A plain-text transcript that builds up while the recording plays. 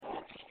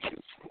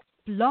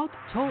Blog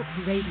Talk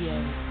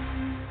Radio.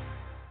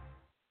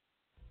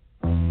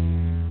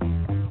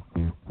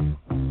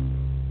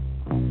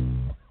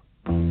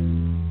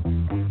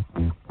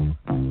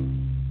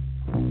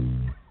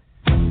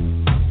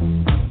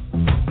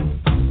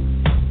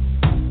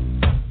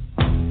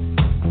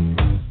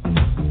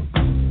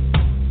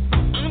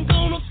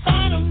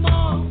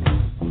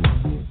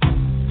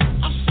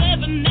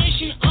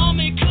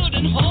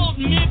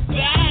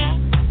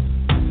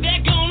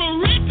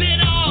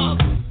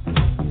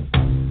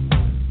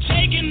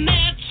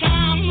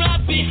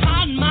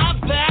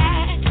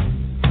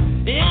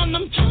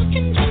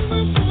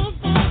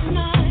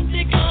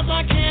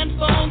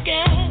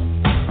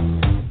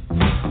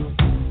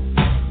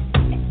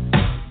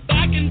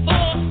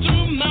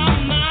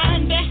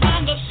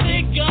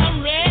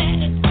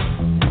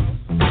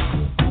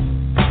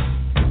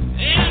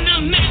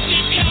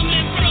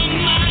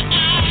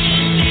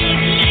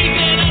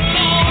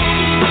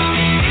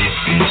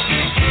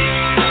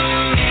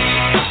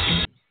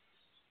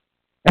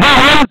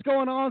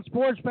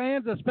 Sports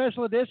fans, a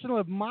special edition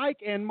of Mike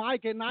and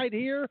Mike at Night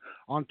here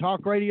on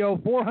Talk Radio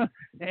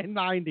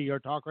 490 or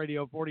Talk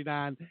Radio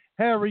 49,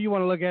 however you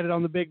want to look at it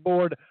on the big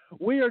board.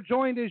 We are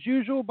joined as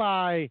usual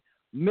by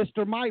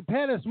Mr. Mike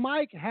Pettus.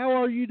 Mike, how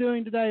are you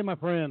doing today, my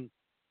friend?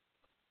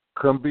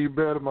 Couldn't be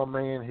better, my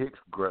man Hicks.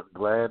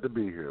 Glad to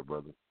be here,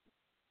 brother.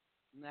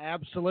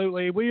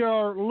 Absolutely. We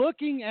are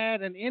looking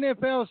at an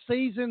NFL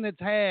season that's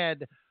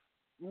had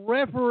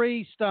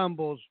referee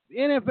stumbles,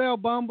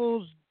 NFL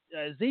bumbles,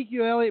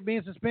 Ezekiel Elliott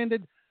being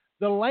suspended.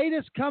 The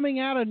latest coming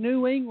out of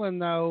New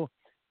England, though,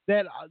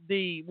 that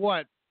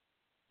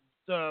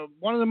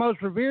one of the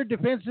most revered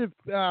defensive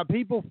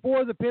people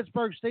for the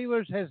Pittsburgh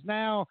Steelers has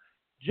now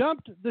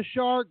jumped the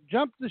shark,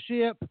 jumped the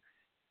ship.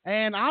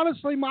 And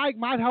honestly, Mike,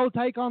 my whole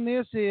take on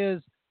this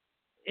is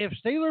if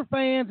Steeler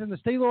fans and the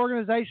Steeler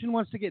organization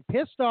wants to get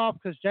pissed off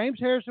because James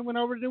Harrison went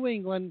over to New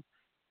England,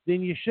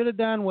 then you should have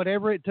done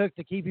whatever it took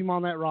to keep him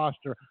on that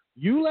roster.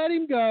 You let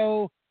him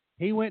go.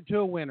 He went to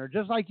a winner.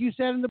 Just like you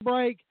said in the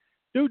break,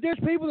 dude, there's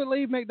people that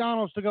leave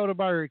McDonald's to go to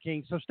Burger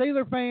King. So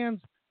Steeler fans,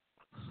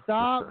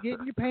 stop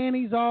getting your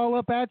panties all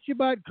up at your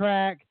butt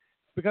crack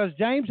because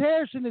James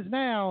Harrison is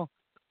now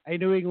a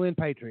New England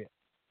Patriot.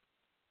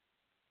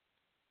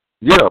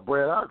 Yeah,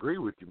 Brad, I agree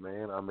with you,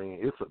 man. I mean,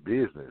 it's a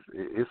business.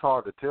 It's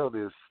hard to tell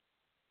this,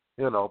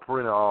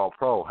 perennial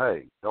all-pro,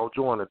 hey, don't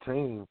join a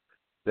team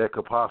that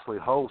could possibly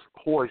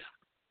hoist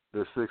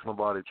the Six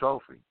Lombardi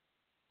Trophy.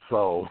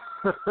 So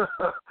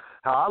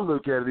how I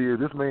look at it is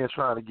this man's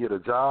trying to get a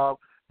job.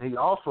 He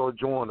also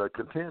joined a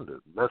contender.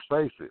 Let's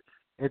face it.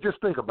 And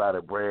just think about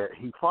it, Brad.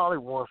 He probably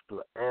wants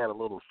to add a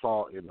little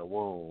salt in the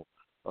wound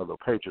of the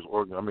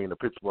the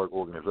Pittsburgh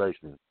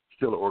organization,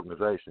 Steelers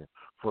organization,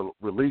 for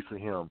releasing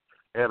him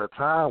at a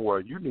time where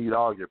you need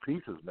all your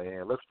pieces,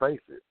 man. Let's face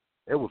it.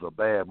 It was a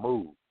bad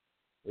move.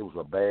 It was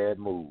a bad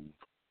move.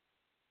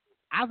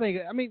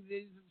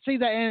 See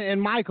that, and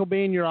Michael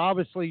being your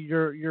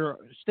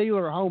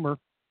Steeler homer,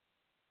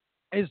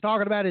 is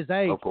talking about his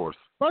age. Of course.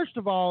 First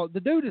of all, the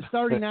dude is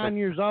 39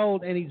 years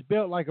old, and he's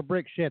built like a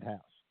brick shithouse.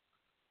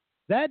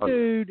 That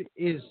dude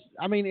is,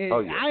 I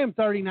am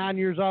 39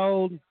 years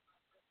old.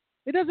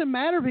 It doesn't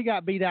matter if he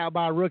got beat out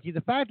by a rookie. The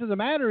fact of the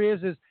matter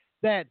is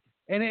that,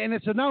 and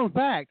it's a known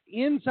fact,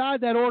 inside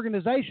that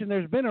organization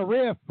there's been a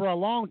rift for a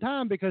long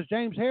time because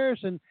James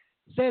Harrison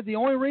said the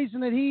only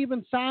reason that he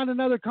even signed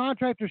another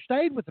contract or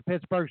stayed with the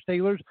Pittsburgh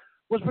Steelers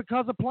was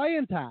because of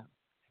playing time.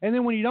 And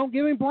then when you don't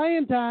give him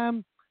playing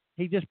time,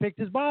 he just picked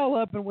his ball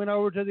up and went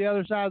over to the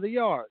other side of the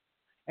yard.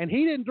 And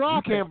he didn't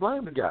drop it. You can't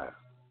blame the guy.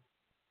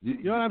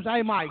 You know what I'm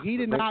saying, Mike? He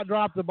did not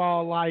drop the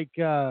ball like,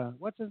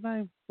 what's his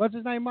name? What's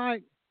his name,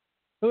 Mike?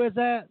 Who is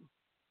that?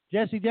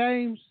 Jesse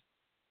James?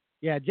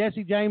 Yeah,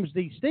 Jesse James,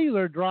 the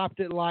Steeler, dropped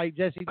it like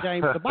Jesse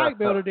James, the bike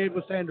builder, did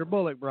with Sandra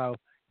Bullock, bro.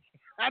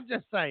 I'm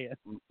just saying.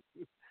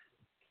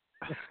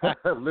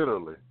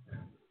 Literally.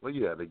 Well,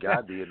 yeah, the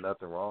guy did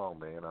nothing wrong,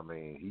 man. I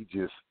mean,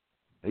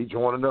 he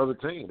joined another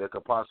team that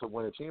could possibly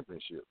win a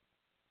championship.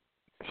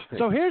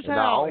 So here's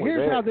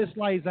how this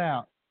lays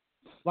out.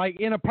 Like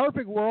in a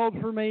perfect world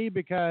for me,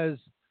 because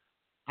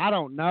I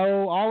don't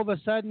know, all of a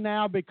sudden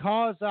now,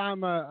 because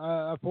I'm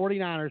a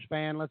 49ers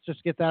fan, let's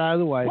just get that out of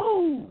the way.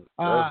 Woo!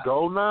 Let's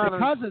go Niners.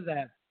 Because of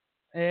that.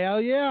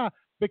 Hell yeah.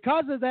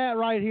 Because of that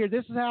right here,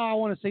 this is how I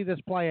want to see this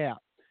play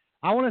out.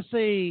 I want to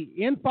see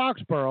in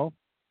Foxborough,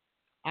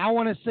 I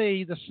want to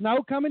see the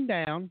snow coming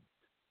down,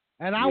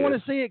 and I want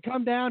to see it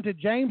come down to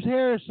James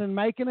Harrison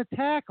making a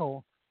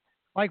tackle,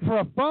 like for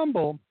a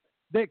fumble,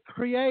 that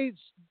creates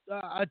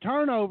a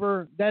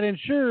turnover that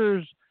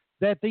ensures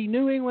that the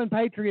New England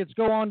Patriots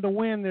go on to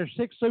win their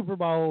 6th Super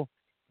Bowl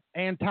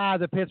and tie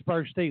the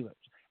Pittsburgh Steelers.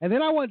 And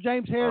then I want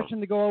James Harrison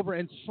to go over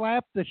and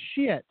slap the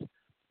shit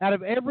out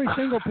of every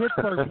single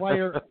Pittsburgh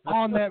player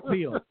on that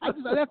field.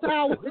 That's how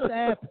I want it to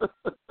happen.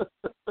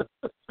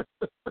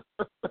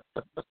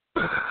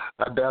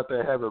 I doubt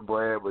they haven't,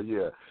 Brad, but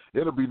yeah,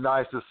 it'll be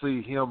nice to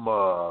see him,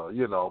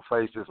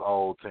 face his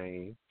old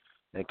team.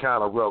 and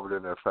kind of rub it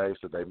in their face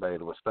that they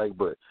made a mistake.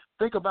 But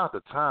think about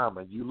the time,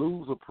 and you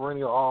lose a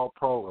perennial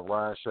All-Pro in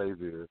Ryan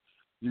Shazier.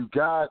 You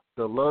got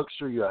the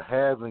luxury of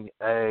having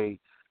a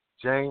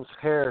James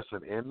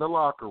Harrison in the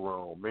locker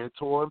room,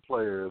 mentoring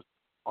players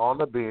on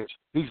the bench.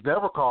 He's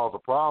never caused a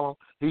problem.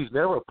 He's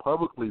never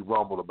publicly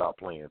rumbled about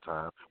playing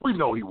time. We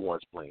know he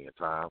wants playing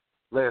time.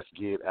 Let's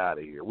get out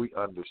of here. We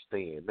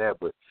understand that.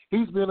 But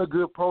he's been a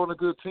good pro and a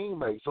good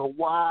teammate. So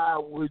why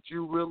would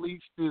you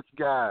release this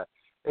guy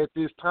at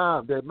this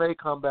time? That may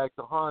come back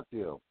to haunt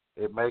them.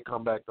 It may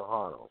come back to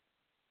haunt them.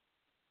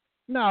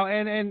 No,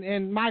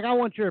 and Mike, I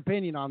want your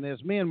opinion on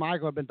this. Me and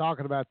Michael have been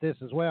talking about this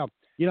as well.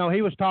 You know,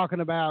 he was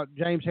talking about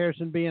James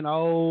Harrison being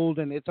old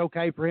and it's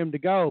okay for him to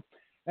go.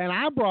 And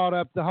I brought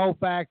up the whole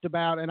fact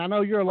about, and I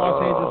know you're a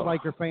Los Angeles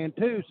Laker fan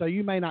too, so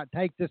you may not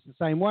take this the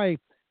same way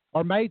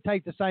or may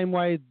take the same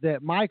way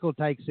that Michael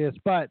takes this.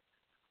 But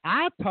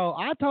I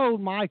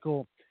told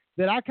Michael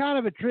that I kind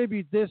of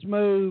attribute this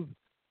move.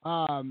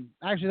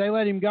 Actually, they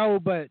let him go,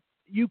 but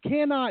you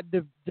cannot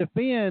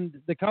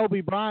defend the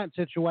Kobe Bryant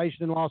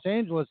situation in Los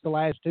Angeles the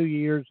last 2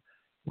 years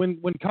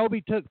when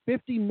Kobe took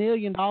 $50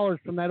 million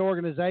from that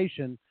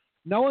organization,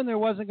 knowing there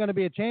wasn't going to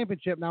be a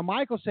championship. Now,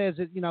 Michael says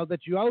that, you know,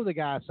 that you owe the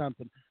guy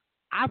something.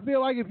 I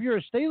feel like if you're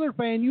a Steeler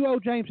fan, you owe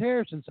James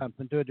Harrison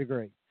something to a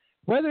degree.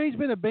 Whether he's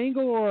been a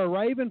Bengal or a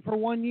Raven for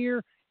 1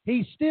 year,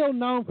 he's still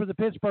known for the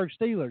Pittsburgh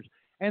Steelers.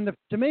 And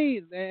to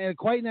me,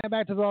 equating that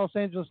back to the Los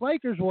Angeles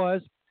Lakers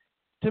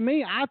to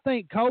me, I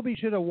think Kobe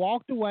should have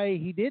walked away.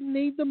 He didn't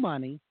need the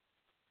money,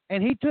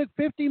 and he took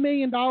 $50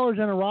 million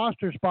in a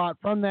roster spot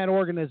from that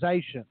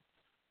organization.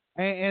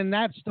 And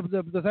that's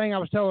the thing I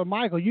was telling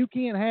Michael. You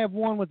can't have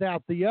one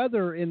without the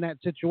other in that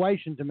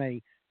situation to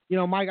me. You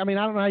know, Mike, I mean,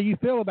 I don't know how you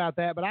feel about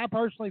that, but I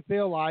personally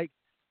feel like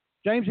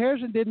James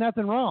Harrison did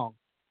nothing wrong.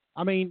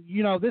 I mean,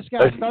 you know, this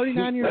guy's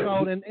 39 years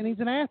old, and he's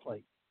an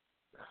athlete.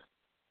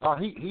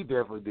 He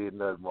definitely did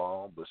nothing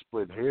wrong, but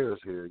splitting hairs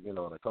here, you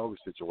know, in a Kobe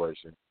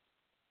situation.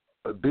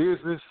 A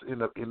business, in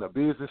the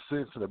business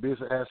sense, in the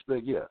business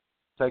aspect, yeah,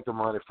 take the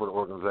money for the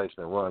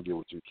organization and run, get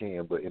what you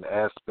can. But in the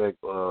aspect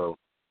of,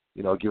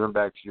 you know, giving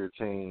back to your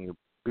team,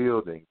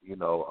 building, you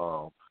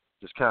know,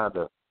 just kind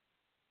of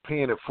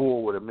paying it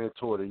forward and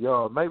mentor the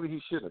young, maybe he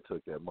shouldn't have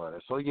took that money.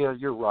 So, yeah,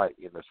 you're right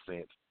in a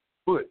sense.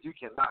 But you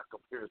cannot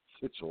compare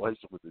the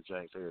situation with the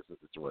James Harrison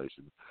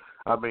situation.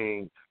 I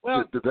mean,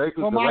 the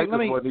Lakers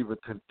wasn't even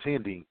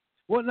contending.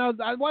 Well, no,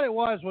 what it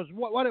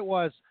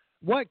was.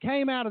 What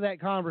came out of that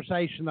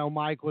conversation, though,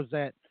 Mike, was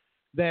that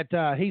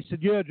he said,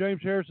 yeah, James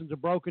Harrison's a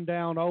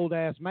broken-down,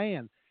 old-ass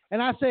man.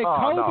 And I said,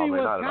 Kobe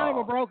was kind of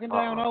a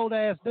broken-down,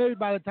 old-ass dude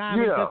by the time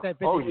he took that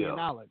 $50 million.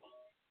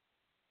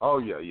 Oh,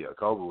 yeah.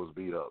 Kobe was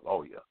beat up.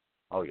 Oh,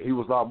 yeah. He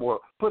was a lot more.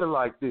 Put it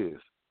like this.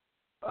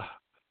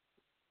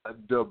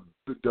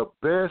 The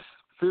best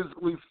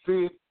physically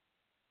fit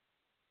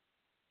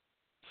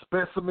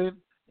specimen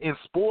in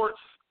sports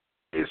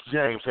is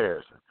James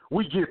Harrison.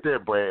 We get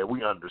that, Brad.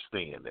 We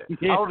understand that.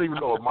 Yeah. I don't even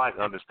know if Mike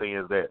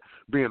understands that,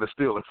 being a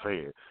Steelers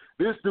fan.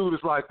 This dude is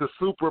like the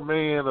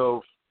Superman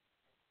of,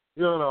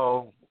 you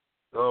know,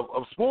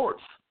 of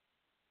sports.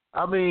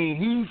 I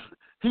mean,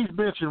 he's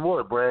benching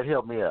what, Brad?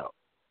 Help me out.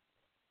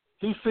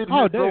 He's sitting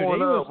here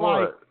throwing up,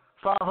 what,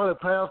 500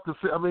 pounds to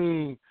 – I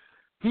mean,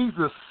 he's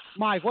a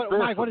Mike, what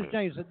is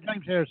James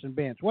Harrison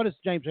bench? What is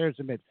James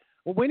Harrison bench?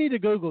 Well, we need to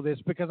Google this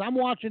because I'm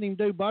watching him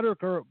do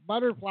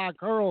butterfly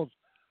curls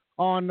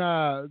on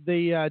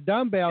the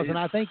dumbbells, and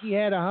I think he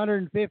had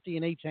 150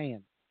 in each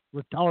hand.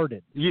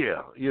 Retarded.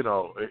 Yeah, you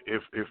know,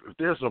 if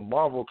there's a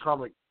Marvel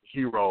comic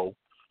hero,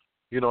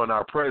 you know, in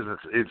our presence,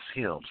 it's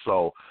him.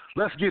 So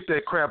let's get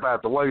that crap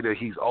out the way that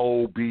he's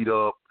old, beat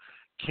up,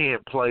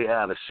 can't play,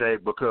 out of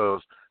shape,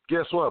 because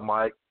guess what,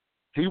 Mike?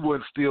 He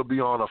wouldn't still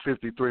be on a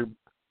 53,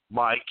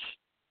 Mike.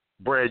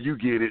 Brad, you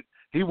get it.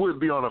 He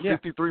wouldn't be on a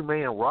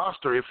 53-man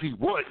roster if he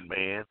wasn't,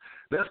 man.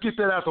 Let's get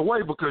that out the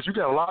way because you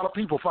got a lot of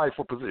people fight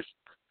for position.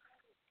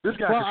 This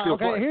guy can still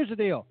play. Here's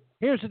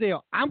the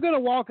deal. I'm going to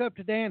walk up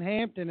to Dan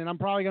Hampton, and I'm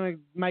probably going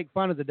to make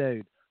fun of the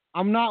dude.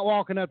 I'm not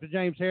walking up to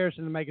James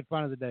Harrison and making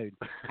fun of the dude.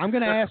 I'm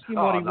going to ask him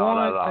what he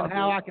wants and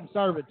how I can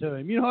serve it to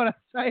him. You know what I'm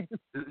saying?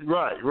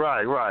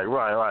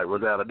 Right.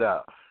 Without a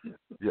doubt.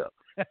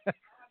 Yeah.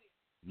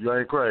 You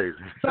ain't crazy.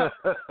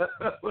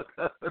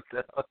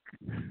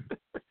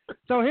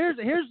 So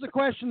here's the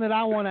question that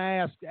I want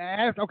to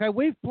ask. Okay,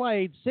 we've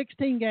played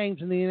 16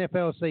 games in the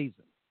NFL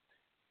season.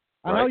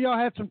 I know y'all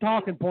had some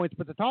talking points,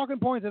 but the talking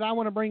point that I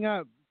want to bring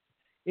up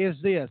is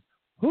this.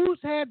 Who's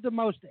had the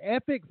most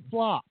epic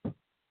flop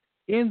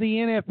in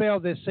the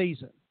NFL this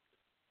season?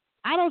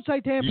 I don't say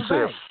Tampa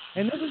Bay,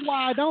 and this is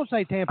why I don't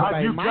say Tampa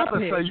Bay.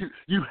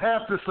 You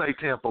have to say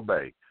Tampa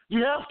Bay.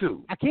 You have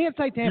to. I can't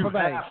say Tampa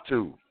Bay. You have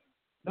to.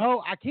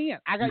 No, I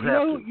can't.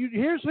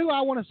 Here's who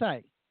I want to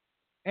say,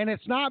 and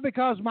it's not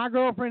because my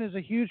girlfriend is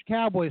a huge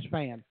Cowboys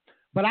fan,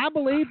 but I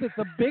believe that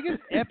the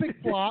biggest epic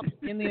flop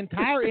in the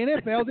entire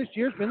NFL this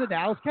year has been the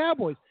Dallas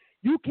Cowboys.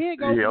 You can't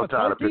go from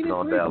a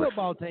 13-3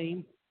 football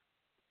team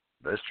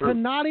That's true. to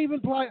not even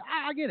play.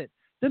 I get it.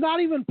 to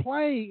not even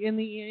play in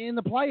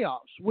the playoffs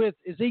with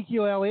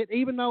Ezekiel Elliott,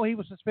 even though he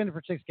was suspended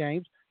for 6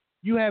 games.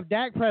 You have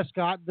Dak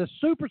Prescott, the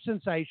super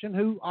sensation,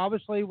 who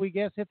obviously we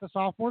guess hit the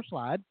sophomore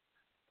slide.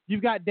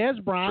 You've got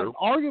Dez Bryant,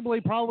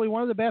 arguably probably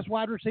one of the best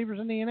wide receivers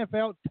in the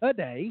NFL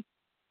today.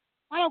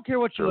 I don't care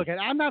what you look at.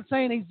 I'm not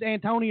saying he's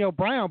Antonio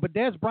Brown, but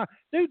Dez Bryant.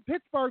 Dude,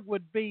 Pittsburgh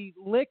would be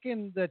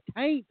licking the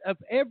taint of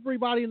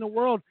everybody in the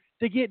world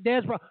to get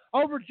Dez Bryant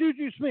over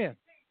Juju Smith.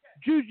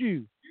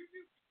 Juju.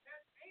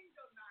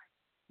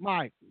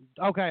 Mike,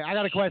 okay, I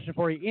got a question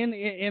for you.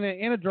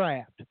 In a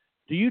draft,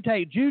 do you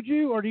take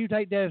Juju or do you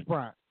take Dez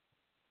Bryant?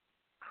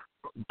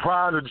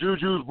 Prior to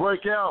Juju's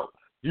breakout,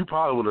 you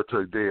probably would have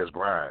took Dez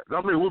Bryant.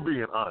 I mean, we're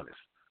being honest.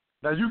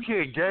 Now, you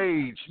can't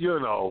gauge,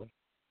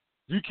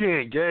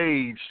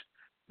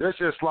 That's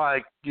just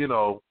like,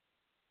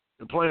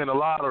 playing the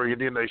lottery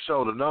and then they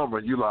show the number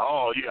and you're like,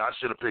 oh, yeah, I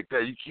should have picked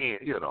that. You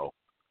can't,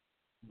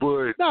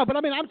 But no, but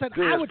I mean, I'm saying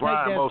I would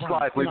Bryant take Dez most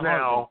Bryant likely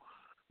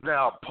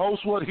now,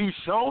 post what he's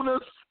shown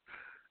us,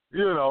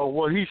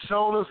 what he's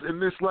shown us in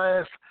this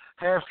last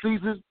half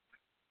season,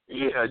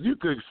 yeah, you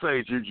could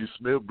say Juju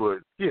Smith, but,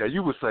 yeah,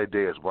 you would say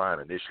Dez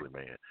Bryant initially,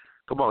 man.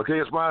 Come on,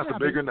 Dez Bryant's a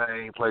bigger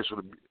name, plays for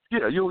the –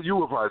 yeah, you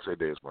would probably say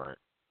Dez Bryant.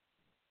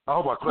 I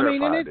hope I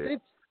clarified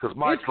that. Because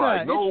Mike's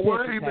like, no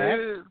way,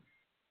 man.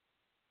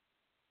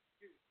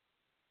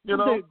 Dude,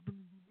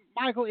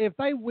 Michael, if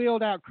they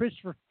wheeled out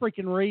Christopher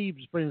freaking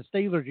Reeves for the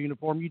Steelers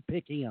uniform, you'd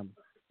pick him.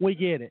 We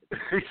get it.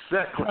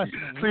 Exactly.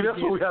 See,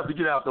 that's what we have to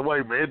get out the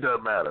way, man. It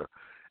doesn't matter.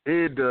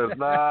 It does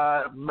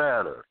not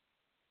matter.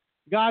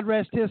 God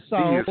rest his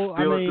soul. He is still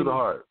to the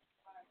heart.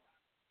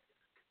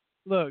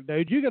 Look,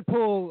 dude, you could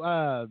pull,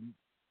 I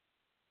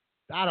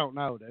don't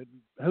know, dude,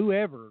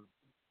 whoever,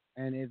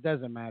 and it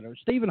doesn't matter.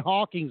 Stephen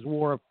Hawkins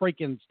wore a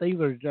freaking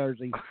Steelers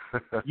jersey.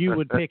 You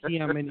would pick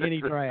him in any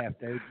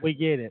draft, dude. We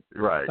get it.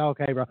 Right. It's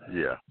okay, bro.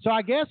 Yeah. So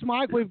I guess,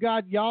 Mike, we've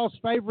got y'all's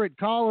favorite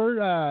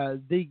caller,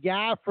 the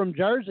guy from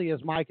Jersey,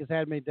 as Mike has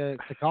had me to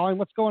call him.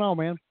 What's going on,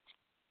 man?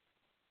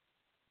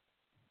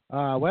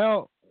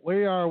 Well,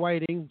 we are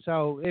waiting.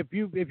 So if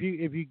you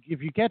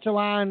catch a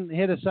line,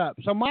 hit us up.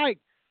 So, Mike,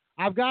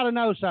 I've got to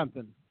know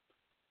something.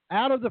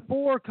 Out of the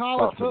 4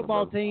 college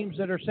football teams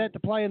that are set to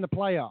play in the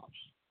playoffs,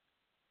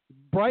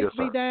 break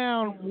me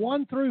down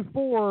 1 through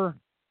 4.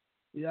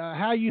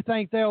 How you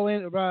think they'll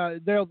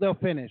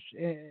finish?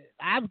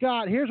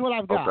 Here's what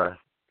I've got. Okay,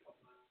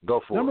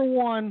 go for Number it.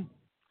 1,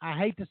 I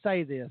hate to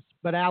say this,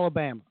 but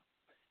Alabama.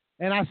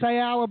 And I say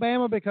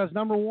Alabama because,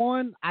 number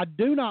 1, I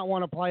do not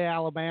want to play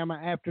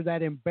Alabama after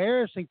that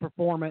embarrassing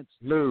performance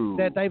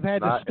that they've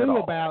had to stew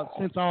about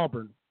since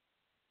Auburn.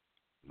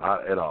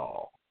 Not at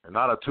all. And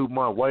not a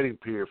 2-month waiting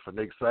period for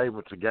Nick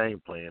Saban to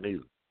game plan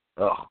either.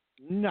 Ugh.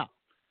 No.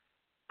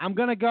 I'm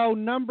going to go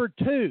number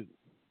 2.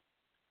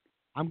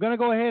 I'm going to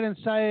go ahead and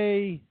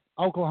say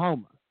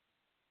Oklahoma.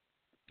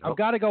 I've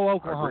got to go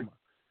Oklahoma.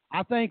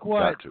 I think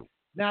what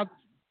 – Now,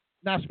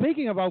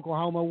 speaking of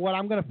Oklahoma, what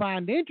I'm going to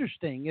find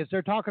interesting is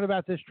they're talking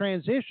about this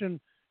transition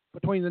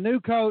between the new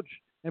coach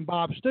and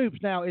Bob Stoops.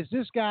 Now, is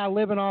this guy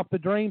living off the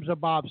dreams of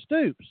Bob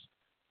Stoops?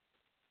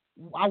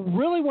 I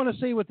really want to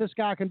see what this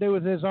guy can do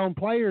with his own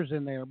players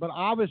in there, but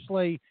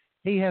obviously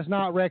he has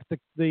not wrecked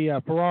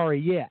the Ferrari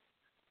yet.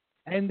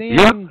 And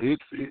then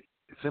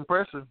it's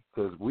impressive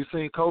because we've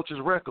seen coaches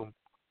wreck them.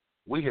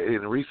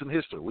 In recent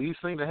history, we've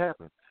seen it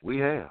happen. We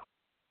have.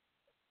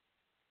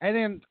 And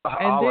then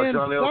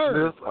John L.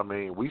 third. Smith, I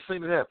mean, we've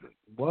seen it happen.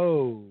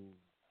 Whoa.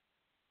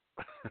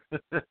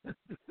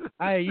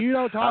 Hey, you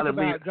don't talk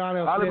about John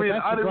L. Smith.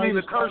 I didn't mean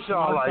to curse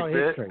y'all like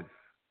that.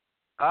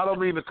 I don't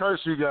mean to curse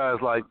you guys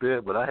like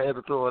that, but I had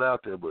to throw it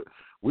out there. But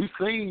we've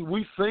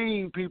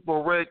seen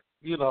people wreck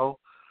the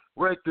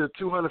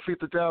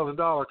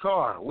 $250,000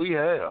 car. We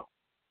have.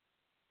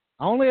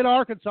 Only at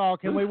Arkansas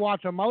can we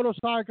watch a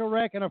motorcycle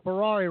wreck and a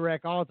Ferrari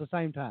wreck all at the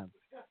same time.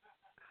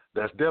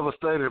 That's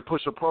devastating and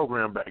push a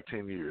program back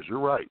 10 years. You're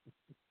right.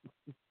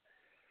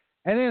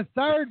 And then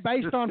third,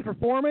 based on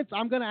performance,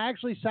 I'm going to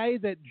actually say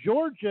that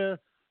Georgia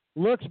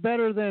looks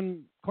better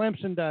than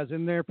Clemson does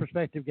in their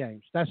prospective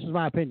games. That's just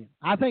my opinion.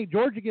 I think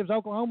Georgia gives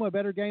Oklahoma a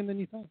better game than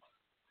you think.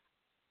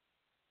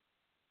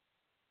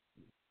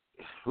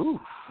 Ooh.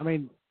 I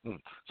mean,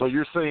 so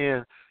you're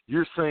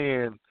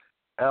saying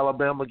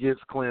Alabama gets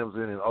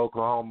Clemson and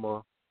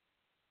Oklahoma.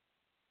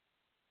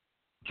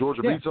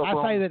 Georgia beats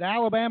Oklahoma? I say that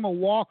Alabama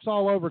walks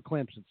all over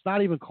Clemson. It's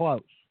not even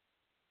close.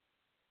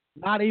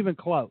 Not even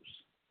close.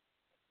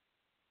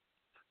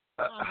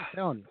 I'm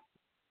telling you.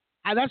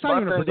 That's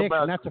not even a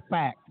prediction. That's a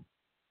fact.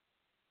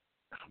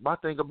 My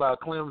thing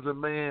about Clemson,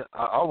 man,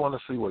 I want to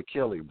see what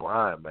Kelly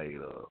Bryant made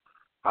of.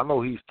 I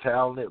know he's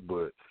talented,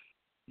 but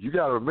you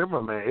got to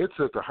remember, man, it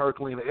took a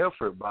Herculean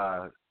effort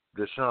by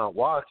Deshaun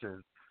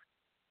Watson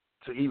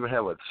to even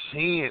have a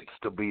chance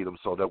to beat him.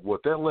 So that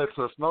what that lets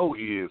us know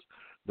is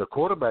the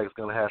quarterback's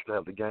going to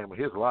have the game of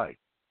his life.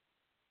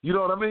 You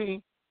know what I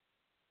mean?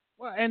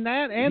 Well, and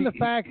the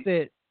fact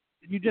that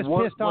you just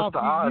pissed off,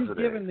 you've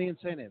given the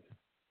incentive.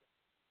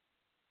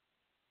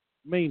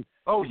 I mean,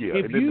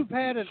 if you've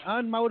had an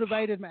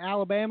unmotivated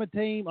Alabama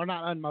team, or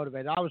not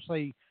unmotivated,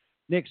 obviously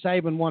Nick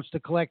Saban wants to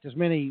collect as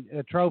many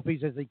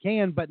trophies as he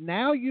can. But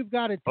now you've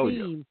got a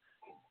team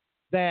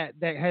that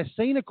has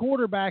seen a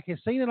quarterback, has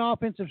seen an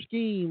offensive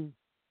scheme,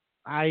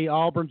 i.e.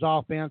 Auburn's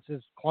offense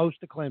is close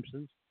to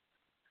Clemson's,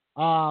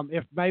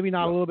 if maybe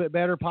not a little bit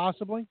better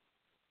possibly.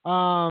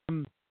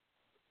 It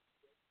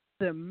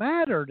doesn't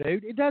matter,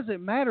 dude. It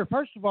doesn't matter.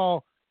 First of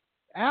all,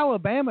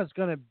 Alabama's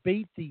going to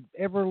beat the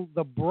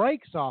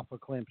brakes off of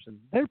Clemson.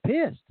 They're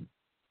pissed.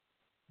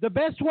 The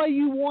best way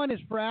you want is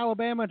for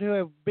Alabama to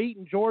have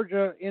beaten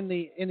Georgia in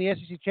the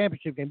SEC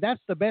championship game.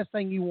 That's the best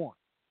thing you want.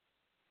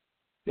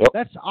 Yep.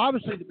 That's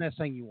obviously the best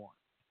thing you want.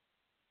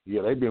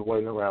 Yeah, they've been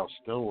waiting around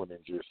stewing and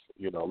just,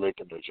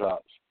 licking their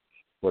chops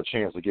for a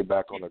chance to get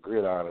back on the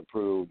gridiron and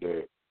prove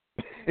that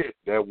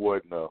that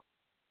wasn't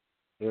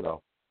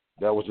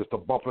that was just a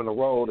bump in the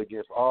road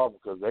against Auburn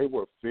because they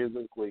were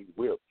physically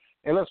whipped.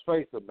 And let's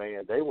face it,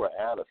 man, they were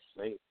out of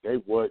sync. They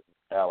wasn't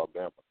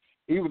Alabama.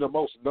 Even the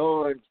most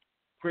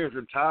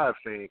non-Crimson Tide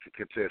fan could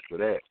contest for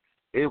that.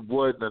 It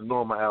wasn't a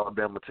normal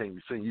Alabama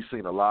team. You've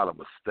seen a lot of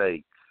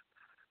mistakes.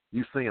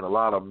 You've seen a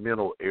lot of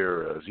mental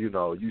errors. You've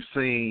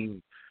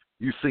seen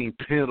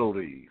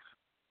penalties.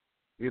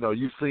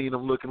 You've seen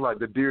them looking like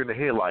the deer in the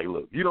headlight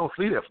look. You don't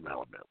see that from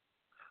Alabama.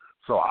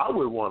 So I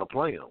would want to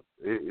play them.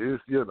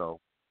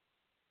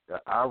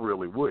 I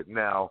really would.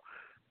 Now,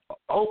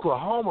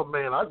 Oklahoma,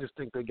 man, I just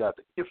think they got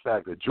the it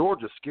factor.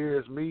 Georgia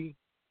scares me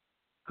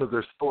because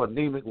they're so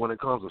anemic when it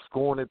comes to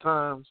scoring at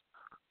times.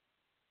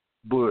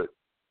 But,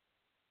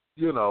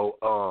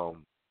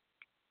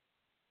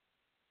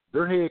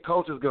 their head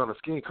coach is going to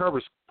scheme.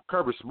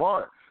 Kirby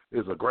Smart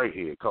is a great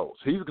head coach.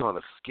 He's going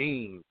to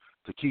scheme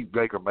to keep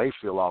Baker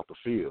Mayfield off the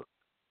field.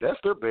 That's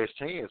their best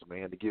chance,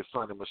 man, to get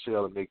Sonny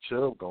Michel and Nick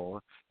Chubb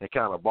going and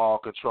kind of ball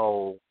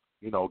control,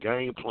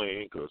 game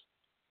plan because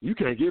you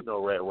can't get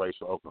no rat race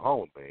for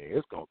Oklahoma, man.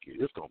 It's gonna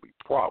be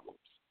problems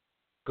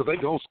because they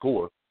gonna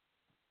score.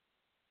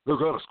 They're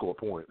gonna score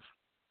points,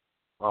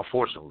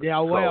 unfortunately. Yeah,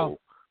 well,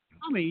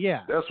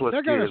 that's what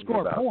they're gonna scares me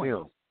score about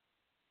points.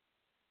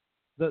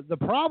 them. The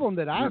problem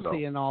that I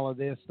see in all of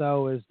this,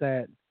 though, is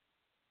that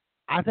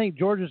I think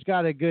Georgia's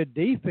got a good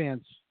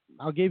defense.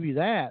 I'll give you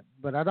that,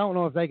 but I don't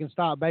know if they can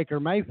stop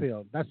Baker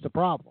Mayfield. That's the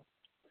problem.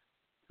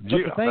 But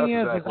the thing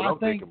is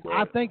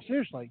I think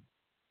seriously,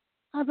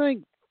 I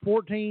think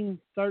 14,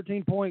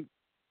 13-point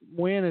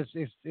win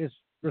is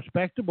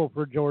respectable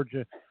for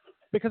Georgia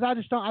because I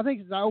just don't. I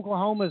think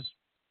Oklahoma's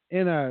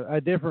in a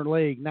different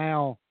league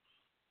now.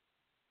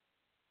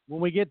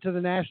 When we get to the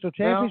national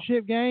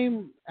championship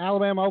game,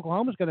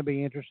 Alabama-Oklahoma's going to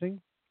be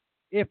interesting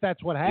if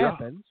that's what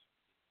happens.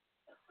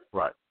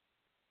 Right.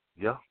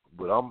 Yeah,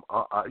 but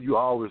you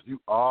always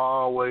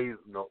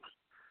know,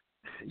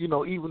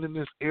 even in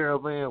this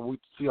era, man, we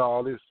see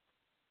all this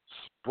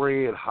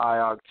spread,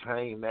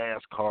 high-octane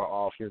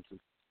NASCAR offenses.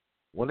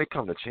 When they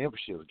come to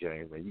championship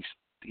game, man, you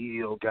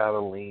still got to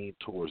lean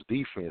towards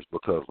defense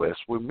because let's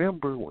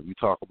remember, when you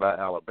talk about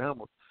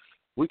Alabama,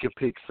 we can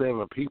pick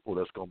 7 people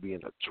that's going to be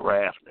in the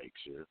draft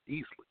next year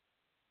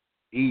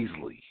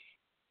easily.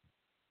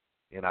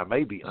 And I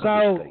may be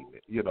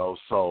understatement,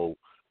 so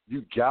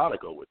you got to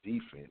go with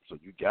defense. So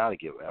you got to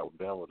give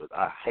Alabama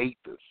I hate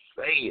to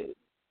say it,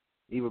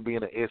 even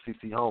being an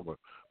SEC homer,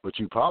 but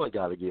you probably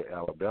got to get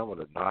Alabama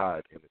the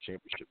nod in the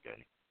championship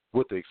game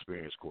with the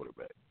experienced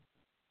quarterback.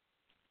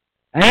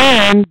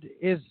 And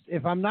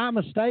if I'm not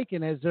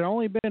mistaken, has there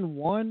only been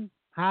one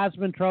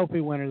Heisman Trophy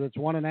winner that's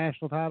won a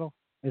national title?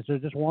 Is there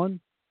just one?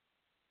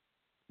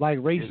 Like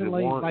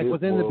recently,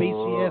 within the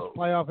BCS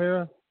playoff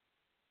era?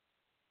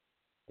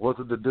 Was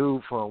it the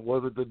dude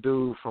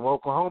from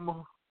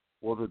Oklahoma?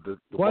 Was it the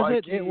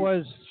white kid? It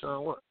was.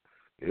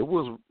 It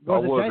was.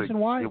 Was it Jason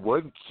White? It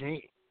wasn't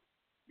Cam.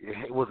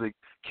 Was it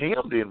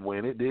Cam? Didn't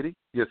win it, did he?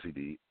 Yes, he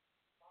did.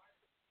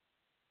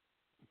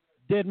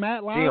 Did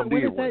Matt Lyon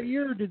win it that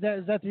year? Or is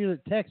that the year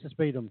that Texas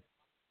beat him?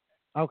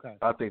 Okay.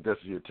 I think that's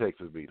the year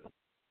Texas beat him.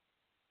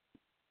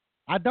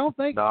 I don't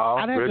think. No,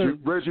 I'd have to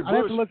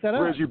look that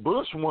up. Reggie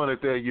Bush won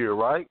it that year,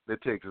 right?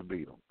 That Texas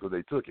beat them because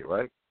they took it,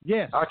 right?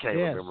 Yes. I can't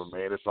remember,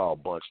 man. It's all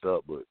bunched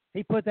up, but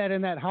he put that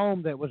in that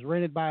home that was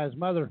rented by his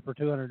mother for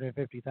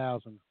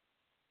 $250,000.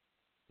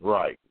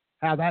 Right.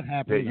 How that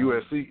happened?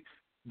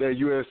 That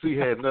USC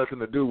had nothing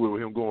to do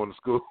with him going to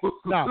school.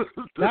 No,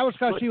 that was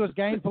because she was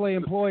gainfully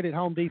employed at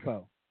Home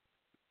Depot.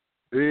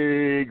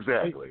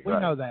 Exactly. We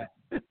know that.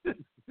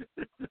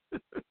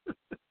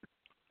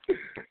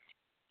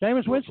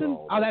 Jameis Winston?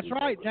 Oh, that's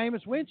right.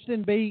 Jameis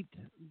Winston beat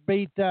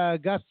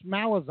Gus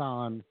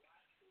Malzahn,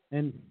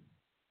 and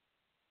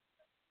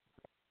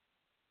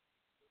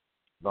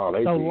so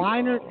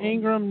Leinart,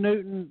 Ingram,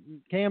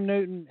 Newton, Cam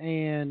Newton,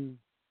 and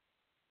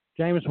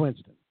Jameis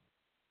Winston.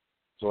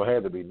 So it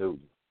had to be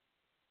Newton.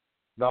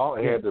 No,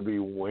 it had to be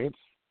Winston.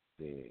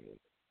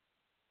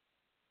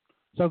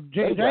 So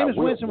Jameis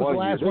Winston was the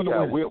last one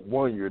to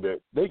win.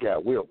 They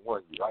got whipped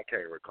one year. I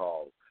can't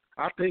recall.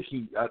 I think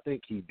he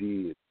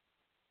did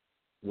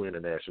win a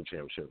national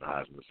championship in the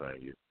Heisman the same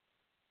year.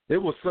 It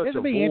was such a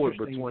void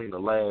between the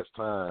last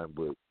time,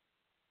 but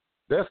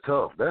that's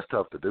tough. That's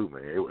tough to do,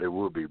 man. It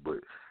would be, but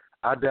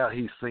I doubt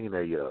he's seen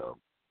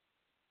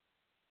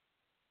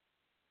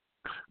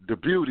the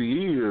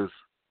beauty is,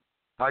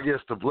 I guess,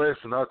 the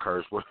blessing or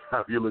curse,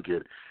 however you look at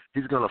it.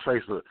 He's going to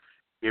face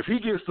if he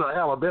gets to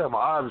Alabama,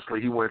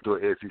 obviously he went to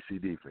an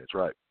SEC defense,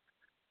 right?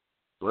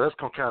 So that's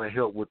going to kind of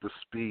help with the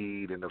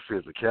speed and the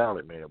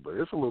physicality, man. But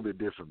it's a little bit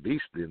different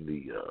beast than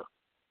the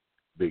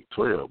Big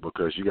 12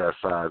 because you got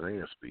size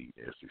and speed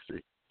in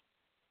SEC.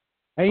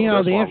 And, so you know,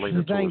 that's the why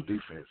interesting thing.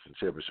 defense in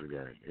championship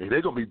game. And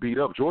they're going to be beat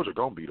up. Georgia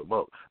going to beat them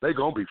up. They're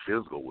going to be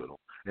physical with them.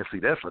 And see,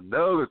 that's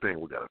another thing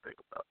we got to think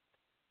about.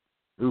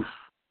 Oof.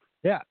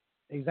 Yeah,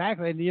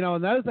 exactly. And, you know,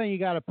 another thing you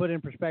got to put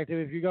in perspective,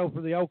 if you go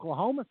for the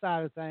Oklahoma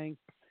side of things,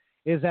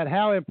 is that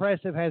how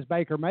impressive has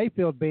Baker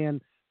Mayfield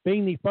been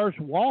being the first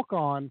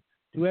walk-on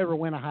to ever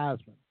win a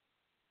Heisman?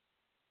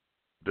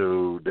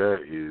 Dude,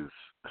 that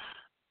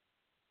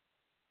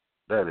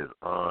is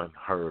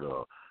unheard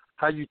of.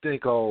 How you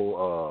think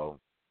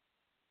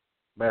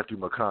Matthew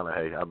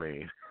McConaughey, I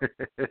mean,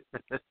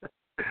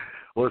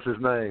 what's his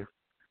name?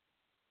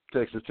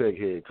 Texas Tech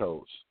head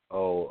coach.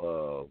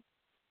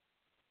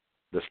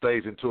 The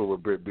staging tour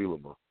with Brett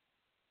Bielema.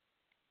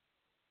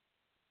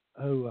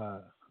 At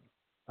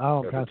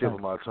the tip of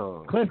my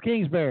tongue. Cliff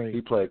Kingsbury.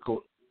 He played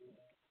Cliff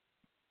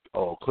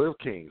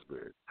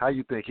Kingsbury. How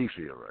you think he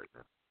feel right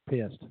now?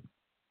 Pissed.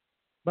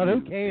 But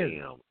who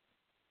cares?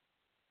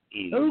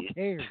 Who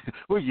cares?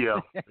 Well, yeah.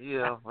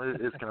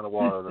 It's kind of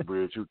water on the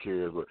bridge. Who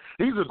cares? But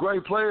he's a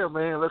great player,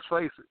 man. Let's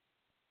face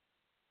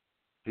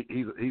it.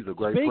 He's a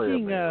great player,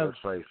 man. Let's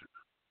face it.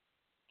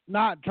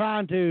 Not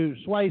trying to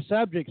sway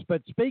subjects,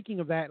 but speaking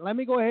of that, let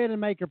me go ahead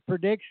and make a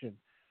prediction.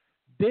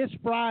 This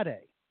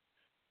Friday,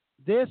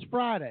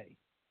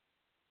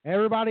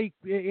 everybody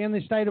in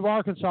the state of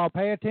Arkansas,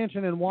 pay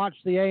attention and watch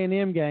the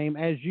A&M game,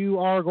 as you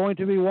are going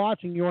to be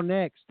watching your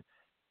next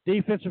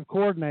defensive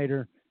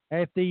coordinator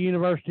at the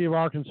University of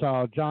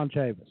Arkansas, John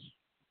Chavis.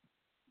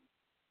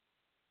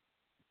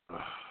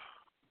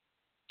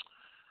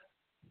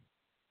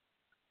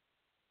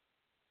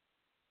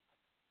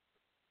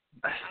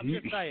 I'm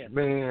just saying.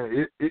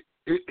 Man,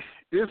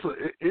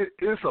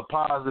 it's a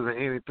positive in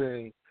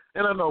anything.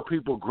 And I know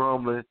people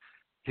grumbling,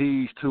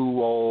 he's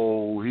too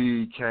old,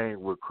 he can't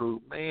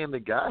recruit. Man, the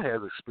guy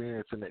has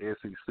experience in the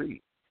SEC.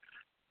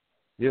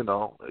 You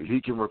know, he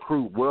can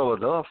recruit well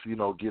enough, you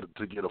know, get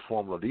a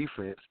formula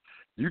defense.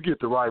 You get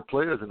the right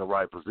players in the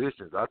right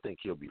positions, I think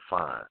he'll be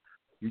fine.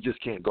 You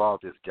just can't go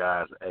off this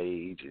guy's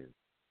age and,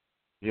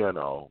 you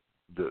know,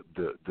 the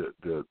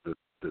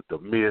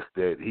myth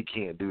that he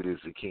can't do this,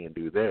 he can't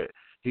do that.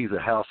 He's a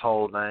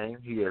household name.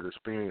 He has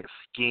experience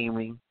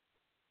scheming.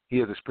 He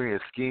has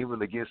experience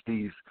scheming against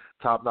these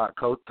top-notch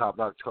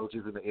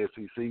coaches in the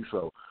SEC.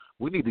 So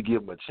we need to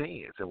give him a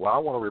chance. And what I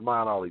want to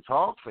remind all these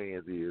Hawk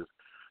fans is,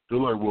 they're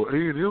like, well,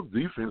 A&M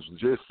defense was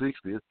just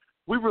 60th.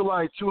 We were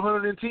like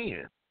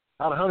 210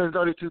 out of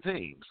 132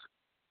 teams.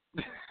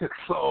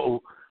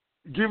 So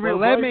give me a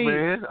break,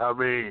 man. I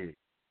mean,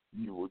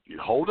 you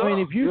hold up. I mean,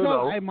 if you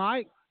go, hey,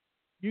 Mike,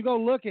 you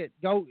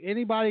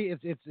anybody,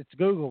 it's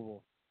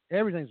Googleable.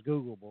 Everything's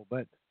Googleable,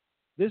 but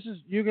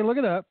you can look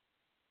it up.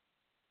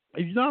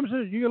 If you know what I'm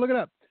saying, you can look it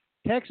up.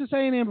 Texas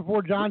A&M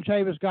before John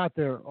Chavis got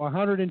there,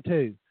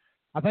 102.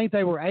 I think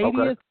they were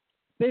 80th,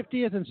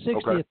 50th, and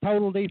 60th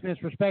total defense,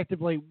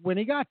 respectively, when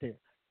he got there.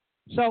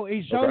 So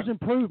he shows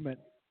improvement.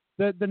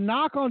 The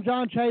knock on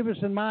John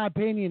Chavis, in my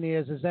opinion,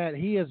 is that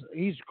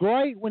he's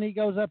great when he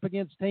goes up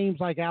against teams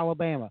like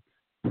Alabama,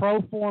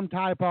 pro-form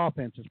type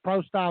offenses,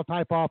 pro-style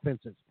type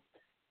offenses.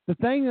 The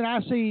thing that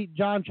I see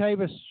John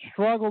Chavis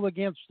struggle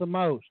against the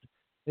most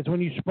is when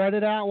you spread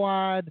it out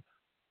wide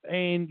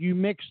and you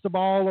mix the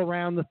ball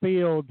around the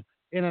field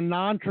in a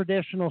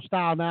non-traditional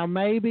style. Now,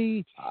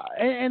 maybe,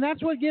 and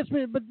that's what gets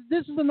me, but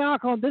this is the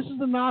knock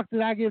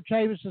that I give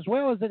Chavis as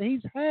well, is that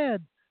he's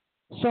had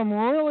some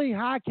really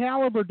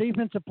high-caliber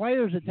defensive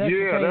players at Texas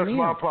A&M. Yeah, that's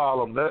my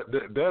problem.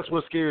 That's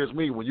what scares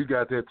me when you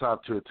got that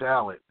top-tier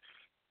talent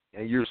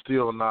and you're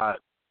still not,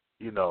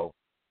 you know,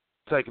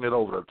 taking it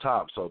over the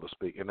top, so to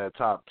speak, in that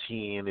top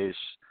 10-ish,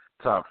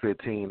 top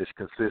 15-ish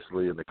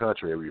consistently in the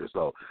country every year.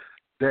 So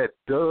that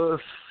does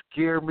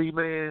scare me,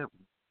 man.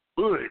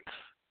 But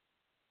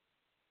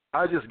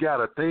I just got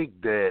to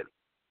think that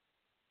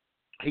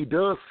he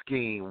does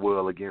scheme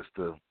well against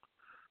the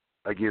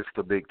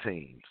big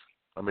teams.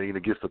 I mean,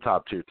 against the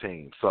top-tier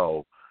teams.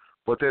 So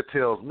what that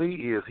tells me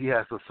is he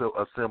has to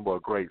assemble a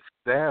great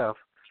staff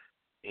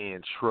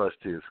and trust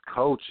his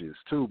coaches,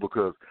 too,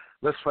 because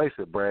let's face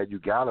it, Brad, you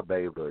got to be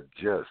able to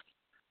adjust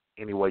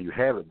any way you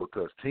have it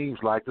because teams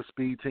like to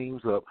speed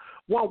teams up.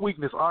 One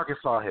weakness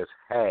Arkansas has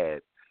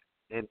had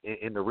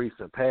in the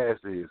recent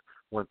past is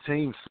when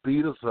teams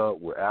speed us up,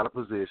 we're out of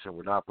position,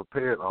 we're not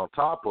prepared, on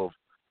top of,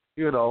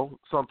 you know,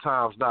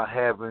 sometimes not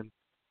having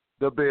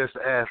the best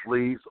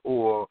athletes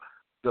or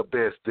the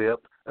best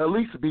depth. At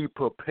least be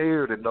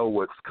prepared and know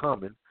what's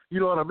coming, you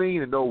know what I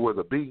mean, and know where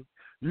to be.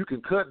 You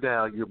can cut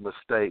down your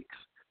mistakes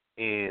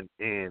and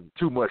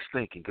too much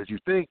thinking because you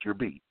think you're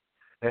beat.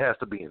 It has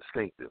to be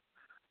instinctive.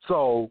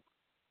 So,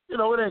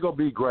 it ain't going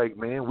to be great,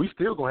 man. We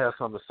still going to have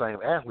some of the same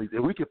athletes.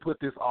 And we can put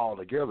this all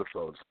together,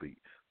 so to speak.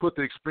 Put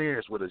the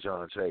experience with the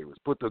John Chambers.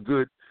 Put the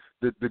good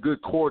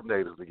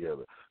coordinators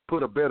together.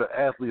 Put a better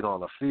athlete on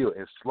the field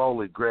and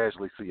slowly,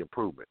 gradually see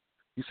improvement.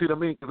 You see what I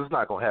mean? Because it's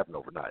not going to happen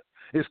overnight.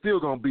 It's still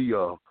going to be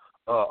a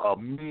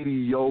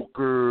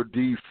mediocre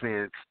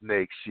defense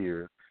next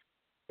year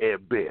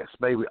at best,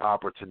 maybe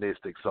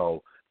opportunistic.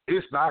 So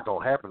it's not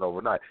going to happen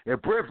overnight.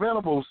 And Brett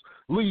Venables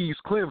leaves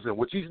Clemson,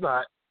 which he's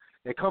not,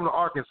 and come to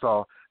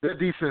Arkansas, that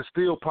defense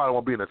still probably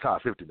won't be in the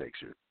top 50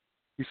 next year.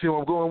 You see where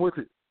I'm going with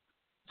it?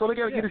 So they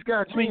got to get this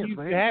guy a chance, you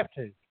man. You have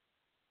to.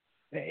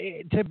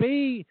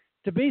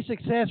 To be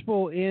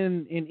successful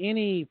in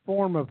any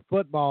form of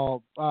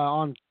football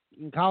in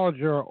college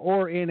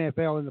or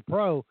NFL in the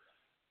pro,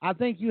 I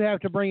think you have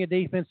to bring a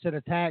defense that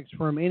attacks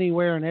from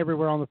anywhere and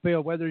everywhere on the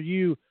field, whether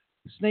you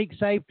sneak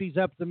safeties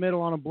up the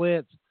middle on a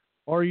blitz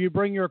or you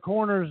bring your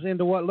corners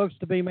into what looks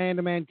to be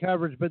man-to-man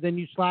coverage, but then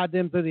you slide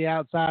them to the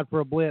outside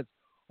for a blitz,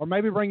 or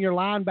maybe bring your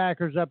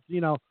linebackers up.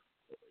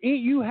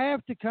 You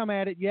have to come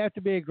at it. You have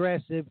to be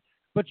aggressive,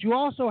 but you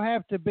also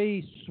have to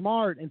be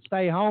smart and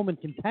stay home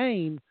and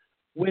contain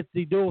with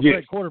the dual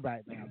threat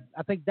quarterback. Now,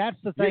 I think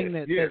that's the thing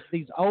that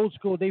these old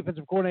school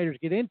defensive coordinators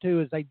get into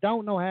is they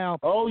don't know how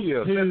to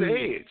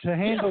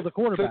handle the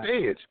quarterback. Set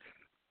the edge.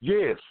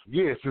 Yes.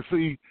 And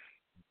see,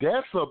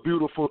 that's a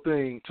beautiful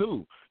thing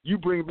too. You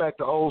bring back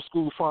the old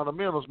school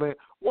fundamentals, man.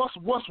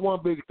 What's one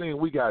big thing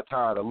we got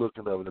tired of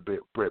looking at in the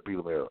Brett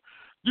Bielema era?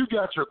 You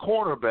got your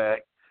cornerback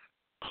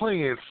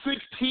playing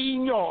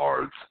 16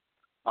 yards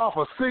off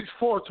a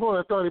 6'4",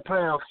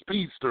 230-pound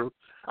speedster.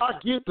 I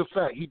get the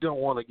fact he don't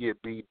want to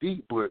get beat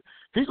deep, but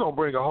he's going to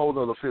bring a whole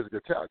other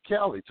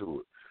physicality to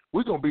it.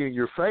 We're going to be in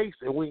your face,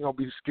 and we ain't going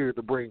to be scared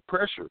to bring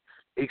pressure,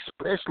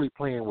 especially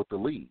playing with the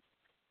lead.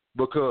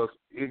 Because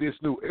in this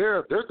new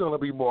era, they're going to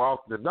be more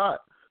often than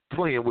not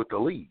playing with the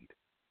lead.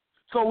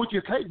 So we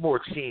can take more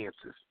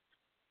chances.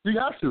 You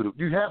have to.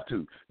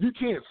 You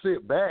can't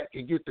sit back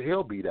and get the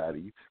hell beat out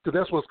of you because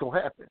that's what's going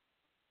to happen.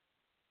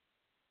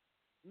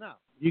 No,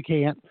 you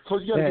can't. So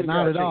you got to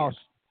not at all.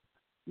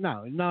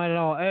 No, not at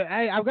all.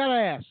 Hey, I've got to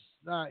ask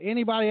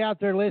anybody out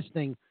there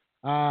listening.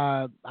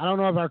 I don't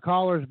know if our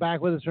caller's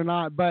back with us or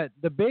not, but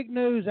the big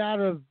news out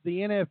of the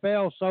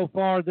NFL so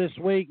far this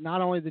week, not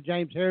only the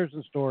James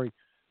Harrison story,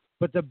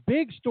 but the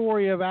big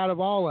story out of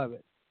all of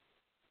it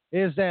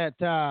is that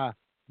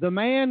the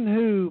man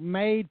who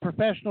made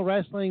professional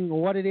wrestling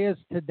what it is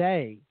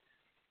today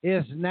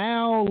is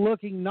now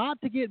looking not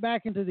to get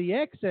back into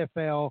the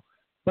XFL,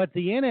 but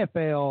the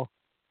NFL,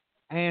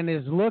 and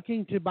is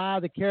looking to buy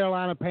the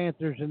Carolina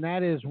Panthers, and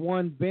that is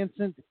one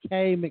Vincent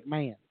K.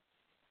 McMahon.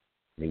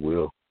 He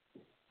will.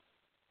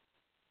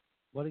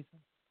 What do you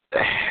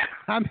think?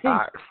 I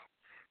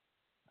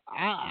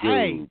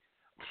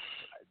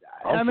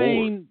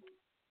mean,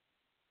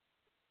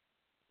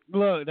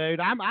 look, dude,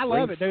 I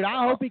love it, dude.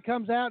 I hope he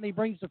comes out and he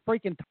brings the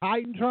freaking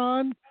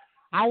Titantron.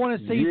 I want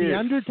to see the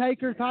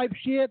Undertaker type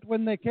shit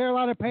when the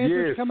Carolina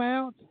Panthers come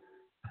out.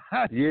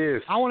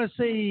 Yes. I want to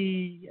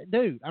see,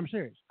 dude, I'm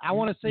serious. I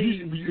want to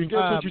see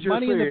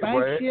Money in the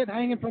Bank shit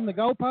hanging from the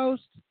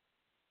goalposts,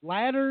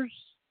 ladders.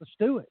 Let's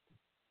do it.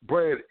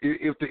 Brad,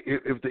 if the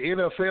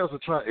NFL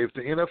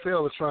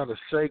is trying to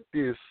shake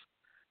this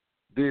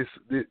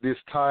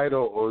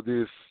title or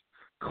this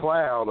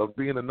cloud of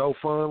being a no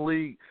fun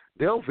league,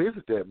 they'll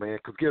visit that, man.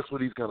 Because guess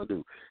what he's gonna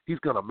do? He's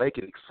gonna make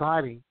it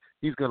exciting.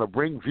 He's gonna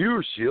bring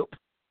viewership.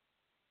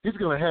 He's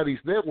gonna have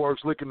these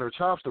networks licking their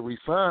chops to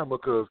re-sign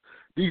because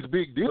these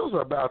big deals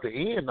are about to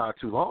end not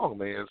too long,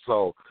 man.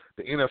 So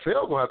the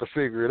NFL gonna have to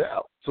figure it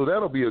out. So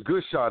that'll be a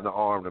good shot in the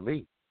arm to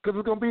me because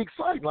it's gonna be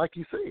exciting, like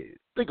you said.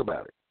 Think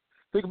about it.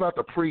 Think about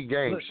the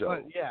pre-game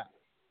show. Yeah.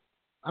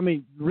 I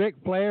mean, Ric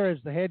Flair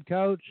as the head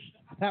coach,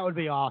 that would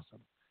be awesome.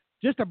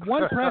 Just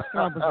one press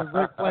conference with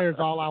Ric Flair is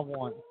all I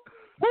want.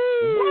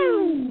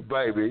 Woo,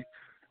 baby.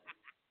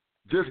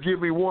 Just give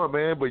me one,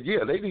 man. But,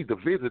 yeah, they need to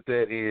visit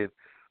that. And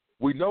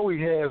we know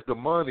he has the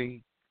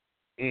money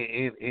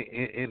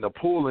in the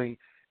pulling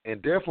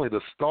and definitely the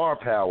star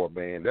power,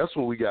 man. That's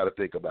what we got to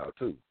think about,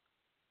 too.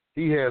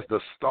 He has the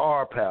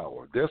star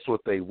power. That's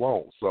what they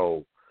want.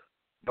 So,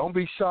 don't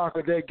be shocked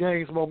at that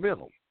game's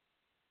momentum.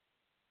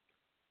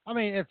 I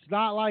mean, it's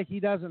not like he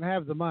doesn't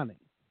have the money.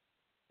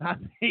 I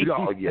mean,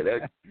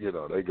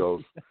 that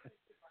goes,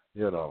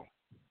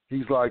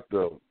 he's like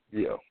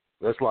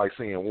that's like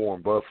saying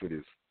Warren Buffett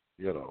is,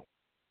 Can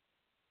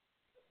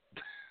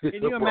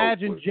you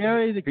imagine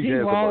Jerry the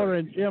King Lawler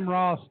and Jim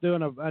Ross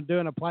doing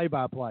a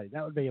play-by-play?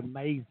 That would be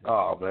amazing.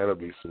 Oh, man, that'll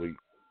be sweet.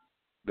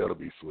 That'll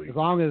be sweet. As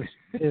long as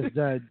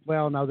the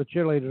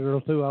cheerleaders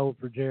are too old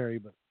for Jerry,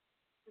 but.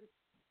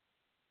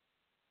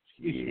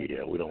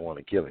 Yeah, we don't want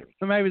to kill him.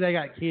 So maybe they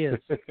got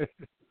kids.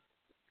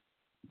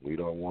 We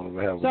don't want him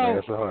to have a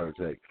massive heart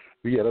attack.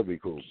 But yeah, that'd be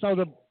cool. So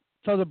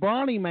the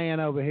brawny man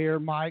over here,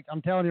 Mike,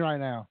 I'm telling you right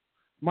now,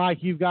 Mike,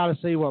 you've got to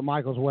see what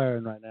Michael's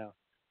wearing right now.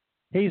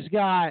 He's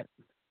got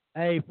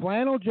a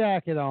flannel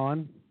jacket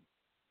on.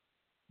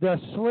 The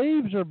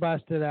sleeves are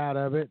busted out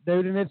of it,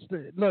 dude.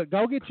 And look,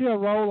 go get you a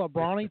roll of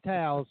brawny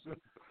towels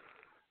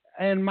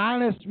and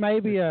minus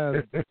maybe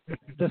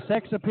the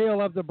sex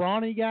appeal of the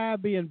brawny guy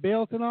being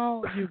built and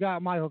all, you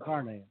got Michael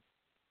Carnahan.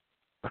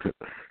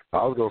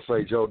 I was gonna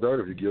say Joe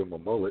Dirt if you give him a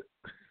mullet.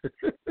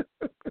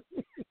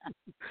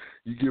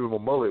 You give him a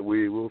mullet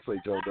wig, we'll say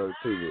Joe Dirt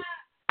too.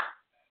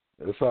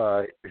 But it's all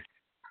right.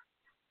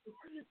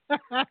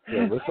 Yeah,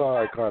 it's all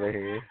right,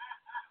 Carnahan.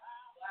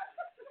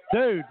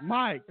 Dude,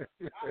 Mike,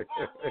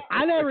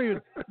 I've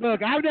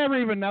never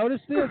even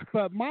noticed this,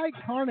 but Mike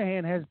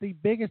Carnahan has the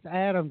biggest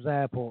Adam's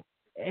apple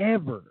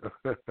ever.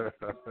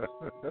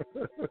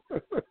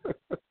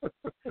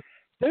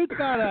 Dude's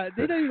got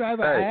he doesn't even have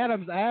an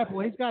Adam's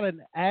apple. He's got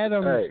an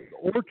Adam's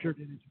orchard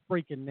in his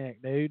freaking neck,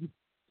 dude.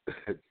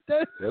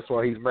 That's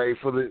why he's made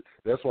for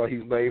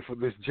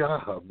this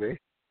job, man.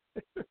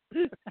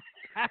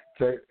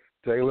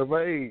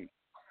 Tailor-made.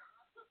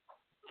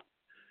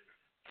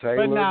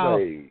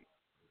 Tailor-made.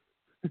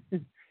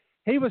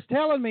 He was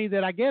telling me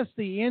that I guess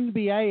the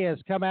NBA has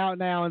come out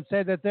now and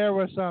said that there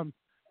were some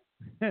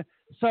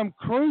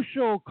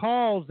crucial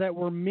calls that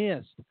were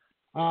missed.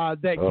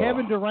 That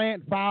Kevin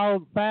Durant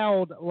fouled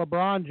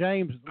LeBron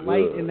James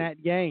late in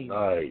that game.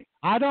 Right.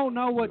 I don't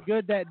know what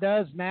good that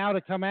does now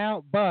to come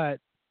out, but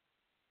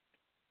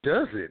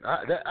does it?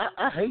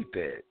 I hate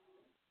that.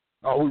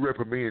 Oh, we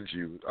reprimand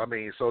you. I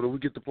mean, so do we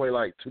get to play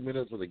like 2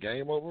 minutes of the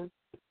game over?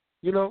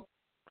 You know,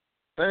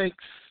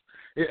 thanks.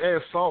 It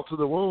adds salt to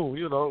the wound,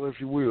 you know, if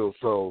you will.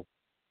 So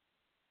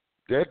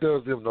that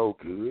does them no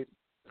good.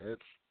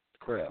 That's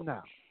crap.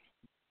 No.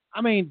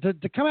 I mean,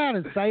 to come out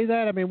and say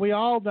that, I mean, we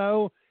all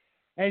know,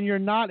 and you're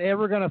not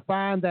ever going to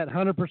find that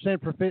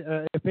 100%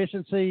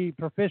 proficiency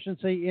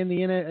in the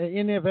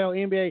NFL,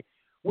 NBA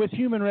with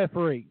human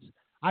referees.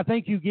 I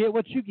think you get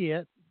what you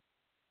get,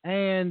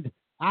 and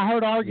I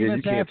heard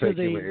arguments you can't after take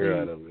human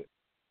air out of it.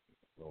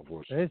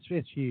 Unfortunately,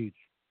 it's huge.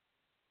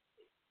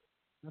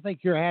 I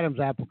think your Adam's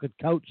apple could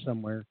coach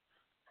somewhere.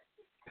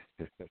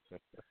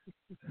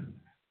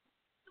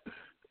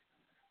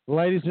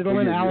 Ladies and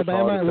gentlemen,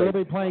 Alabama will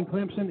be playing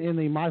Clemson in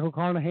the Michael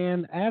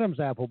Carnahan Adam's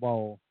Apple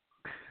Bowl.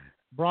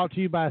 Brought to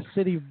you by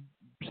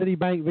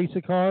Citibank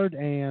Visa Card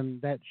and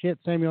that shit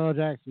Samuel L.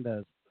 Jackson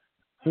does.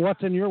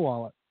 What's in your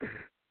wallet?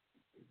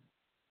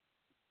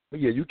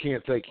 Yeah, you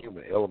can't take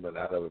human element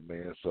out of it,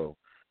 man. So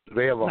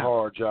they have a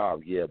hard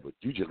job, yeah, but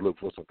you just look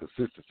for some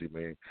consistency,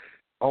 man.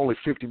 Only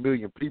 50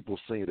 million people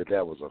seen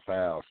that was a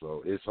foul,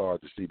 so it's hard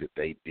to see that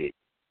they did.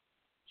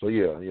 So,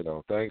 yeah, you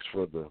know, thanks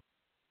for the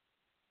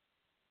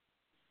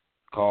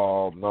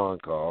call,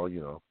 non-call,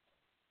 you know,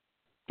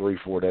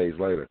 3-4 days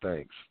later,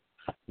 thanks.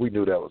 We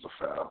knew that was a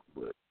foul,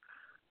 but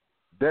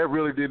that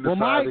really didn't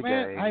decide the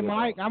game. Hey,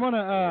 Mike, I'm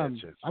gonna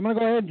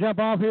go ahead and jump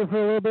off here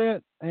for a little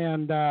bit,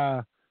 and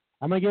I'm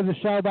gonna give the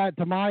show back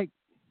to Mike.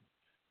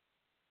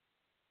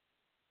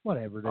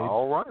 Whatever, dude.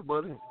 All right,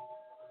 buddy.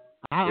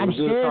 I'm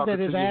scared that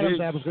his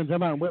Adam's apple's going to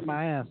jump out and whip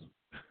my ass.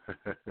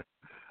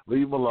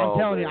 Leave him alone. I'm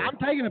telling you, man. I'm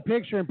taking a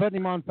picture and putting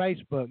him on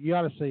Facebook. You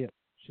ought to see it.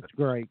 It's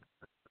great.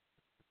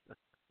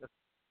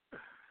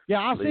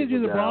 Yeah, I'll send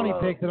you the brawny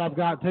pic that I've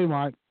got too,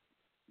 Mike.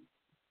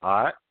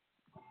 All right.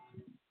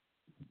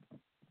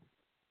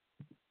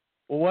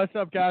 Well, what's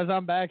up, guys?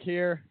 I'm back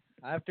here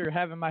after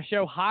having my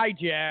show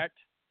hijacked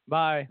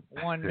by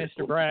one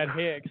Mr. Brad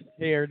Hicks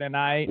here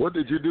tonight. What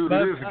did you do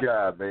to this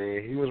guy,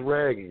 man? He was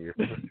ragging you.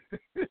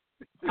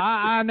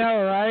 I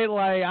know, right?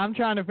 Like, I'm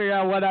trying to figure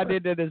out what I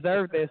did to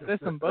deserve this. This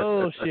is some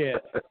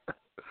bullshit.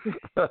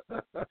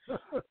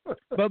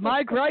 But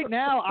Mike, right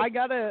now, I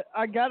gotta.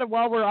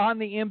 While we're on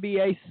the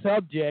NBA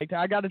subject,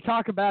 I gotta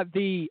talk about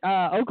the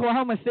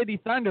Oklahoma City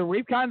Thunder.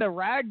 We've kind of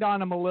ragged on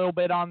them a little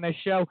bit on this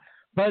show,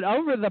 but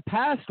over the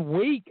past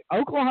week,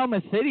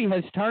 Oklahoma City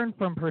has turned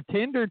from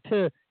pretender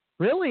to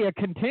really a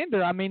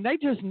contender. I mean, they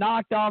just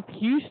knocked off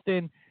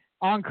Houston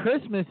on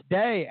Christmas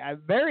Day. A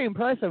very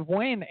impressive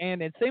win,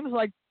 and it seems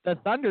like the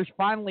Thunder's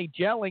finally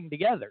gelling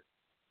together.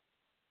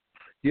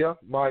 Yeah,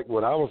 Mike,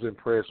 what I was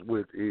impressed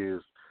with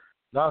is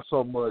not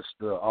so much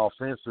the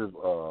offensive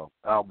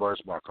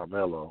outburst by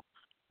Carmelo.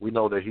 We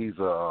know that he's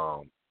a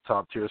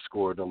top-tier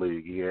scorer in the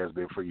league. He has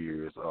been for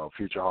years,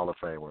 future Hall of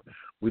Famer.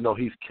 We know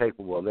he's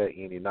capable of that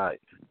any night,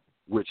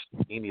 which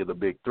any of the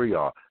big three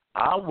are.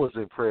 I was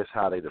impressed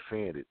how they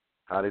defended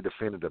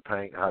the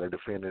paint, how they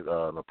defended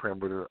the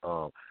perimeter.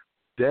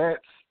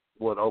 That's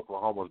what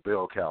Oklahoma's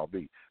bell cow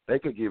be. They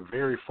could get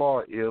very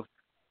far if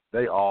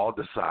they all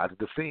decide to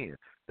defend.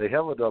 They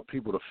have enough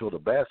people to fill the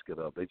basket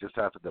up. They just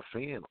have to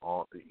defend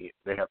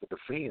they have to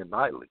defend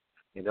nightly,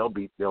 and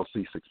they'll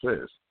see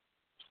success.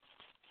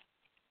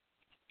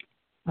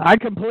 I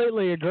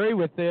completely agree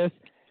with this.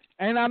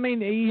 And I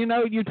mean, you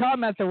know, you're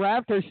talking about the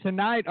Raptors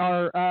tonight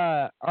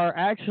are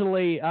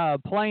actually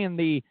playing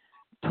the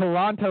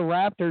Toronto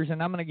Raptors,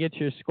 and I'm going to get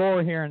you a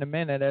score here in a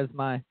minute as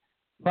my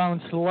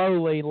phone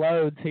slowly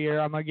loads here.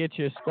 I'm going to get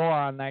you a score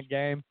on that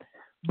game.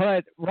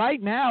 But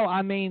right now,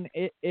 I mean,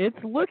 it's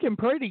looking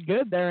pretty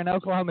good there in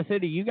Oklahoma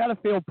City. You got to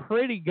feel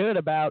pretty good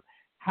about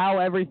how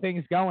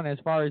everything's going as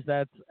far as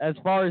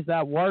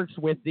that works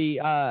with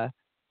the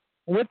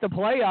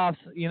playoffs.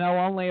 You know,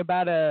 only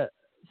about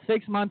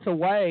 6 months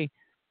away.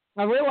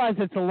 I realize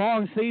it's a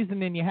long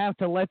season and you have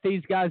to let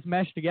these guys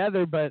mesh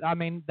together, but I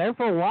mean, there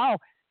for a while,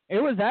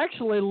 it was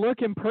actually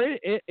looking pretty.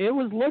 It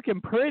was looking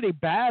pretty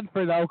bad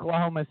for the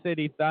Oklahoma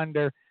City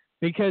Thunder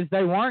because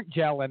they weren't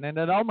gelling, and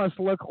it almost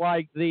looked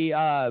like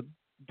the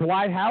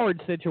Dwight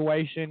Howard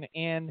situation.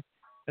 And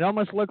it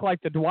almost looked like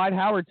the Dwight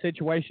Howard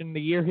situation the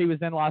year he was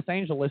in Los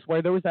Angeles,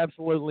 where there was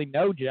absolutely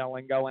no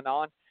gelling going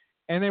on,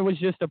 and it was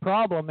just a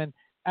problem. And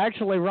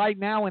actually, right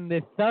now in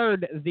the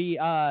third,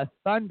 the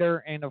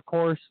Thunder, and of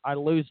course, I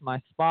lose my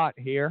spot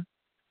here.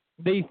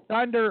 The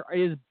Thunder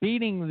is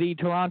beating the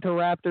Toronto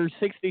Raptors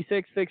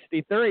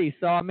 66-63.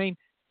 So, I mean,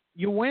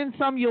 you win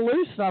some, you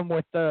lose some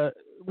with the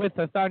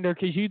Thunder,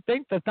 because you'd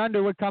think the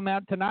Thunder would come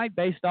out tonight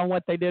based on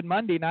what they did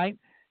Monday night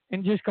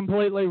and just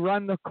completely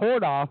run the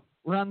court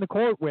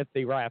with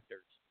the Raptors.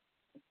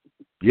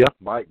 Yeah,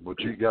 Mike, but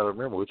you got to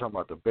remember, we're talking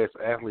about the best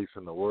athletes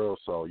in the world,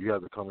 so you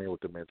have to come in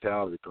with the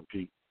mentality to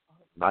compete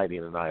night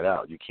in and night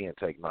out. You can't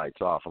take nights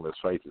off, and let's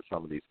face it,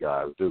 some of these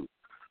guys do.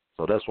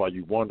 So that's why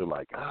you wonder,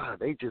 like,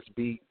 they just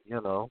beat,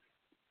 you'll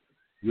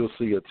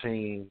see a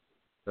team,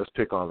 let's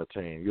pick on the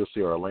team. You'll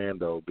see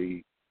Orlando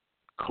beat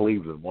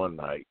Cleveland one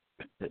night,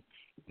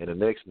 and the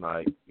next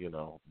night,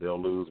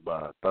 they'll lose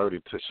by 30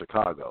 to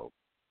Chicago.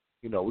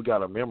 We got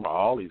to remember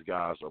all these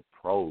guys are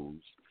pros.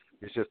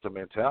 It's just the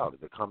mentality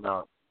to come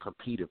out,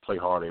 compete, and play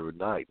hard every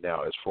night.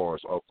 Now, as far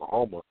as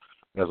Oklahoma,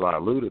 as I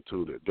alluded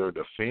to, that they're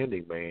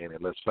defending, man,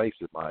 and let's face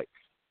it, Mike,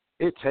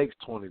 it takes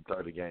 20,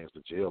 30 games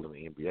to gel in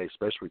the NBA,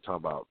 especially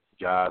talking about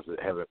guys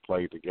that haven't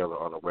played together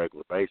on a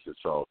regular basis.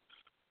 So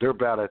they're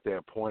about at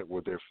that point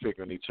where they're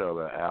figuring each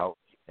other out,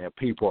 and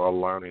people are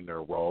learning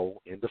their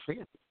role in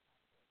defense.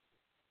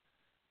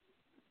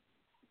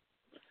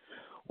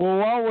 Well,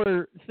 while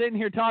we're sitting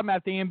here talking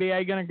about the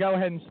NBA, going to go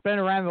ahead and spin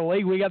around the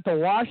league. We got the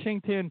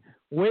Washington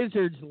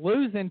Wizards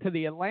losing to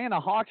the Atlanta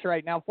Hawks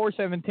right now.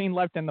 4:17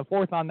 left in the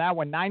fourth on that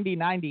one,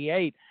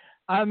 90-98.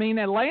 I mean,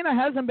 Atlanta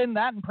hasn't been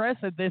that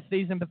impressive this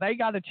season, but they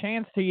got a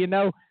chance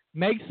to,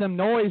 make some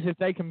noise if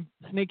they can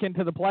sneak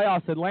into the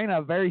playoffs. Atlanta,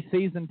 a very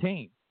seasoned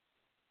team.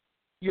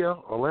 Yeah,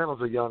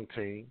 Atlanta's a young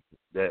team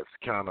that's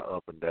kind of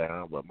up and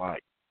down, but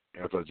Mike,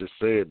 as I just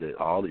said, that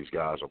all these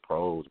guys are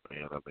pros,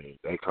 man. I mean,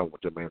 they come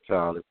with the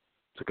mentality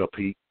to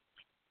compete,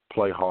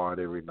 play hard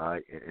every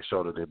night, and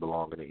show that they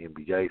belong in the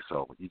NBA.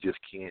 So you just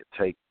can't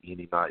take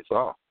any nights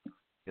off,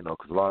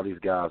 because a lot of these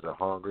guys are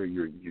hungry.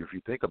 If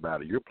you think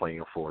about it, you're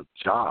playing for a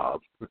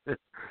job,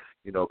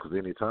 because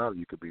any time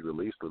you could be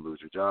released or lose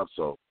your job.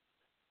 So,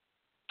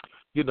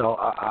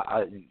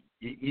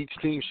 each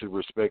team should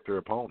respect their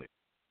opponent.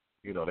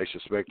 They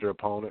should respect their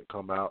opponent,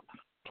 come out,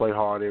 play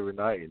hard every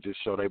night, and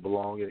just show they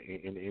belong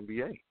in the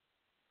NBA.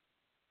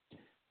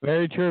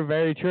 Very true,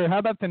 very true. How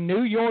about the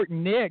New York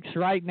Knicks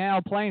right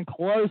now playing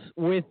close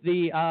with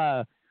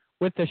the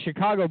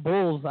Chicago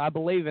Bulls, I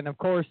believe, and of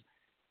course,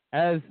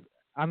 as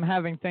I'm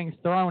having things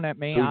thrown at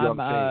me,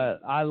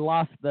 I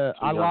lost the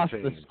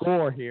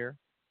score here.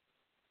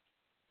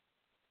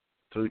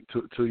 Two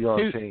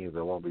young teams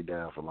that won't be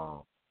down for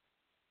long.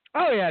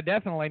 Oh, yeah,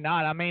 definitely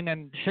not. I mean,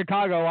 and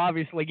Chicago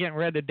obviously getting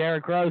rid of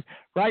Derrick Rose.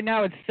 Right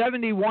now it's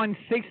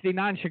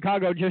 71-69.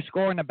 Chicago just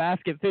scoring a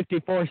basket,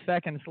 54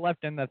 seconds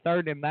left in the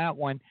third in that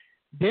one.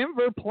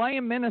 Denver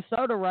playing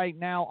Minnesota right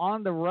now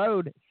on the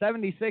road,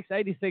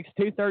 76-86,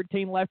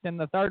 2:13 left in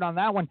the third on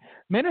that one.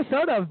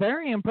 Minnesota, a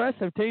very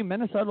impressive team.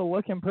 Minnesota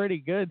looking pretty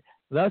good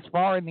thus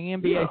far in the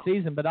NBA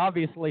season, but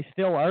obviously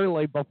still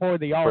early before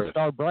the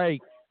All-Star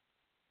break.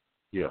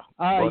 Yeah.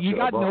 You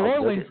got New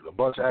Orleans. A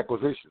bunch of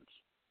acquisitions.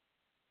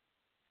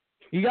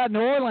 You got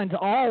New Orleans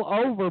all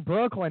over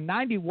Brooklyn,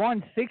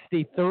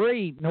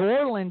 91-63. New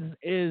Orleans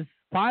is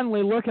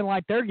finally looking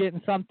like they're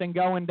getting something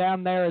going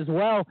down there as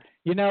well.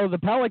 The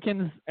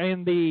Pelicans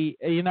and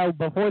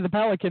before the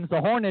Pelicans,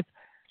 the Hornets,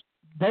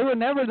 they were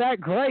never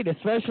that great,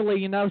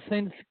 especially,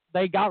 since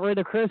they got rid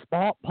of Chris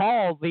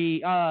Paul.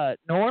 The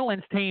New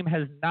Orleans team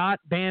has not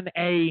been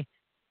a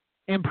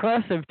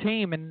impressive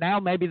team, and now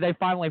maybe they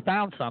finally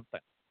found something.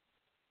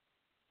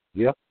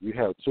 Yep, you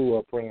have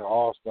two perennial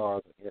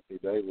all-stars, Anthony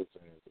Davis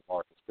and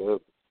DeMarcus Cousins.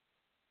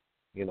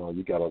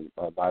 You got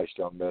a nice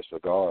young mess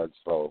of guards.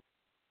 So,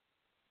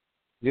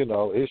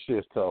 it's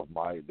just tough,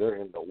 Mike. They're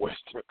in the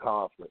Western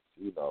Conference,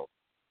 So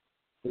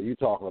you're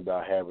talking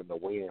about having to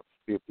win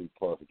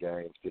 50-plus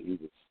games to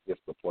even miss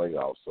the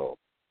playoffs. So,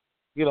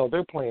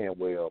 they're playing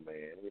well,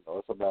 man.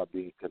 It's about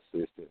being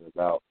consistent,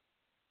 about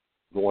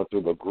going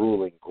through the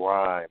grueling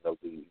grind of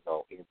the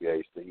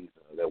NBA season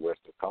of that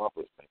Western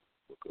Conference, man,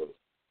 because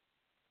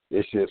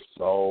it's just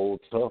so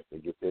tough to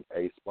get that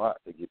eighth spot,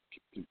 to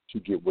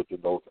get within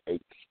those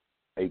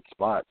eight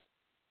spots,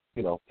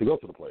 to go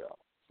to the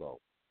playoffs. So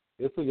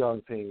it's a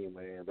young team,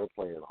 man. They're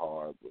playing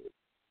hard, but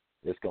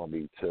it's going to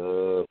be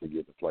tough to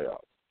get the playoffs.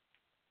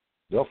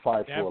 They'll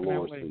fight for a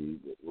lower seed,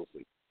 but we'll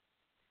see.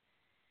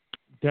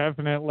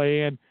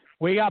 Definitely. And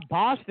we got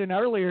Boston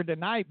earlier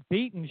tonight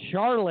beating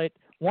Charlotte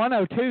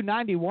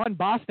 102-91.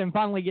 Boston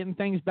finally getting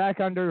things back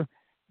under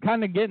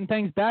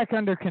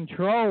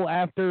control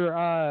after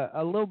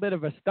a little bit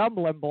of a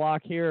stumbling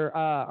block here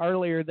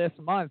earlier this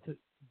month.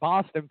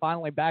 Boston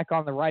finally back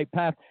on the right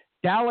path.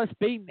 Dallas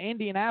beating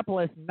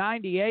Indianapolis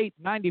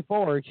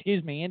 98-94,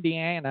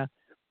 Indiana.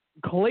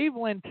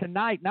 Cleveland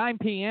tonight, 9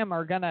 p.m.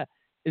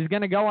 is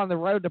gonna go on the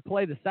road to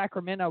play the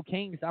Sacramento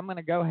Kings. I'm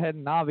gonna go ahead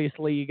and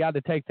obviously you got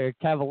to take the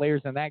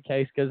Cavaliers in that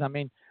case because, I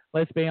mean,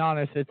 let's be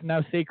honest, it's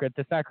no secret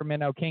the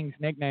Sacramento Kings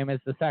nickname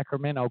is the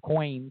Sacramento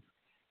Queens.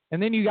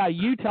 And then you got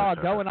Utah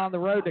going on the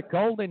road to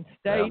Golden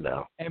State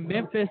and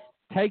Memphis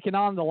taking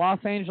on the Los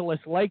Angeles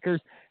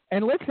Lakers.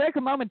 And let's take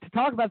a moment to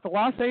talk about the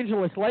Los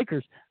Angeles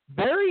Lakers.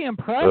 Very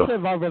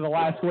impressive over the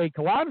last week.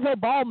 Lonzo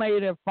Ball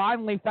may have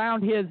finally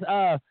found his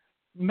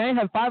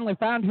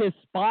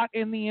spot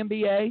in the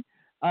NBA.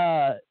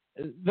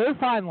 They're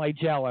finally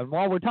gelling.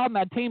 While we're talking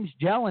about teams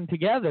gelling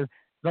together,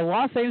 the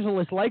Los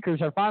Angeles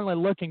Lakers are finally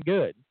looking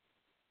good.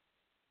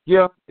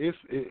 Yeah, it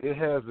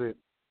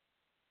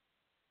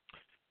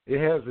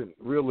hasn't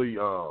really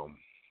how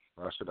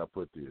should I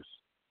put this?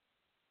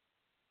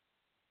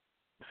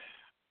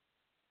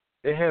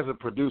 It hasn't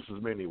produced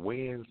as many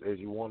wins as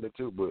you wanted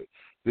to, but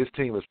this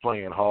team is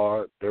playing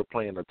hard. They're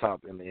playing the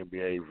top in the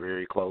NBA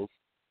very close.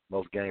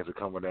 Most games are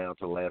coming down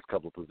to the last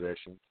couple of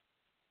possessions.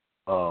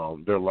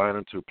 They're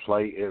learning to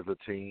play as a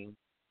team.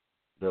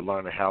 They're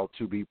learning how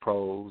to be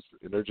pros,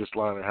 and they're just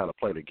learning how to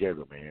play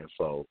together, man.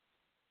 So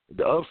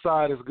the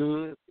upside is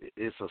good.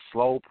 It's a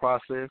slow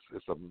process.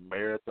 It's a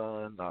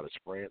marathon, not a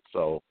sprint.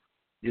 So,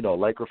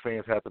 Laker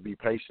fans have to be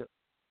patient.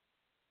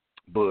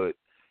 But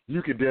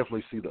you can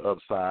definitely see the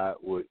upside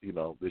with,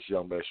 this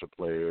young mesh of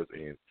players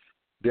and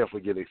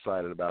definitely get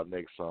excited about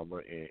next summer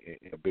and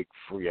the big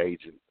free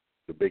agents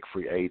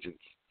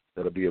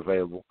that'll be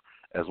available,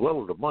 as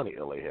well as the money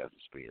LA has to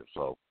spend.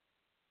 So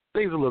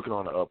things are looking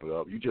on the up and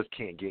up. You just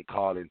can't get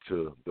caught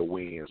into the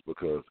wins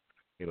because,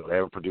 they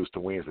haven't produced the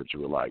wins that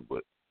you would like.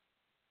 But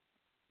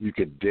you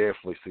can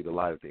definitely see the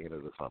light at the end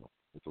of the tunnel.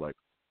 It's like,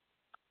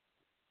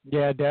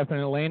 yeah,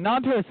 definitely. And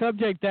on to a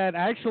subject that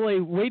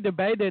actually we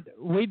debated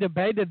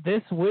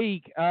this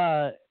week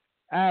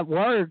at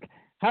work.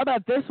 How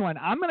about this one?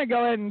 I'm going to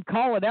go ahead and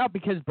call it out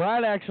because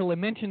Brad actually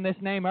mentioned this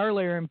name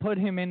earlier and put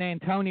him in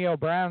Antonio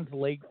Brown's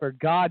league for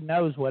God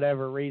knows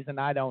whatever reason,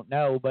 I don't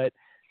know. But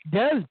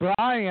Des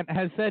Bryant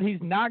has said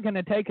he's not going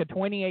to take a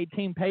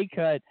 2018 pay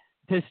cut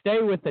to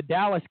stay with the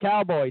Dallas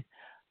Cowboys.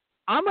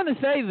 I'm going to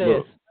say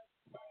this.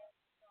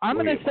 I'm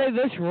going to say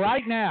this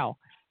right now.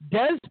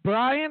 Des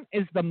Bryant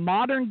is the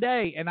modern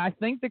day, and I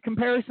think the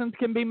comparisons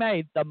can be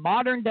made, the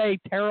modern day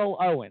Terrell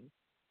Owens.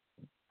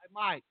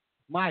 Hey,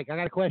 Mike, I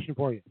got a question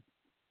for you.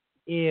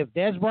 If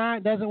Des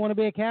Bryant doesn't want to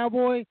be a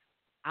Cowboy,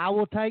 I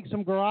will take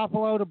some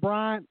Garoppolo to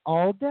Bryant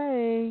all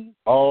day.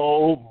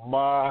 Oh,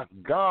 my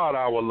God,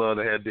 I would love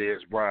to have Des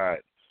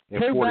Bryant.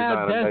 Too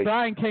bad Des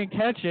Bryant can't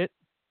catch it.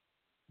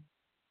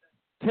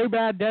 Too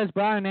bad Des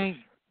Bryant ain't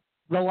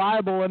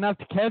reliable enough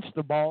to catch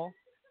the ball.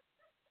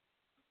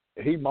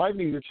 He might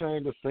need to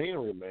change the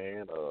scenery,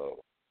 man.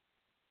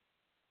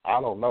 I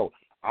don't know.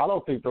 I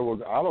don't think they were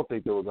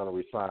going to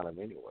resign him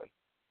anyway.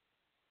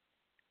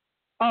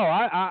 Oh,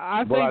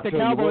 I think the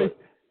Cowboys.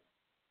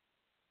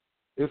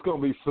 It's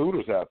going to be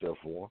suitors out there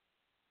for him.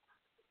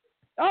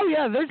 Oh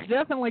yeah, there's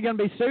definitely going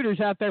to be suitors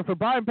out there for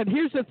Bryant. But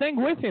here's the thing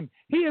with him: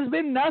 he has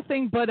been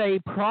nothing but a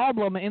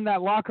problem in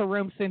that locker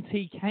room since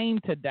he came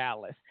to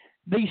Dallas.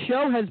 The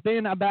show has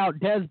been about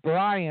Des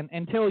Bryant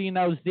until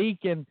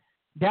Zeke and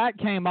Dak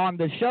came on.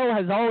 The show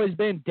has always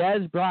been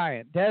Des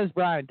Bryant, and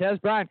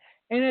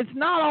it's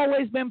not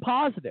always been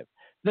positive.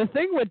 The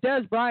thing with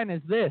Des Bryant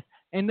is this,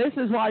 and this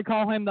is why I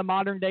call him the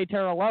modern-day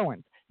Terrell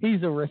Owens.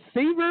 He's a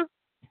receiver.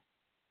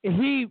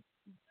 He's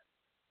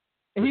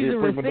a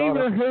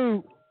receiver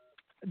who,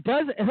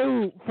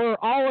 for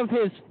all of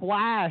his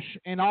flash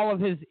and all of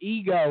his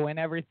ego and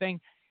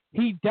everything,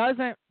 he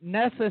doesn't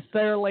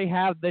necessarily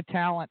have the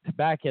talent to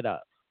back it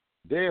up.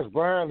 Des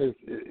Bryant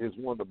is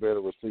one of the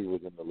better receivers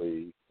in the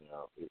league.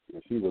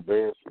 Is he the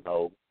best?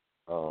 No.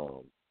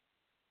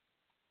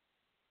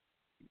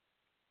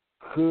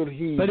 Could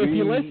he? But if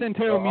you listen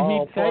to him,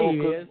 he'd say he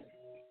is.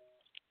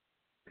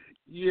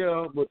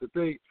 Yeah, but the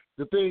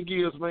thing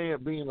is,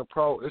 man, being a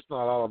pro, it's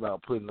not all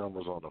about putting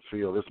numbers on the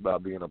field. It's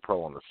about being a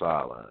pro on the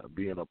sideline,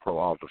 being a pro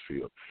off the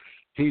field.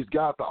 He's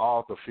got the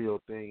off the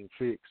field thing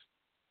fixed.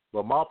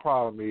 But my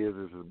problem is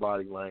his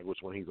body language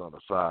when he's on the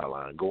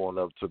sideline, going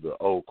up to the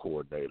O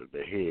coordinator,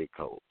 the head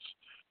coach,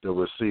 the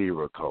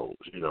receiver coach,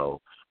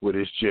 with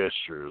his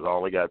gestures,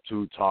 only got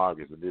 2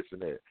 targets and this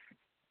and that.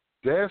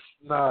 That's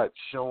not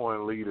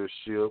showing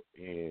leadership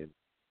and,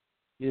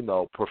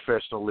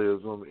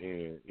 professionalism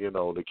and,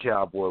 the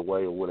cowboy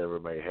way or whatever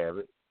it may have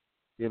it.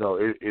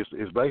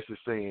 It's basically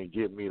saying,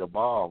 get me the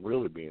ball. I'm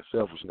really being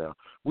selfish now.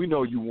 We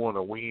know you want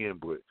to win,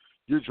 but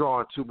you're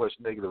drawing too much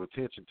negative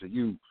attention to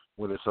you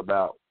when it's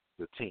about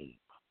the team.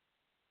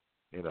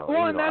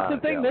 Well, and that's the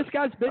thing. This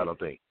guy's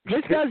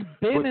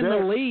been in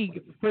the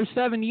league for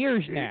 7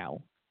 years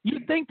now.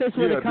 You'd think this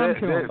would have come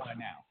to him by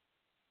now.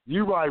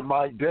 You're right,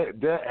 Mike.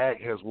 That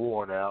act has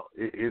worn out.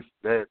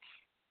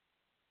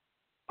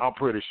 I'm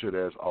pretty sure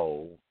that's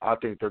old. I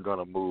think they're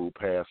gonna move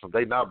past him.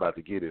 They're not about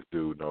to get this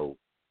dude. No,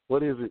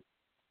 what is it?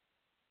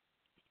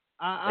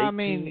 I 18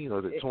 mean, or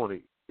is it 20?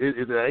 Is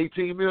it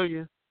 18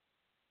 million?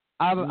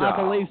 I No.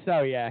 believe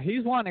so. Yeah,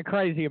 he's wanting a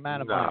crazy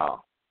amount of money.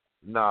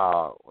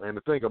 No. And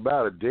the thing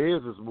about it,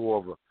 Dez is more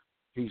of a.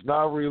 He's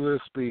not really a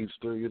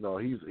speedster. You know,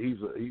 he's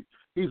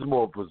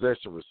more of a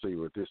possession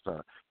receiver at this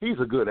time. He's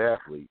a good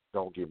athlete.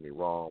 Don't get me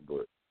wrong,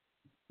 but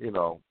you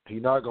know,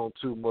 he's not going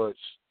to too much.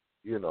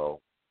 You know,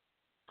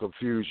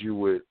 confuse you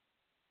with,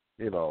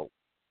 you know,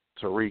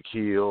 Tyreek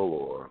Hill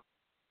or,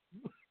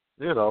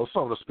 you know,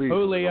 some of the speed.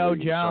 Julio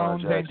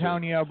Jones,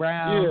 Antonio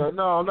Brown. Yeah,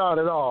 no, not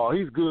at all.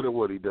 He's good at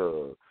what he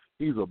does.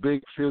 He's a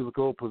big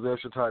physical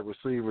possession type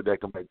receiver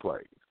that can make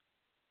plays.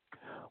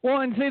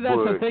 Well, and see, that's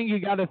the thing you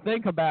got to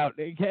think about.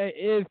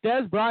 If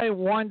Dez Bryant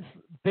wants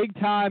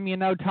big-time, you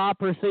know,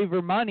 top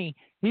receiver money,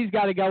 he's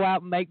got to go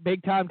out and make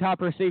big-time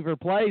top receiver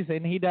plays,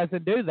 and he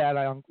doesn't do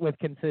that with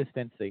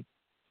consistency.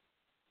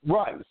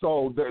 Right.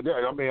 So,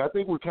 I mean, I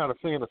think we're kind of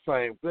saying the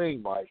same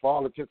thing, Mike. For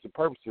all intents and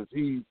purposes,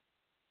 he's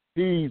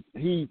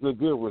a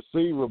good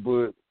receiver,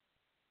 but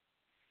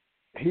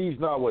he's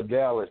not what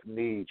Dallas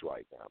needs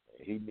right now,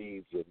 man. He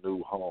needs a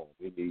new home.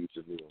 He needs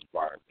a new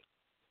environment,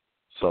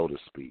 so to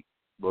speak,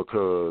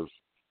 because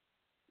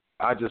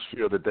I just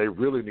feel that they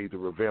really need to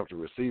revamp the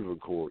receiving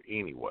corps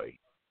anyway.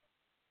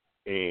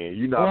 And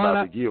you're not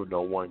about to give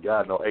no one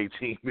guy no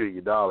 $18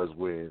 million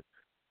when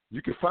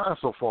you can find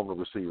some former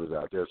receivers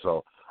out there.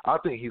 So I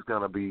think he's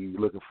going to be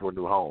looking for a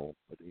new home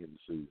at the end of the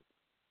season.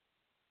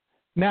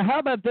 Now, how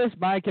about this,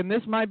 Mike? And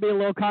this might be a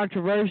little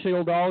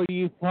controversial to all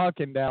you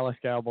fucking Dallas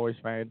Cowboys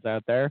fans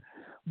out there,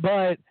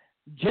 but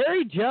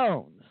Jerry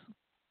Jones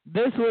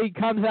this week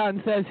comes out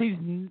and says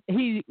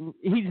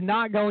he's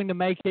not going to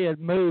make a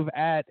move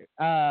at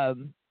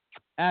the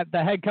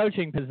head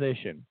coaching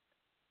position.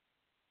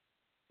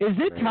 Is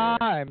it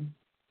time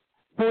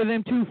for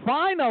them to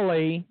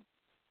finally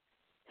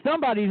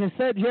somebody to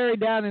sit Jerry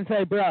down and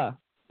say, bruh,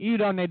 you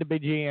don't need to be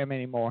GM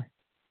anymore?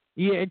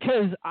 Yeah,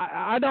 because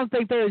I don't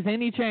think there is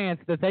any chance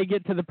that they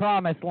get to the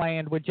promised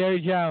land with Jerry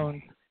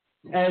Jones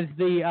as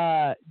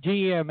the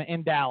GM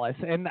in Dallas.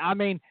 And, I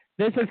mean,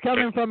 this is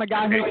coming from a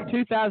guy who in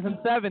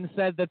 2007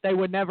 said that they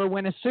would never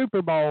win a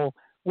Super Bowl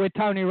with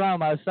Tony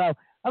Romo. So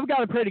I've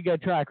got a pretty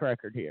good track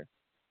record here.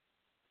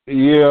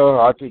 Yeah,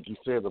 I think you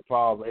said the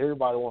problem.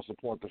 Everybody wants to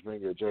point the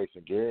finger at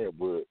Jason Garrett,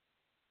 but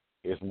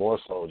it's more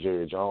so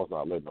Jerry Jones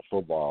not letting the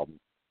football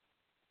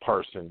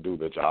person do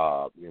the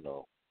job, you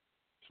know,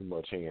 too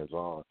much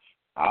hands-on.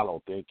 I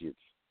don't think it's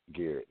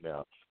Garrett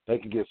now. They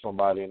can get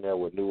somebody in there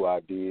with new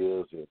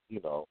ideas and,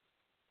 you know,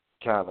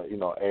 kind of, you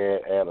know,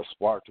 add a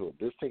spark to it.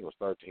 This team was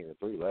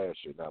 13-3 last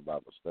year, not by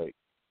mistake.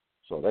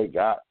 So they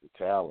got the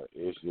talent.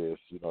 It's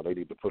just, you know, they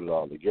need to put it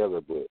all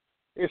together. But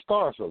it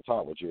starts at the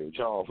top with Jerry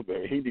Jones,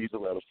 man. He needs to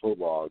let a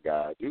football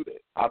guy do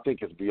that. I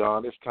think it's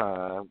beyond his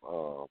time.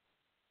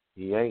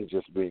 He ain't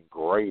just been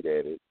great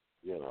at it.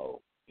 You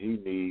know, he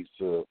needs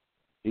to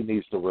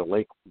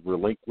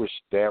relinquish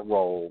that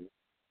role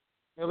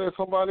and let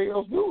somebody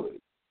else do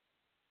it.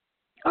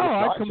 Oh,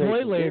 I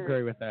completely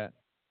agree with that.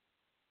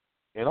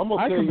 And I'm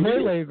gonna tell you,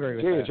 completely agree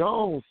with Jerry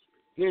that.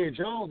 Jerry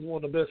Jones,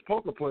 one of the best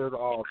poker players of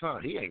all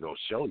time. He ain't gonna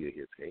show you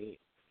his hand.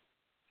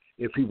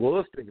 If he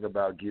was thinking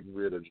about getting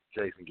rid of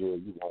Jason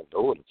Garrett, you won't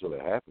know it until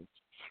it happens.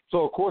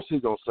 So of course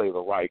he's gonna say the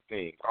right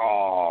thing.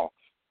 Oh,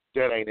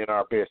 that ain't in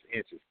our best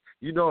interest.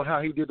 You know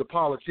how he did the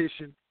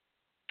politician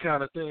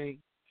kind of thing?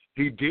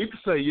 He did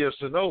say yes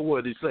or no.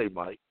 What did he say,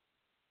 Mike?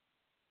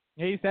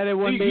 He said it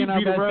wouldn't be in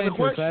our best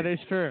interest. That is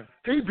true.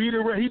 He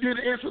didn't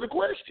answer the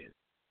question.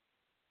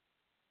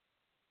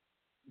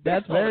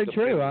 That's very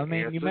true. I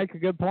mean, you make a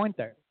good point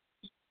there.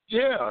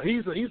 Yeah,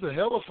 he's a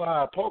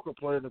hellified poker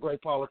player and a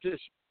great politician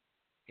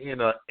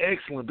and an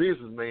excellent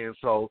businessman.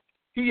 So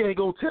he ain't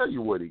gonna tell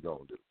you what he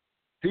gonna do.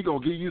 He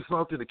gonna give you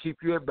something to keep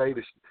you at bay,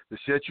 to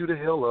shut you the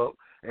hell up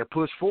and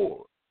push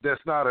forward.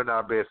 That's not in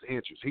our best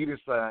interest. He didn't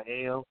say I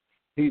am.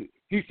 He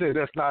said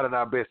that's not in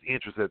our best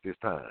interest at this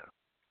time.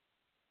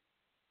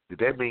 Did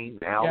that mean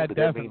now? Yeah, Did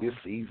definitely.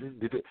 that mean this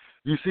season?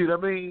 You see what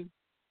I mean?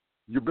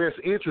 Your best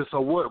interest. So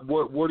what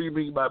do you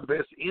mean by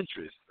best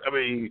interest? I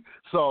mean,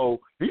 so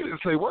he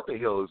didn't say what the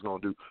hell he's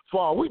going to do. For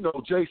all we know,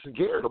 Jason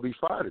Garrett will be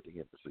fired at the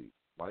end of the season,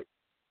 right?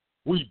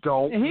 We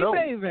don't know.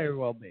 He may very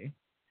well be.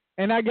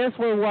 And I guess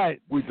we're what?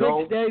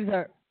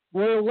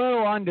 We're a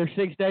little under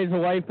 6 days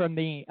away from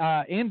the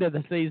end of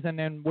the season,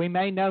 and we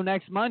may know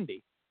next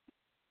Monday.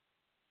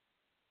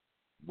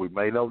 We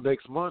may know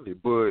next Monday,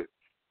 but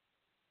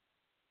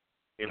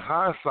in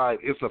hindsight,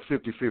 it's a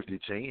 50-50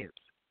 chance.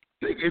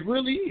 It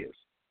really is,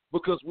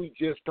 because we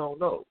just don't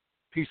know.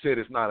 He said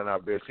it's not in our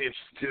best interest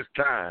this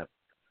time.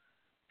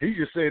 He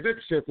just said that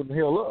to shut them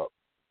hell up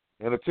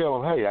and to tell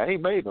them, hey, I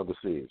ain't made no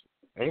decision.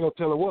 I ain't going to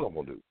tell her what I'm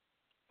going to do.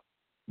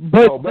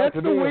 But so that's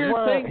the weird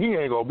thing. He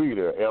ain't going to be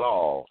there at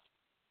all.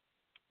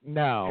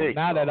 No,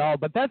 not at all.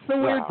 But that's the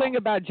weird thing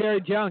about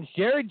Jerry Jones.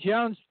 Jerry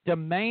Jones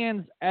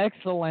demands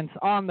excellence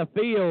on the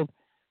field,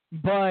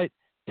 but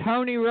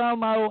Tony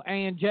Romo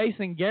and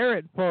Jason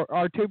Garrett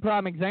are two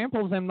prime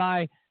examples, in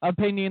my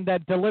opinion,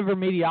 that deliver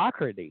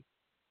mediocrity.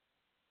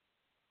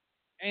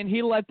 And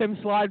he let them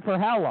slide for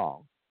how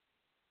long?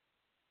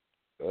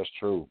 That's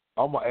true.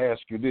 I'm going to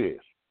ask you this.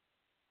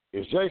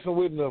 Is Jason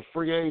Witten a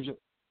free agent?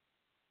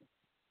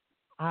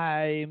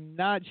 I'm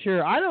not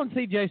sure. I don't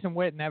see Jason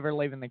Witten ever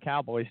leaving the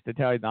Cowboys, to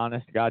tell you the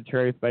honest to God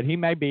truth, but he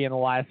may be in the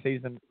last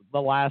season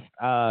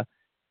of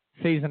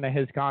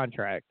his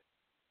contract.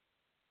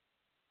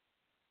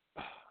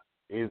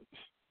 You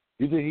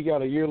think he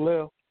got a year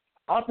left?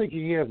 I think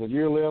he has a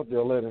year left.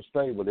 They'll let him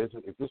stay, but if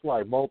it's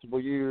like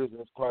multiple years and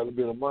it's quite a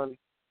bit of money,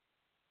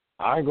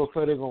 I ain't going to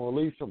say they're going to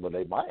release him, but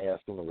they might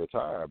ask him to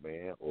retire,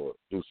 man, or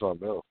do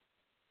something else.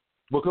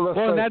 Because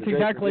that's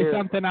exactly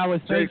something I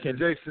was thinking.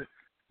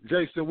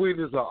 Jason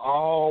Witten is an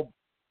all-pro,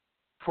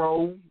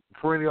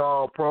 perennial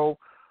all-pro,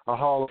 a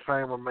Hall of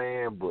Famer,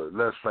 man, but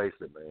let's face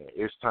it, man,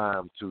 it's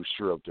time to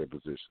shore up their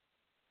position.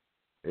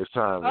 It's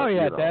time. Oh,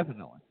 yeah,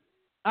 definitely.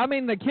 I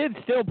mean, the kid's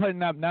still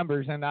putting up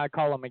numbers, and I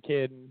call him a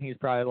kid, and he's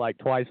probably like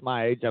twice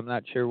my age. I'm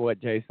not sure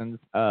what Jason's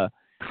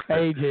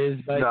age is,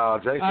 but no,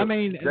 Jason, I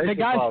mean, the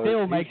guy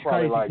still makes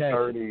crazy like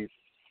catches.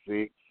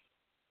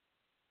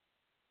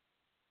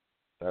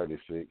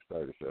 36,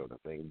 37, I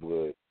think,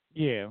 but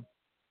yeah.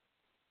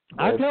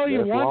 I tell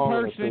you one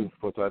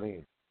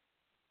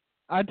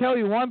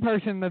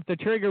person that the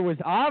trigger was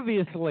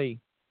obviously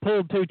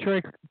pulled too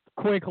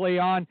quickly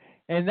on,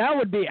 and that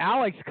would be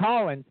Alex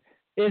Collins.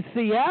 Is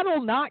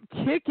Seattle not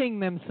kicking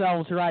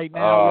themselves right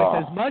now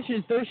with as much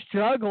as they're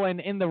struggling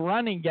in the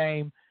running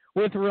game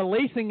with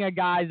releasing a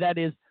guy that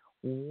is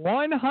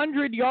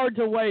 100 yards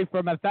away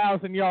from a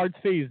 1,000-yard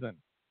season?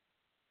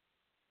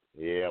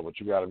 Yeah, but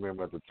you got to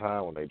remember at the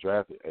time when they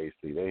drafted AC,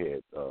 they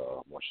had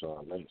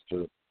Marshawn Lynch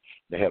too.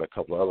 They had a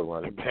couple of other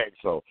running backs,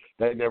 so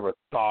they never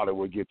thought it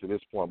would get to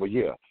this point. But,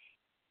 yeah,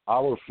 I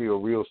would feel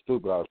real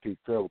stupid out of Pete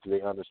Carroll because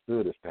they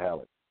understood his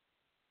talent.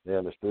 They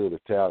understood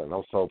his talent.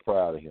 I'm so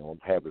proud of him. I'm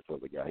happy for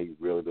the guy. He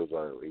really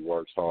deserves it. He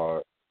works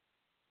hard.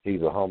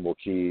 He's a humble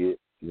kid.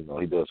 You know,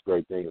 he does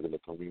great things in the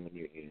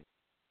community.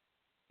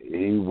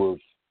 And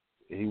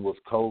he was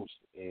coached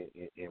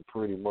and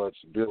pretty much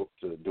built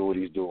to do what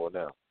he's doing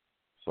now.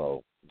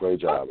 So,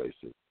 great job,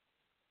 AC.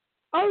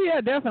 Oh,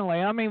 yeah, definitely.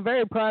 I mean,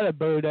 very proud of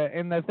Buddha.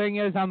 And the thing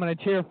is, I'm going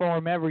to cheer for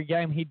him every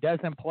game he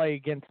doesn't play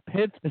against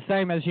Pitts, the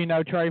same as,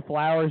 Trey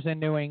Flowers in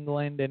New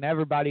England and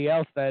everybody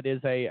else that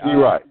is a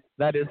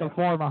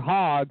former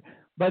Hog.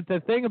 But the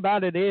thing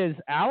about it is,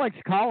 Alex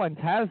Collins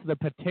has the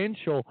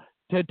potential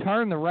to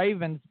turn the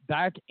Ravens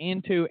back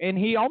into, and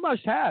he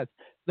almost has.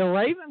 The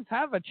Ravens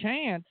have a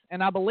chance,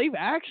 and I believe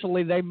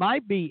actually they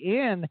might be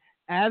in,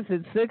 as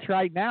it sits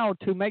right now,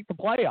 to make the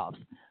playoffs.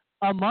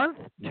 A month,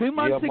 2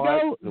 months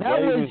ago,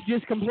 that was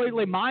just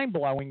completely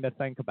mind-blowing to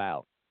think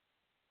about.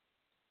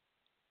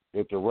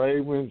 If the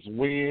Ravens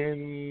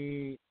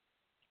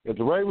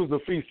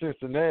defeat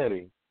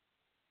Cincinnati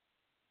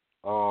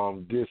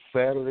this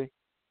Saturday,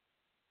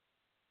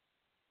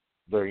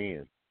 they're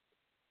in.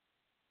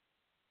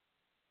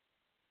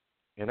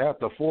 And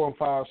after 4 and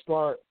 5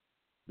 start,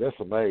 that's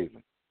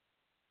amazing.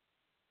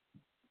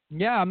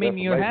 Yeah, I mean,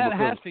 you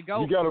have to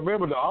go. You got to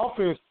remember the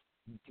offense.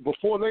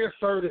 Before they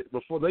inserted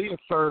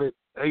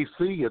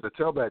AC at the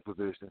tailback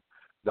position,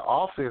 the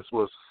offense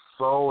was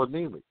so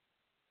anemic.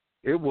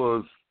 It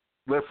was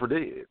left for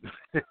dead.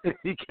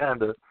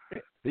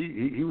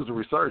 he was a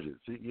resurgence.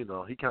 He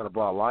kind of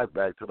brought life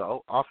back to the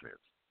offense.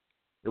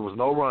 There was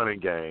no running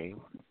game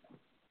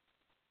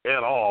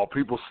at all.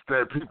 People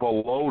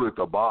loaded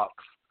the box.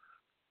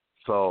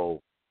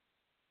 So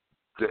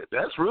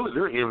that's really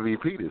their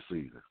MVP this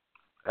season.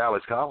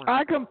 Alex Collins.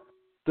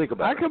 Think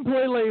about I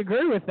completely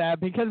agree with that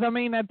because, I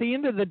mean, at the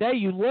end of the day,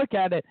 you look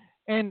at it,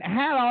 and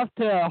hat off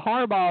to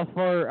Harbaugh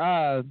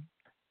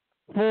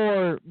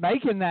for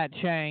making that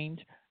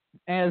change,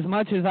 as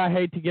much as I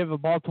hate to give a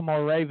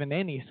Baltimore Raven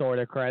any sort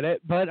of credit.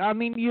 But, I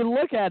mean, you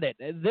look at it.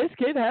 This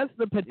kid has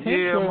the potential.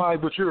 Yeah,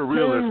 Mike, but you're a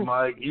realist,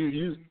 Mike.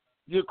 You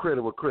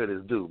credit what credit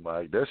is due,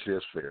 Mike. That's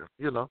just fair.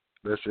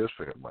 That's just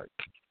fair, Mike.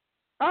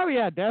 Oh,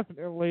 yeah,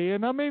 definitely.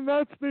 And, I mean,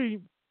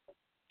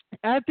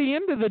 at the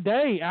end of the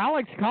day,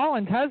 Alex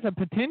Collins has the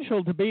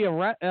potential to be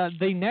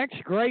the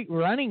next great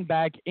running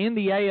back in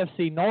the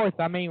AFC North.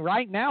 I mean,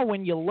 right now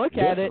when you look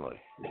at it,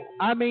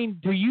 I mean,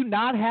 do you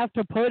not have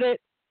to put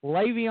it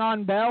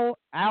Le'Veon Bell,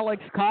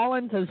 Alex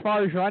Collins as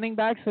far as running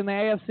backs in the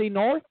AFC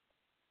North?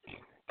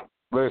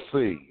 Let's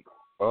see.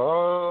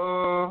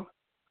 Le'Veon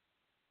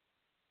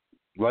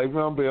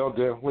Bell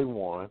definitely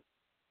won.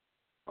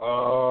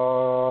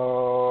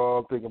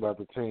 I'm thinking about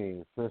the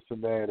team.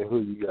 Cincinnati, who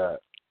you got?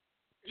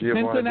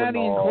 Cincinnati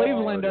and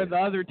Cleveland are the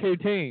other two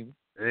teams.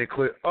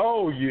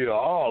 Oh, yeah.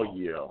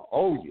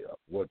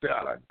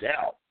 Without a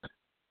doubt.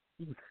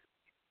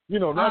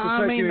 Not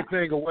to take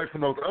anything away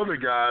from those other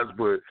guys,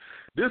 but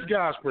this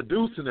guy's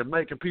producing and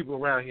making people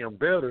around him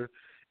better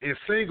and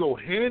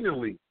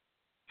single-handedly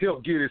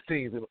helped get his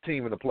team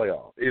in the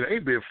playoffs. It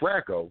ain't been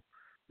Flacco.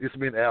 It's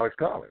been Alex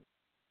Collins.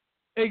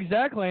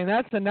 Exactly, and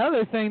that's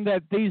another thing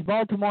that these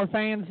Baltimore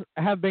fans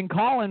have been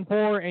calling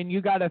for, and you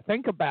got to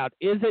think about.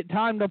 Is it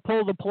time to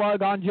pull the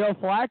plug on Joe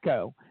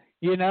Flacco?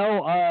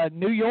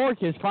 New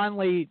York is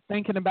finally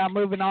thinking about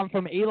moving on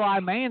from Eli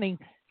Manning.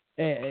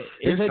 Is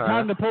it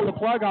time to pull the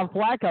plug on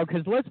Flacco?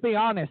 Because let's be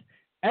honest,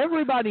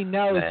 everybody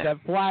knows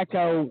that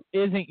Flacco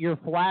isn't your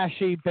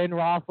flashy Ben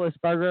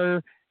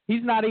Roethlisberger.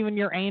 He's not even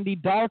your Andy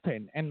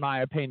Dalton, in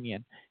my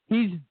opinion.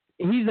 He's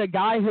a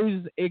guy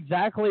who's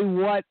exactly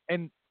what,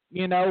 and,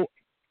 you know,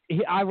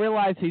 I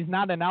realize he's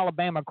not an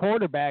Alabama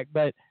quarterback,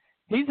 but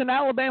he's an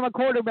Alabama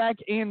quarterback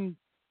in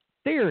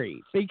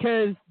theory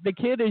because the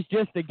kid is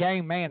just a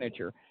game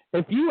manager.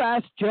 If you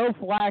ask Joe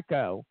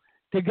Flacco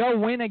to go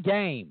win a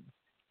game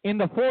in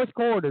the fourth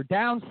quarter,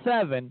 down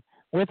 7,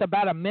 with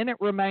about a minute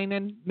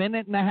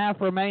and a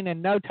half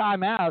remaining, no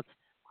timeouts,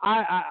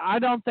 I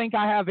don't think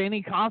I have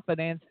any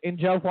confidence in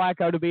Joe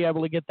Flacco to be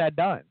able to get that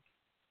done.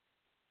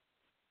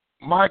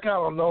 Mike, I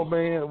don't know,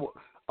 man.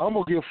 I'm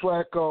going to give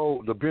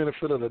Flacco the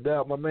benefit of the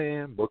doubt, my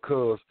man,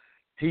 because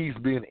he's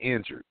been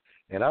injured.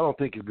 And I don't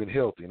think he's been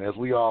healthy. And as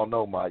we all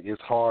know, Mike,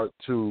 it's hard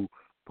to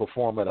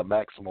perform at a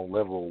maximum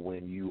level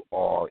when you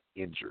are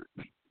injured.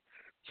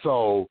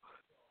 So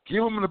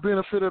give him the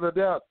benefit of the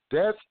doubt.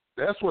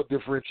 That's what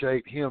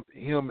differentiates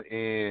him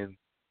and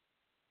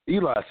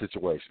Eli's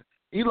situation.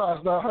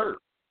 Eli's not hurt.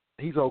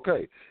 He's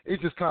okay.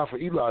 It's just time for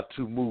Eli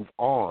to move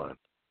on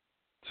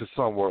to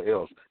somewhere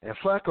else. And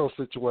Flacco's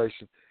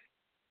situation,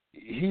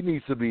 he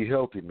needs to be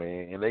healthy,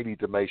 man, and they need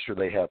to make sure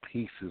they have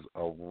pieces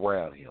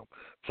around him.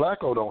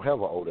 Flacco don't have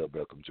an Odell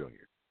Beckham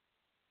Jr.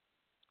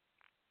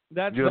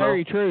 That's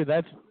very true.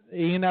 That's,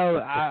 you know,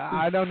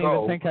 I don't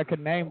even think I could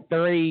name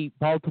 3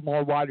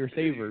 Baltimore wide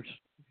receivers.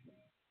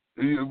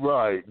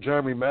 Right,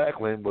 Jeremy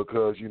Maclin,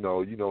 because you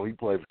know he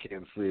played for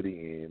Kansas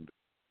City and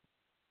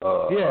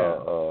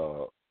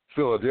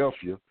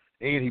Philadelphia,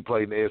 and he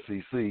played in the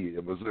SEC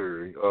in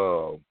Missouri.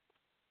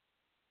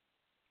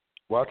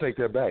 Well, I take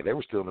that back. They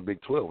were still in the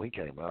Big 12 when he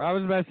came out. I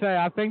was about to say,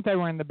 I think they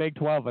were in the Big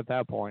 12 at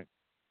that point.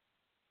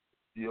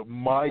 Yeah,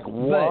 Mike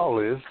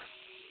Wallace.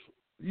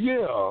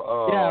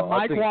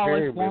 Mike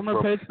Wallace,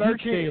 former Pittsburgh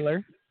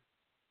Steeler.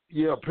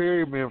 Yeah,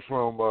 Perryman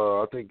from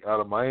I think out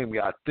of Miami,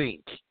 I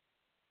think.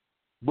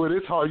 But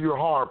it's how you're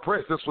hard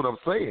pressed. That's what I'm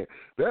saying.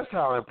 That's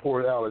how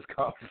important Alex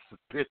Collins has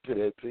been to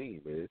that team,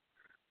 man.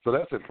 So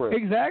that's impressive.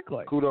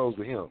 Exactly. Kudos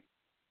to him.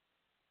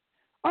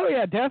 Oh,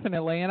 yeah,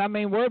 definitely. And, I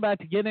mean, we're about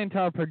to get into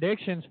our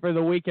predictions for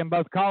the week in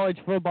both college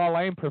football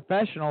and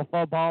professional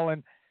football.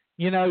 And,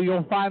 you know,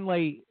 you'll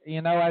finally,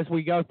 you know, as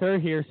we go through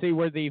here, see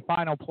where the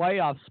final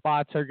playoff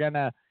spots are going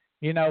to,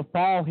 you know,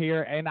 fall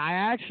here. And I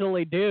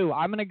actually do.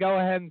 I'm going to go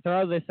ahead and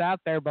throw this out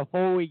there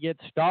before we get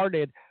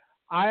started.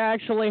 I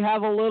actually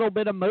have a little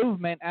bit of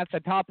movement at the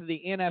top of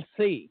the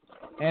NFC.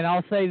 And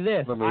I'll say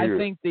this. I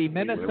think the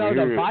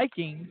Minnesota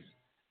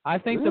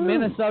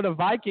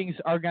Vikings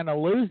are going to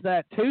lose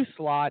that 2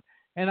 slot,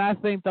 and I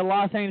think the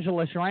Los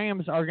Angeles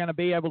Rams are going to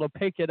be able to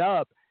pick it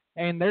up,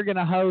 and they're going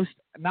to host,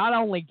 not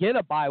only get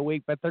a bye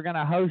week, but they're going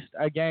to host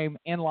a game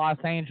in Los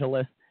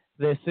Angeles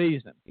this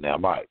season. Now,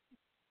 Mike,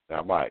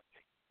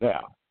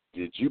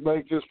 did you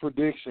make this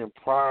prediction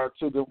prior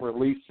to them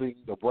releasing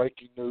the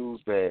breaking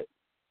news that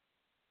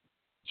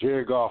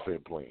Jared Goff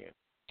ain't playing?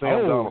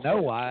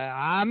 No,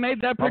 I made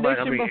that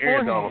prediction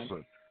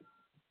beforehand.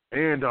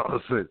 Aaron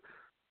Donaldson,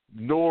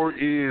 nor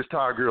is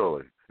Ty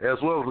Gurley, as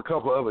well as a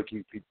couple other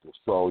key people.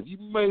 So you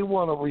may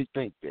want to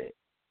rethink that.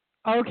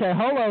 Okay,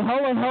 hold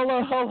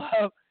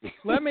on.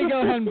 Let me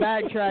go ahead and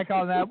backtrack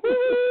on that.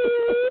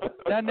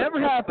 That never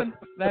happened.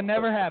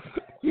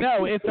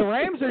 No, if the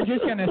Rams are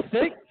just going to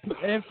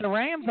if the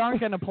Rams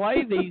aren't going to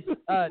play these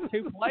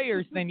 2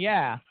 players, then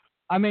yeah.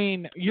 I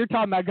mean, you're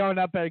talking about going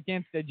up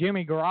against a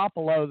Jimmy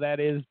Garoppolo that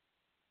is,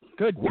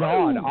 good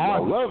God, I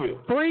love it.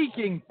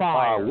 Freaking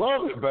fire. I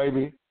love it,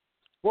 baby.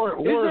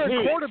 Is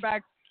there a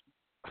quarterback?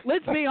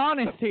 Let's be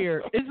honest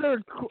here. Is there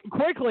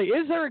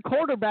a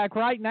quarterback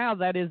right now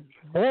that is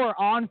more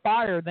on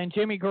fire than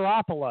Jimmy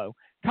Garoppolo?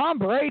 Tom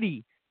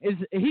Brady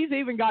he's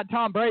even got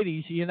Tom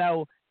Brady's, he's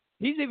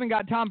even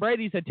got Tom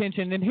Brady's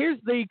attention. And here's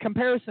the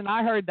comparison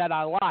I heard that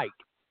I like.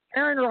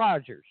 Aaron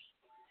Rodgers.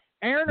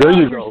 Aaron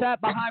Rodgers sat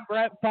behind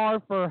Brett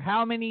Favre for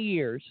how many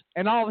years?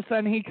 And all of a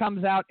sudden he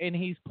comes out and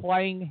he's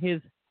playing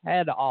his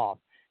head off.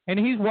 And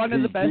he's one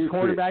of the best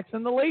quarterbacks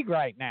in the league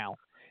right now.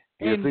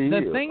 And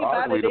the thing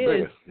about it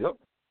is,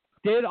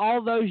 did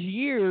all those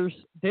years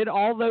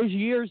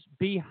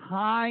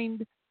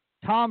behind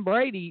Tom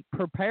Brady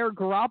prepare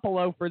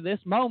Garoppolo for this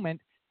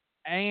moment?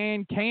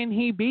 And can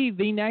he be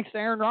the next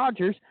Aaron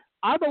Rodgers?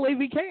 I believe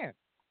he can.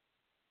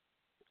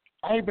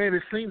 Hey, man,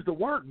 it seems to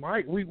work,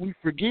 Mike. We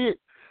forget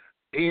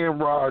Aaron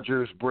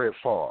Rodgers, Brett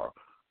Favre.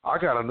 I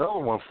got another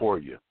one for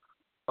you.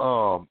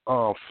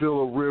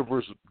 Phillip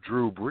Rivers,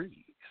 Drew Brees.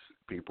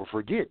 People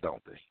forget,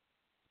 don't they?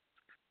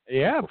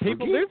 Yeah,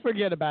 people do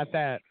forget about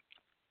that.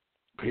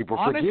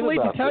 Honestly,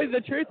 to tell you the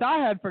truth, I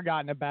had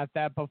forgotten about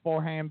that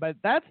beforehand, but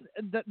that's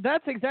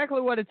exactly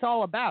what it's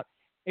all about.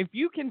 If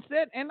you can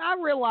sit, and I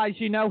realize,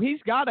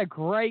 he's got a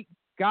great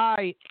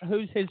guy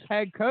who's his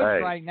head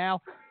coach right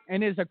now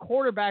and is a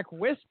quarterback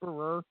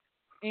whisperer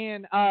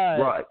in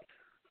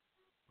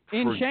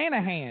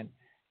Shanahan.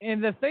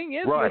 And the thing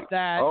is with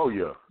that,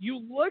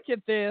 you look at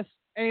this,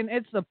 and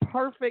it's the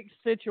perfect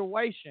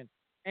situation.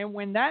 And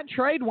when that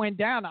trade went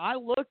down, I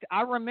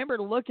remember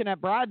looking at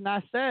Brad and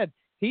I said,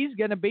 he's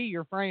going to be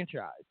your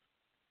franchise.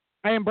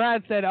 And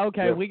Brad said,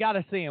 okay, we got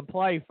to see him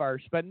play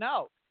first. But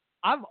no,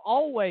 I've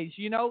always,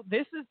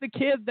 this is the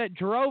kid that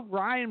drove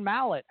Ryan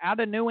Mallett out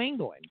of New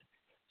England.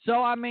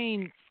 So, I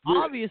mean,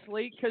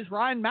 obviously, because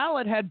Ryan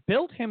Mallett had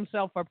built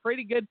himself a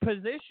pretty good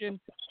position,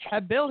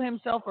 had built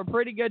himself a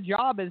pretty good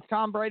job as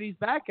Tom Brady's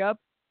backup,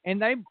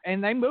 and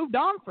they moved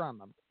on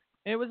from him.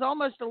 It was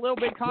almost a little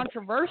bit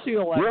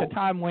controversial at the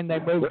time when they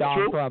moved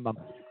on from him.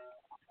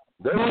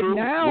 But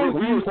now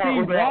you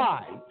see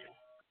why.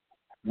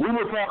 We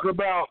were talking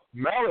about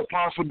Mallett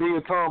possibly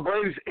being Tom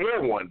Brady's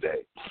heir one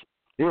day.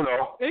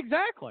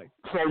 Exactly.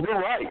 So you're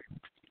right.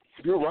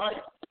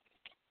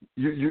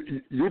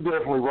 You're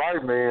definitely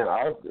right, man.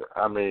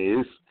 I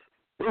mean,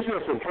 it's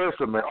just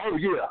impressive, man. Oh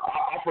yeah,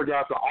 I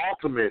forgot the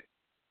ultimate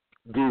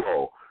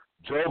duo: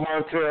 Joe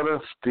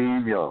Montana,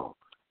 Steve Young.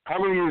 How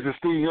many years did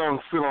Steve Young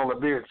sit on the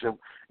bench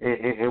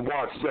and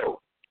watch Joe?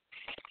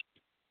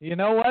 You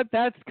know what?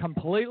 That's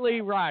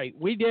completely right.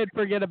 We did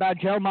forget about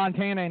Joe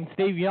Montana and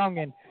Steve Young,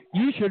 and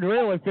you should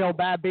really feel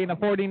bad being a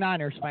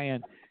 49ers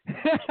fan.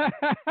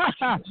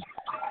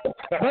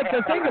 But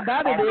the thing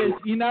about it is,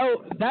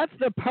 that's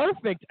the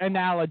perfect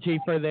analogy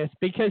for this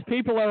because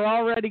people are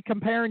already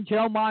comparing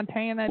Joe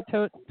Montana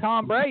to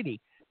Tom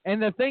Brady.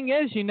 And the thing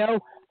is,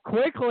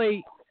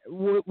 quickly,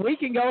 we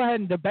can go ahead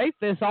and debate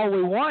this all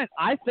we want.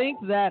 I think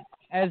that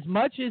as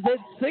much as it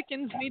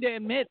sickens me to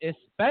admit,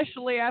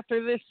 especially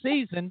after this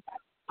season,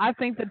 I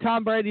think that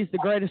Tom Brady's the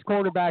greatest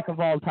quarterback of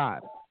all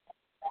time.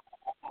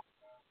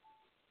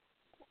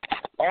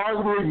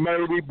 Arguably,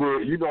 maybe, but,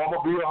 I'm going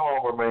to be a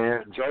homer,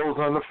 man. Joe's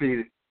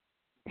undefeated.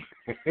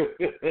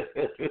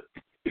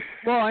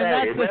 Well, and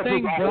that's the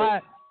thing,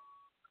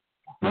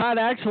 Brad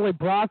actually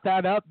brought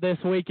that up this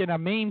week in a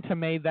meme to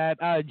me that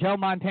Joe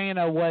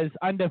Montana was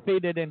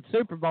undefeated in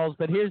Super Bowls.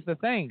 But here's the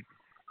thing.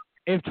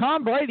 If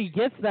Tom Brady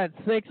gets that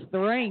 6th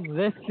ring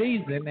this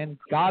season, and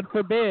God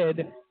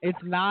forbid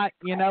it's not,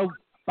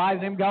 by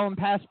them going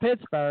past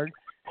Pittsburgh,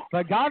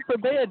 but God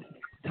forbid,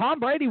 Tom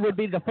Brady would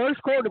be the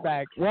first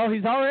quarterback. Well,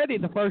 he's already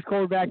the first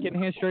quarterback in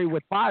history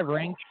with 5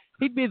 rings.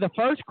 He'd be the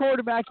first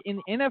quarterback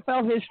in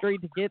NFL history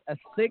to get a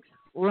 6th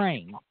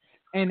ring.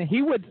 And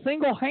he would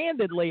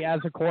single-handedly,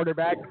 as a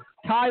quarterback,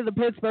 tie the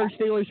Pittsburgh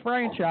Steelers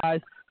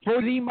franchise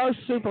for the most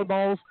Super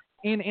Bowls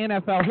in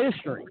NFL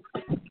history.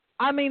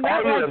 I mean,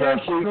 that right there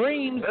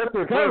screams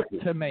GOAT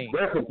to me.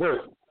 That's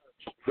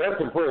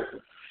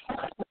impressive.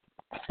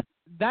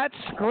 That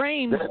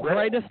screams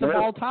greatest of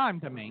all time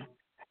to me.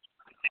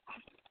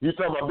 You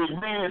talking about big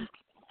man?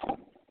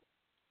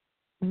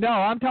 No,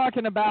 I'm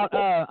talking about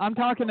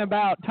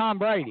Tom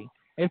Brady.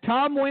 If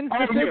Tom wins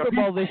the Super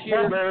Bowl this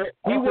year,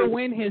 he will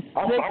win his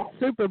 6th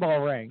Super Bowl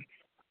ring.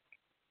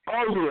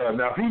 Oh yeah,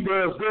 now if he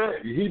does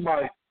that, he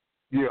might.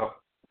 Yeah,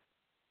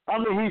 I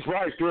mean he's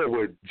right there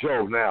with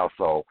Joe now,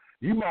 so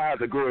you might have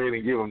to go ahead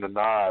and give him the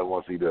nod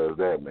once he does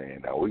that,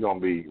 man. Now we're gonna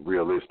be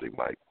realistic,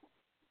 Mike.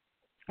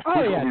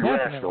 Oh yeah,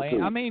 definitely.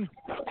 I mean,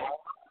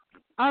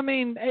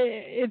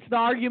 it's the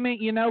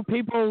argument,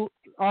 people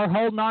are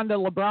holding on to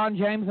LeBron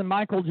James and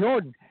Michael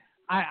Jordan.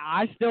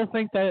 I still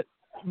think that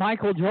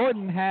Michael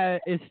Jordan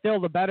is still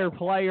the better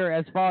player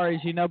as far as,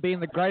 being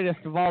the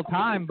greatest of all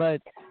time.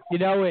 But,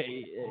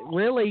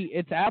 really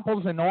it's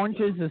apples and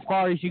oranges as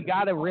far as you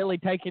got to really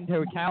take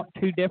into account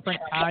 2 different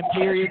time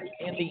periods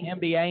in the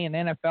NBA and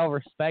NFL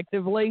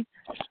respectively.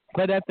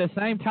 But at the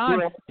same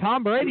time,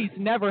 Tom Brady's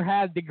never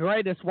had the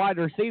greatest wide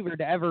receiver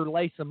to ever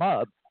lace him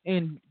up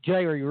in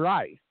Jerry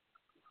Rice.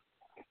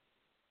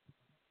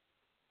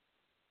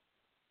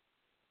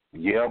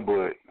 Yeah,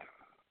 but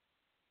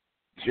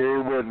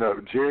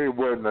Jerry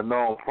wasn't a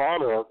known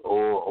product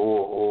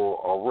or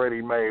a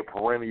ready-made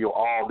perennial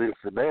all this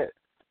and that.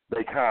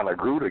 They kind of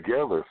grew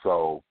together,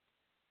 so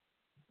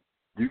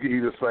you could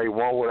either say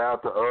one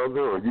without the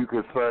other, or you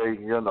could say,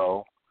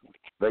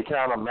 they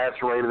kind of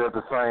maturated at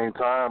the same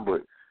time,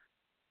 but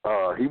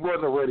he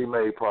wasn't a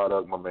ready-made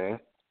product, my man.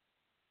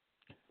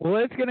 Well,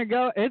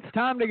 it's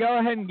time to go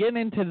ahead and get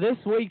into this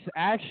week's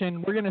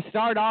action. We're going to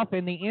start off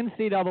in the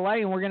NCAA,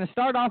 and we're going to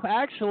start off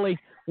actually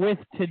with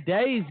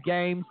today's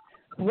games.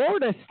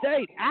 Florida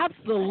State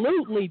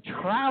absolutely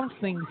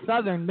trouncing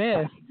Southern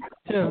Miss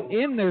to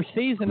end their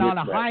season on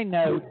a high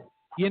note.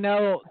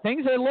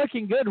 Things are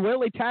looking good.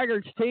 Willie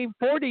Taggart's team,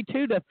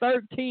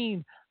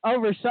 42-13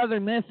 over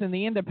Southern Miss in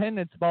the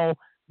Independence Bowl.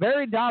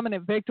 Very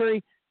dominant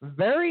victory.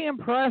 Very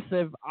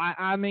impressive.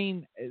 I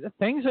mean,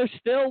 things are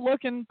still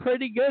looking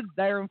pretty good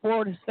there in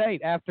Florida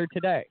State after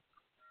today.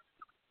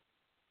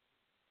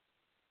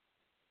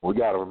 We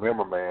got to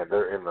remember, man,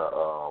 they're in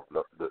the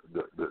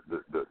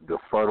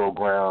fertile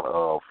ground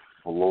of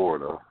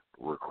Florida,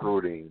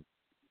 recruiting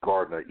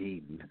Gardner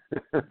Eden.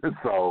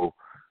 So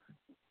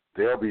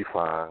they'll be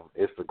fine.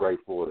 It's the great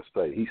Florida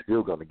State. He's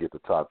still going to get the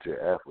top-tier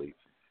athletes.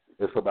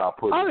 It's about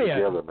putting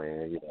together,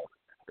 man.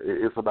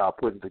 It's about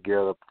putting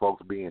together,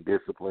 folks being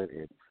disciplined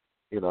and,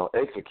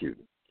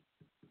 executing.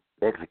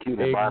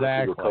 Executing what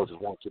your coaches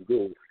want you to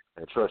do,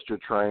 and trust your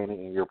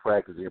training and your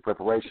practice and your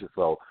preparation.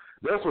 So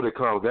that's what it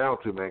comes down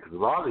to, man, because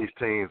a lot of these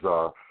teams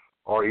are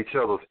are each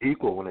other's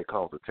equal when it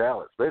comes to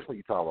talent, especially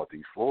you talk about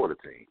these Florida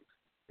teams.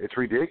 It's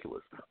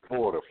ridiculous.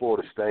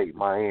 Florida State,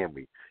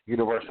 Miami,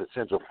 University of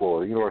Central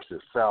Florida, University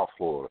of South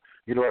Florida,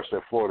 University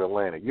of Florida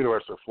Atlantic,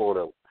 University of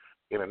Florida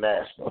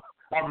International.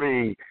 I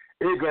mean,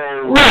 it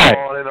goes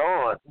on and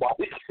on.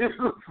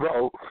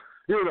 So,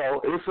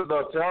 it's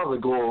enough talent to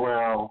go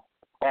around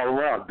all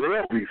around.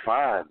 They'll be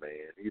fine,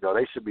 man.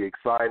 They should be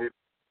excited,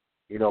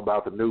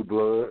 about the new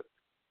blood.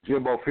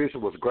 Jimbo Fisher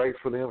was great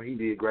for them. He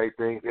did great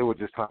things. It was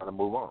just time to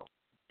move on.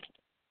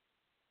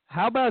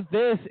 How about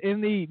this?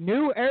 In the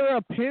New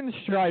Era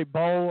Pinstripe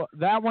Bowl,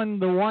 that one,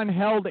 the one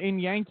held in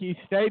Yankee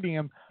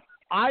Stadium,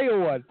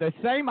 Iowa, the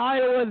same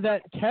Iowa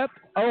that kept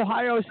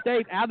Ohio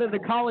State out of the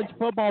college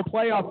football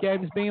playoff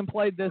games being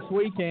played this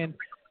weekend,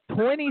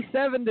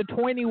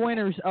 27-20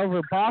 winners over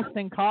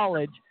Boston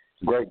College.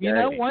 Great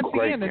game. Once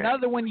again,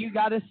 another one you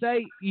got to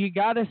say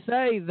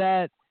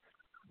that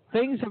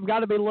things have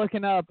got to be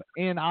looking up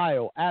at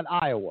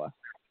Iowa.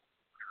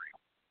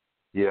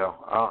 Yeah,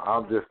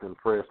 I'm just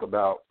impressed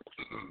about.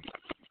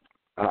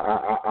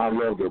 I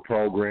love their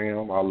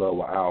program. I love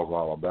what Iowa's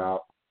all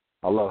about.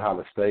 I love how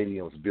the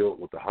stadium's built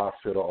with the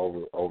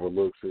hospital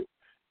overlooks it,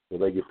 so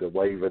they get to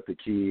wave at the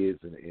kids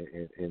and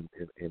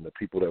the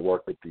people that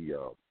work at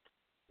the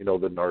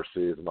the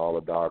nurses and all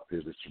the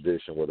doctors. It's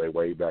tradition where they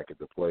wave back at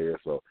the players.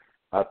 So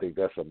I think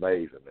that's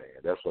amazing,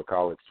 man. That's what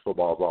college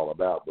football is all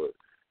about. But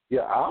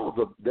yeah,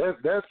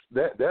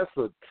 that's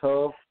a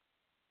tough,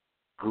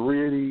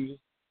 gritty,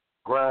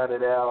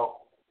 grinded out,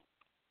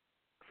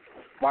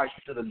 fight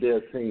to the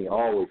death team.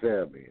 Always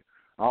have been.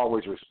 I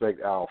always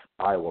respect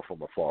Iowa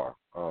from afar.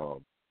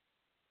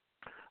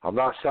 I'm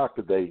not shocked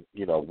that they,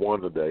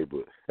 won today,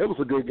 but it was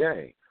a good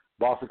game.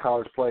 Boston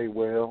College played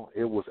well.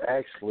 It was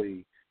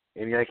actually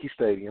in Yankee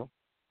Stadium.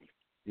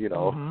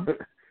 Mm-hmm.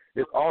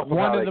 It's awesome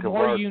one of the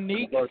more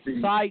unique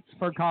sites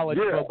for college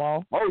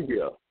football. Oh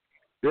yeah,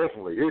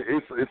 definitely.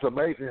 It's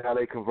amazing how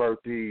they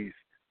convert these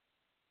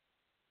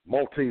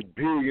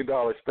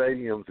multi-billion-dollar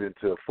stadiums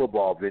into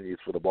football venues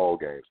for the bowl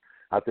games.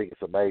 I think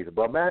it's amazing.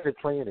 But imagine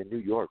playing in New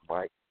York,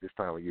 Mike, this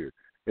time of year.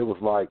 It was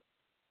like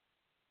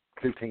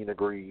 15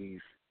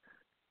 degrees.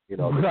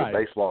 The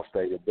baseball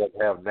stadium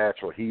doesn't have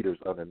natural heaters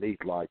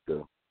underneath like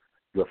the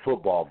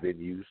football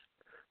venues.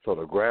 So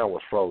the ground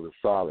was frozen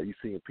solid. You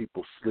seeing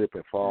people slip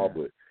and fall,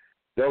 but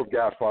those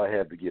guys probably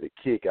had to get a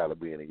kick out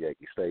of being in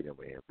Yankee Stadium,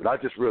 man. But I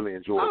just really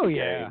enjoyed the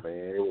game,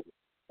 man. It was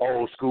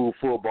old school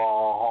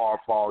football,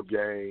 hard-fought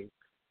game.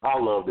 I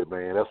loved it,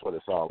 man. That's what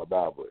it's all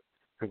about. But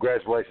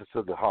congratulations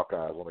to the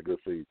Hawkeyes on a good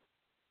season.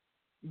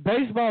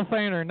 Baseball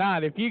fan or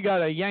not, if you go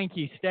to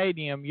Yankee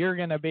Stadium, you're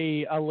going to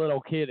be a little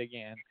kid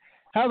again.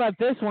 How about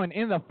this one?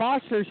 In the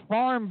Foster's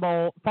Farms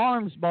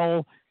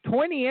Bowl,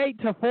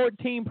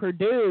 28-14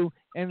 Purdue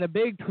and the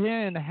Big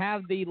Ten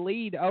have the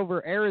lead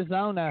over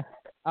Arizona.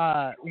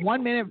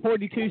 1 minute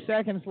 42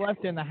 seconds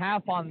left in the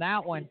half on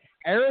that one.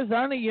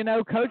 Arizona,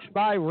 coached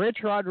by Rich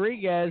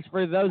Rodriguez,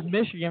 for those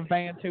Michigan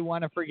fans who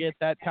want to forget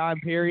that time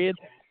period.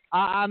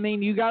 I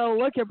mean, you got to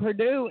look at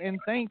Purdue and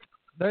think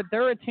that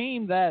they're a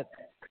team that,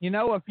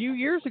 a few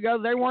years ago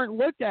they weren't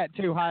looked at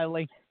too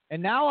highly,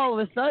 and now all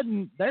of a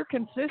sudden they're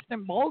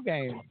consistent bowl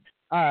game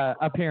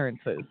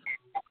appearances.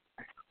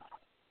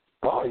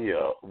 Oh,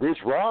 yeah. Rich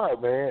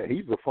Rod, man,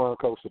 he's a fun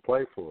coach to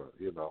play for,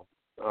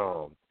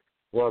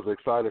 was an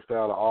excited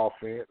style of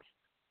offense,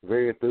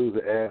 very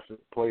enthusiastic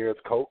players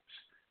coach.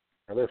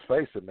 And let's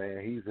face it,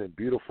 man, he's in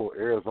beautiful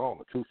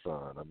Arizona,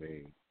 Tucson. I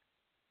mean,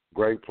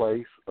 great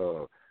place,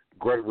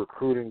 great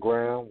recruiting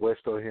ground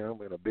west of him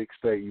in a big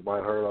state you might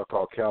have heard of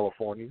called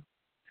California.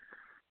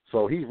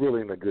 So he's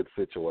really in a good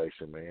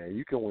situation, man.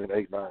 You can win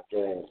 8-9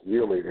 games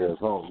really in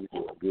Arizona.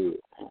 You're doing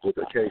good with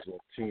the occasional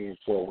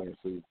 10-12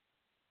 season.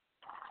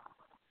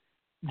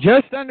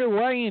 Just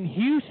underway in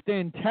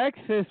Houston,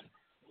 Texas,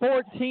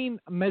 14,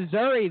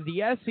 Missouri,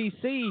 the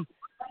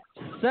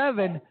SEC,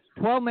 7,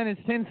 12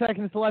 minutes, 10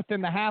 seconds left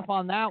in the half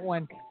on that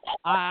one.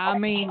 I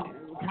mean,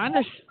 kind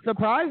of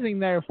surprising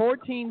there.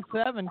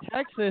 14-7,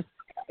 Texas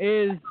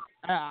is,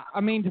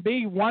 to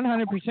be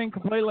 100%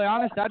 completely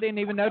honest, I didn't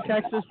even know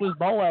Texas was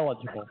bowl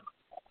eligible.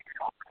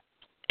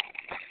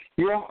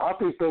 Yeah, I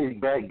think they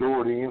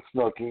backdoored in,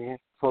 snuck in,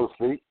 so to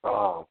speak.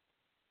 One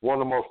of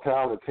the most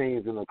talented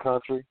teams in the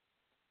country.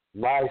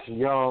 Nice,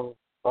 young,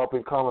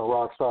 up-and-coming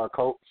rock star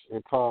coach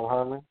in Tom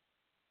Herman.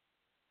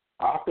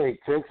 I think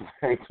Texas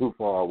ain't too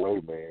far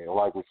away, man.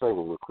 Like we say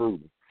with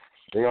recruiting,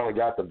 they only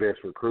got the best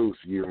recruits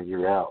year in,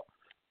 year out.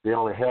 They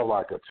only have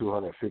like a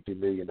 $250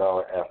 million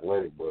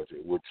athletic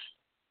budget, which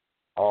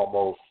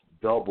almost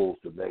doubles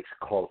the next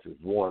closest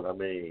one. I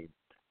mean,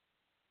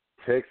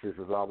 Texas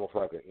is almost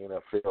like an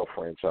NFL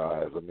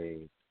franchise. I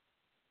mean,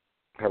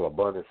 have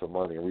abundance of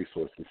money and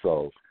resources.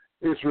 So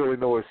it's really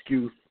no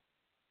excuse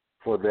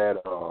for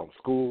that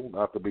school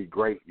not to be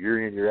great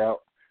year in, year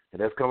out.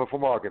 And that's coming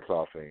from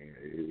Arkansas fans.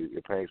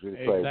 It pains me to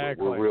say,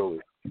 exactly. But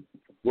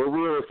we're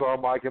realists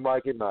on Mike and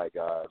Night,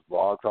 guys.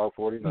 Blog Talk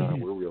 49,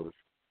 we're realists.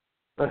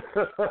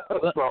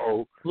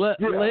 So,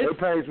 it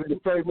pains me to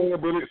say,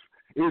 man,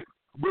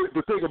 but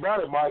the thing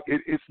about it, Mike,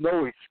 it's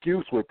no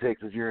excuse with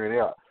Texas year in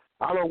and out.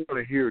 I don't want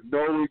to hear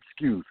no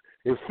excuse.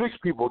 If 6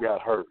 people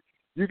got hurt,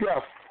 you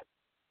got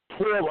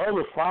 12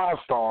 other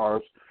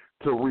 5-stars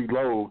to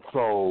reload.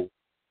 So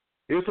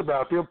it's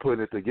about them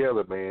putting it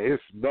together, man.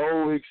 It's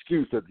no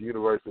excuse at the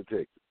University of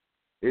Texas.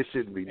 It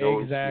shouldn't be no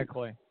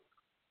Exactly. excuse.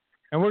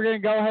 And we're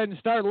going to go ahead and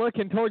start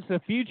looking towards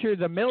the future.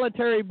 The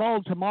Military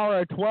Bowl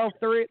tomorrow,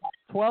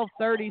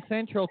 12:30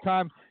 Central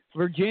Time.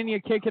 Virginia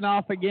kicking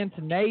off against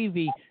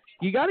Navy.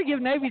 You got to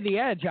give Navy the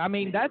edge. I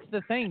mean, that's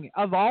the thing.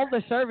 Of all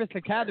the service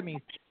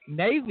academies,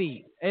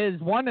 Navy is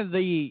one of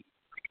the,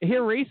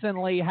 here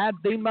recently, had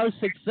the most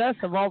success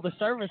of all the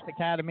service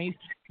academies.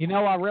 You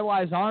know, I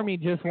realize Army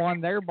just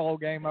won their bowl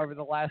game over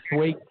the last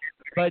week,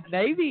 but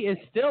Navy is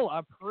still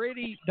a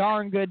pretty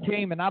darn good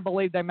team, and I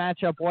believe they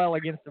match up well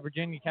against the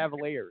Virginia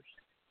Cavaliers.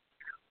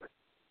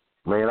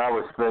 Man, I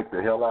respect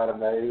the hell out of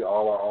Navy,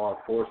 all our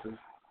armed forces.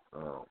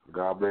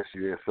 God bless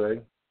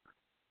USA.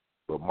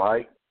 But,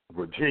 Mike,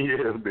 Virginia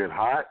has been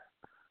hot.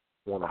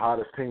 One of the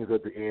hottest teams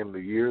at the end of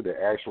the year. They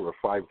actually are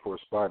fighting for a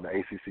spot in the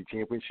ACC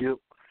championship.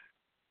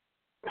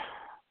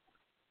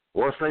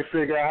 Once they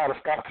figure out how to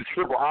stop the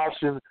triple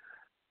option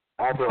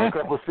after a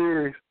couple of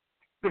series,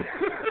 they're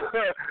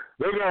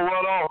going to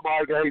run off,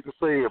 Mike. I hate to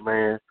say it,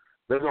 man.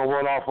 They're going to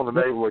run off on the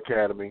Naval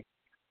Academy.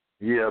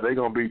 Yeah, they're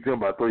going to beat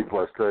them by 3+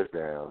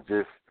 touchdowns.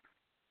 Just,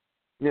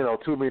 you know,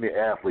 too many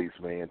athletes,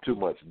 man. Too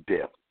much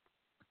depth.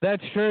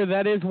 That's true.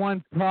 That is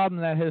one problem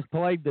that has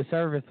plagued the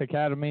service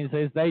academies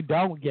is they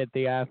don't get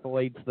the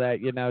athletes that,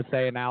 you know,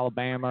 say in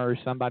Alabama or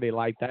somebody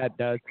like that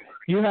does.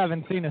 You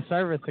haven't seen a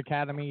service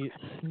academy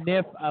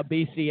sniff a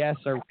BCS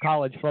or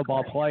college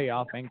football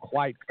playoff in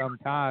quite some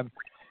time.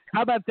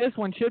 How about this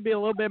one? Should be a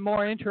little bit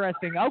more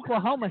interesting.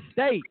 Oklahoma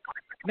State,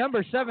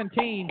 number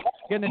 17,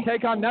 going to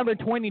take on number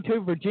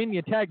 22,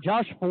 Virginia Tech.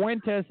 Josh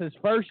Fuentes'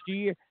 first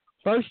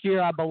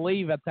year, I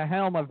believe, at the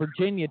helm of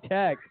Virginia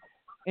Tech.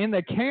 In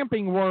the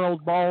Camping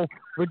World Bowl,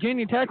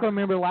 Virginia Tech,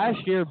 remember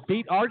last year,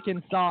 beat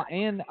Arkansas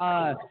in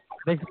the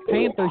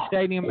Panther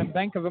Stadium in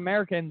Bank of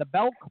America in the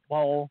Belk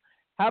Bowl.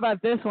 How about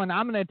this one?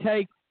 I'm going to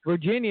take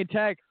Virginia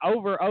Tech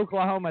over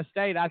Oklahoma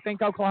State. I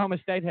think Oklahoma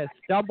State has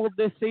stumbled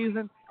this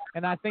season,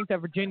 and I think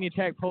that Virginia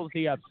Tech pulls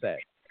the upset.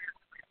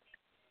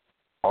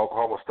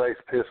 Oklahoma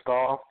State's pissed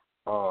off.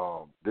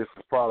 This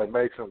is probably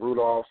Mason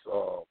Rudolph's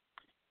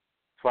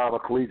final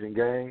collegiate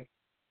game.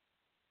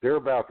 They're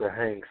about to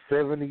hang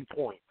 70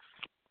 points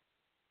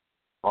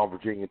on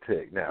Virginia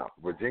Tech. Now,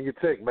 Virginia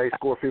Tech may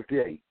score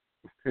 58,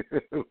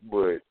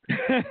 but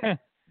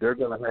they're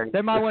going to hang.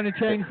 They might want to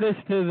change this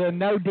to the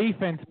no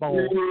defense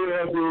bowl.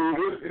 Yeah,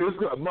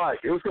 dude. Mike,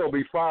 it's going to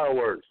be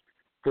fireworks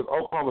because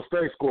Oklahoma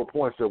State scored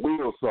points at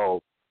will.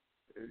 So,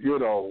 you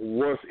know,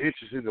 what's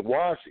interesting to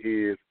watch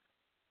is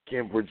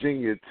can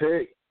Virginia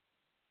Tech,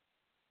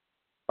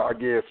 I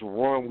guess,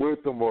 run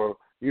with them or,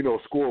 you know,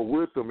 score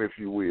with them, if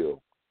you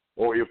will,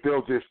 or if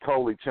they'll just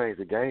totally change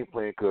the game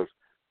plan because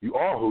you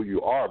are who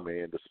you are,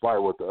 man,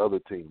 despite what the other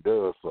team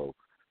does. So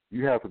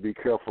you have to be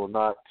careful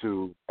not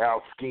to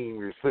out-scheme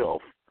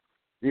yourself.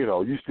 You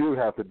know, you still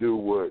have to do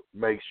what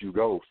makes you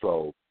go.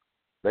 So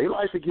they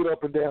like to get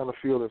up and down the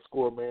field and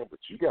score, man, but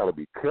you got to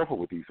be careful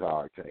with these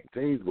hard-tank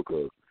teams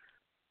because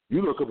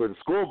you look up at the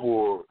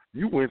scoreboard,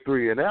 you went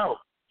 3 and out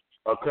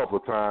a couple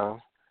of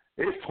times.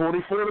 It's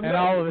 24 to 9. And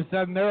all of a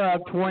sudden they're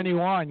up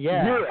 21,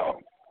 yeah. Yeah.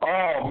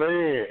 Oh,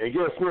 man. And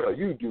guess what?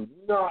 You do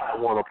not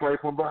want to play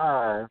from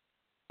behind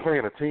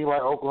playing a team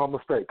like Oklahoma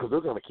State because they're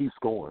going to keep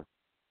scoring.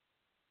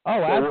 Oh,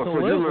 so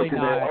absolutely you're looking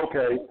not. At,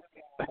 okay,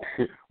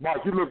 Mike,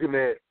 you're looking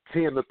at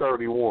 10 to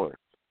 31,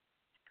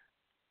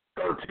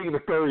 13 to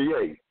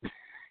 38,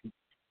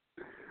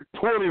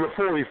 20 to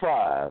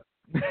 45.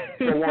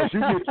 So once you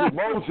get your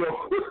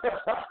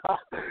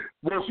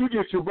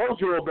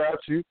mojo, about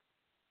you,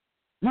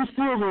 you're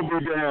still going to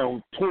be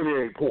down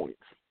 28 points.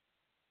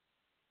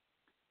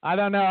 I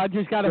don't know. I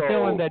just got a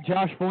feeling that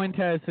Josh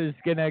Fuentes is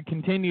going to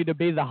continue to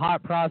be the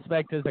hot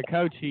prospect as a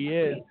coach he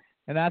is,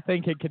 and I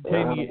think it could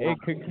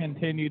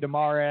continue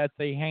tomorrow at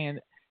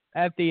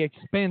the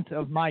expense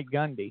of Mike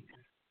Gundy.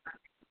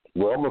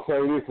 Well, I'm going to say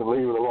this and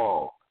leave it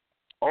alone.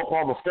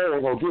 Oklahoma State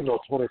ain't going to get no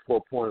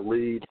 24-point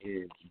lead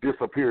and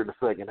disappear in the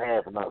second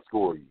half and not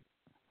score you.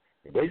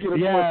 If they get a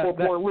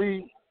 24-point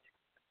lead,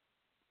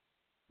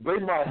 they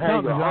might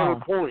hang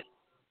 100 points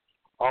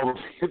on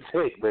the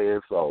Tech, man.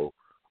 So,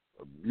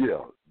 yeah,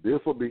 this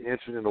will be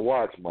interesting to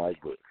watch, Mike,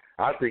 but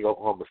I think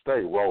Oklahoma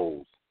State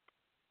rolls.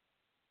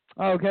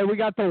 Okay, we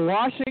got the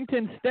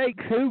Washington State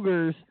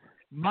Cougars.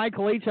 Mike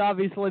Leach,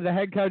 obviously the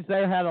head coach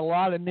there, had a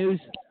lot of news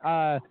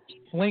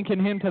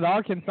linking him to the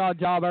Arkansas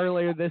job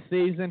earlier this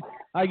season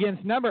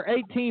against number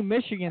 18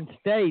 Michigan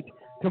State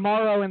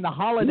tomorrow in the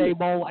Holiday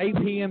Bowl, 8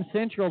 p.m.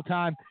 Central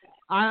Time.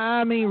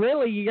 I mean,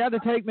 really, you got to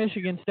take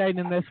Michigan State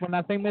in this one.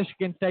 I think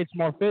Michigan State's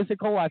more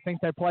physical. I think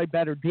they play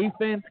better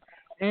defense.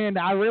 And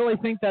I really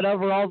think that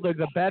overall they're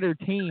the better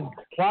team.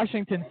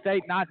 Washington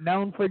State not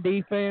known for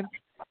defense.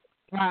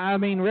 I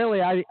mean,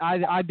 really,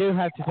 I do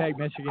have to take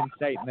Michigan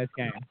State in this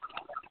game.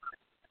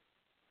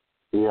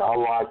 Yeah, I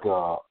like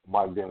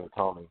Mike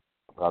D'Antoni.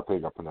 I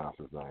think I pronounced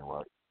his name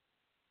right.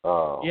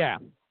 Yeah.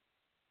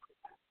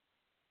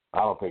 I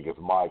don't think it's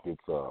Mike.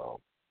 It's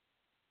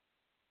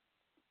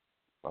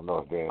I know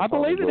it's Dan. I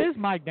believe it is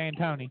Mike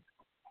D'Antoni.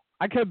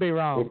 I could be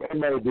wrong. It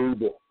may be,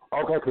 but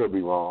okay, I could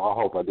be wrong. I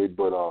hope I did,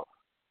 but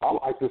I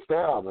like the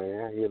style,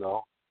 man. You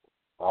know,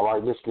 I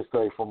like Michigan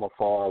State from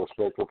afar. I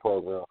respect the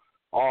program.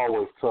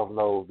 Always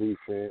tough-nosed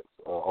defense,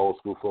 old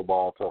school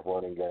football, tough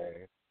running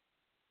game.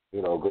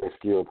 You know, great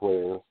skill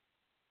players.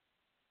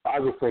 I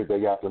just think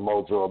they got the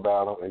mojo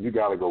about them, and you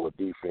got to go with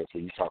defense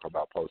when you talk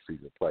about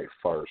postseason play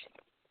first,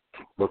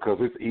 because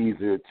it's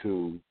easier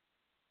to,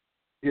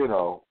 you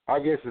know, I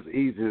guess it's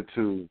easier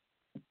to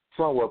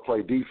somewhat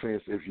play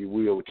defense, if you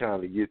will,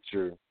 kind of get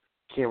your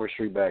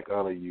chemistry back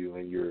under you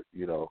and your,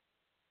 you know,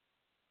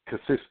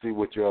 consistency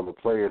with your other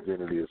players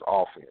than it is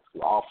offense.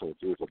 The offense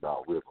is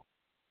about rhythm.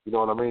 You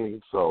know what I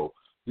mean? So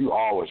you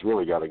always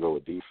really got to go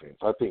with defense.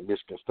 I think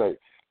Michigan State,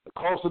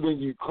 a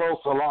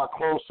lot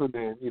closer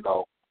than, you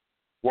know,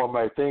 one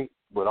may think,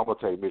 but I'm going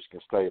to take Michigan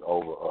State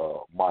over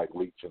Mike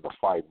Leach in the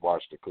fight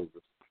Washington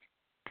Cougars.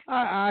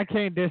 I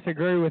can't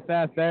disagree with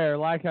that there.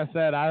 Like I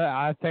said,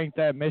 I think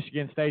that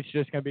Michigan State's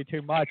just going to be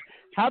too much.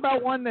 How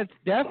about one that's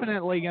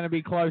definitely going to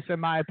be close, in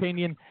my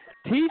opinion?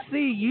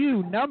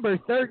 TCU, number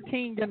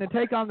 13, going to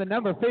take on the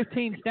number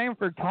 15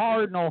 Stanford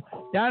Cardinal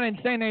down in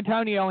San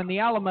Antonio in the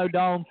Alamo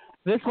Dome.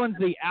 This one's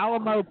the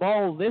Alamo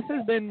Bowl. This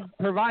has been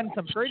providing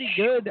some pretty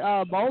good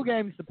bowl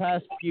games the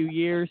past few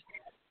years.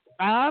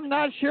 I'm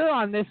not sure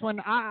on this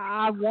one.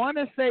 I want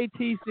to say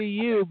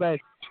TCU, but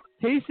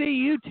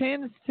TCU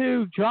tends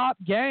to drop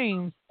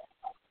games.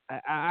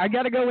 I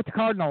got to go with the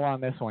Cardinal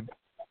on this one.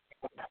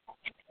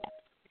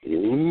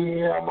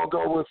 Yeah, I'm going to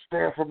go with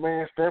Stanford,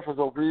 man. Stanford's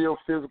a real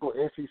physical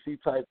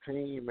SEC-type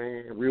team,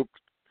 man.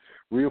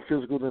 Real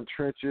physical in the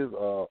trenches.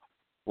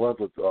 Runs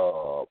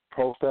a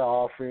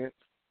pro-style offense,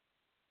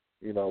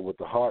 you know, with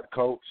the hard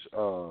coach,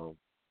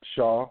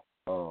 Shaw.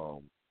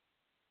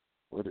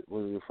 What is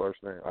his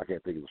first name? I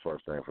can't think of his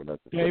first name for nothing.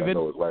 David. I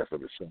know his last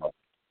name is Shaw.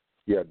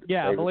 Yeah, David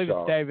I believe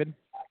Shaw. It's David.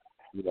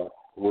 You know,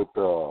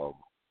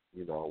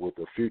 with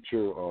the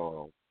future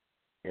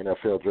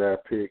NFL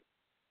draft pick,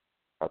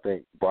 I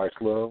think Bryce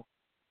Love,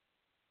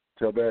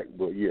 tailback.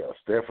 But yeah,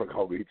 Stanford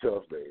gonna be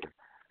tough there.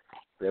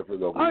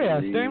 Stanford's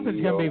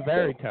gonna be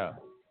very tough.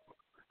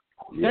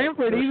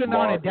 Stanford, even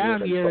on a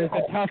down year, is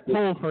a tough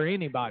pull for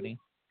anybody.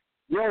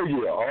 Yeah.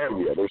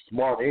 They're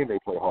smart and they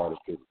play hard as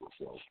physical.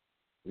 So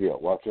yeah,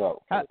 watch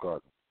out for the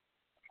Cardinals.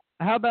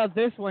 How about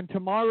this one?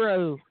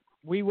 Tomorrow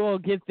we will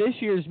get this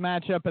year's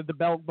matchup at the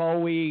Belk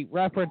Bowl. We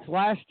referenced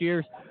last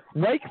year's.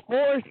 Wake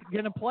Forest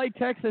going to play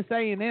Texas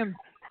A&M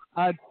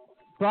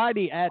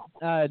Friday at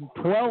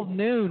 12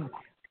 noon.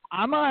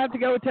 I'm going to have to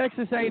go with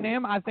Texas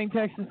A&M. I think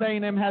Texas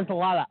A&M has a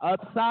lot of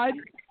upside.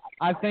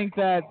 I think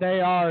that they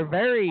are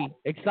very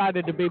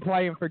excited to be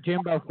playing for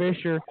Jimbo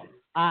Fisher.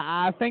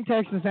 I think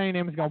Texas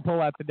A&M is going to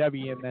pull out the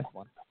W in this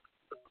one.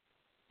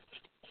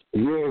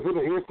 Yeah, is it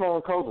an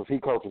earphone coach or is he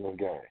coaching this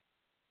game?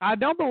 I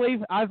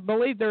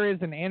believe there is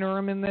an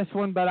interim in this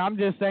one, but I'm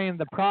just saying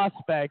the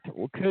prospect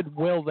could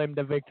will them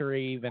to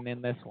victory even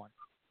in this one.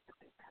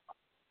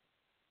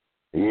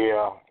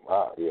 Yeah,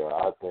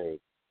 I think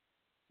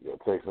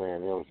Texas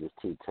A&M is just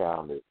too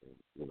talented,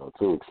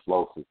 too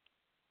explosive.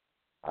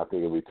 I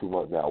think it'll be too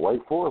much. Now, Wake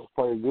Forest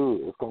play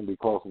good. It's going to be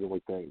closer than we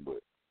think, but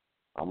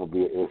I'm going to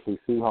be an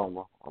SEC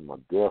homer. I'm going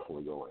to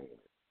definitely go in it.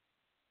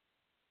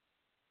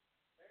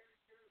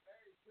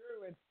 Very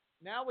true. And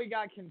now we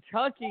got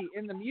Kentucky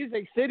in the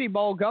Music City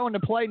Bowl going to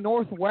play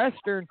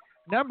Northwestern,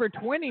 number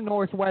 20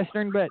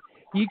 Northwestern, but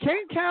you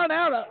can't count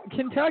out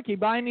Kentucky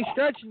by any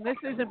stretch, and this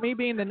isn't me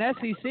being an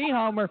SEC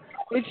homer.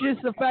 It's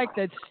just the fact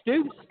that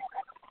Stoops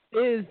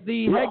is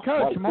the head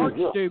coach. Mike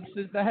Stoops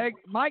is the head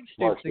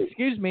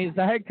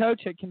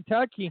coach at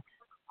Kentucky.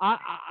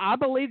 I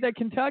believe that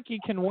Kentucky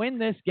can win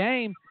this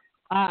game.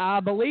 I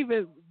believe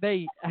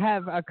they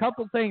have a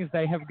couple things.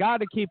 They have got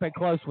to keep it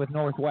close with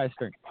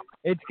Northwestern.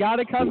 It's got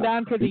to come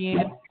down to the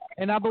end,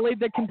 and I believe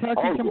that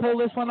Kentucky can pull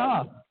this one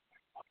off.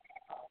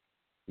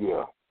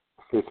 Yeah.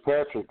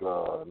 Fitzpatrick,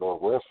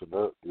 Northwestern,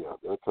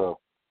 they're tough.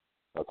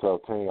 A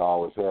tough team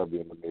always have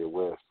been in the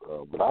Midwest.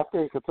 But I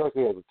think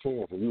Kentucky has a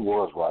chance, and you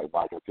was right,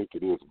 Mike. I think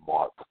it is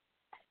Mark.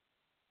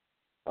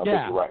 I think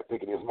you're right. I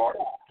think it is Mark.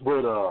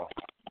 But,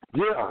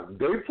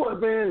 they put,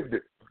 man,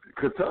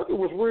 Kentucky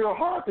was real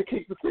hard to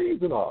kick the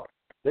season off.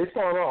 They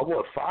started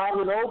off,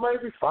 5-0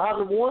 maybe?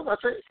 5-1, I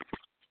think?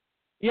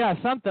 Yeah,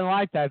 something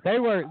like that. They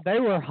were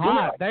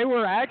hot. Yeah. They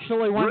were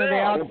actually one of the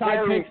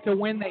outside picks to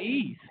win the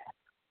East.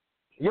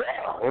 Yeah,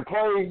 and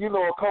playing,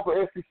 a couple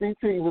of SEC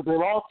teams that they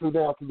lost to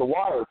down to the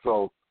wire.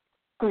 So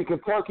I think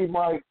Kentucky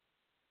might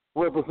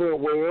represent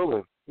well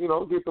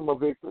and, get them a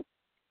victory.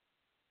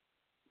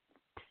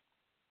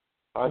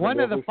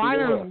 One of the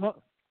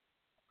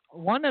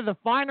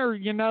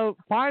finer,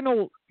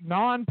 final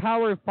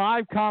non-Power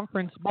 5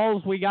 conference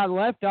bowls we got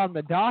left on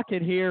the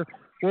docket here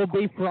will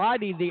be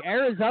Friday, the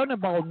Arizona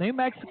Bowl. New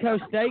Mexico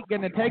State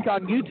going to take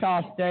on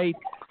Utah State.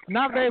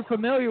 Not very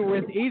familiar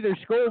with either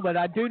school, but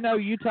I do know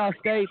Utah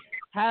State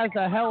has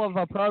a hell of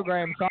a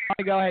program, so I'm going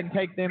to go ahead and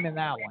take them in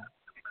that one.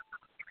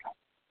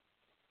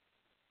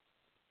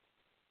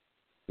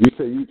 You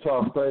say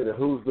Utah State, and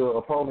who's the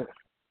opponent?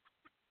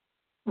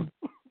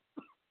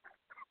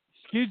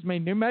 Excuse me,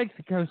 New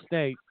Mexico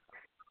State.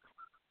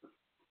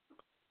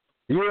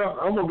 Yeah,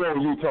 I'm going to go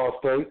with Utah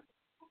State.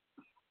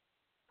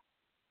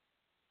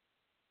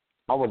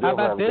 I'm going to How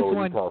about go this with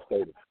one? Utah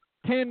State.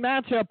 10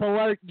 matchup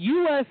alert.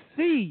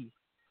 USC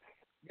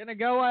going to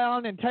go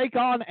on and take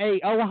on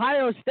a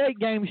Ohio State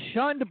game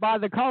shunned by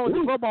the college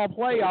football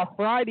playoff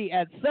Friday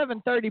at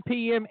 7:30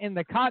 p.m. in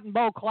the Cotton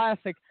Bowl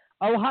Classic.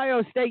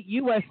 Ohio State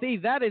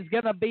USC. That is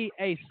going to be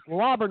a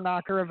slobber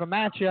knocker of a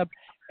matchup.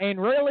 And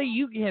really,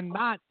 you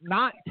cannot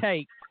not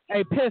take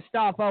a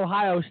pissed-off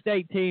Ohio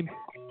State team.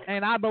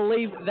 And I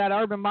believe that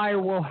Urban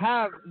Meyer will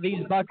have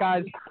these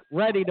Buckeyes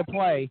ready to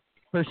play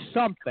for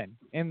something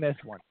in this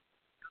one.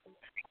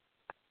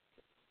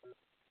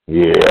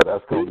 Yeah,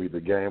 that's going to be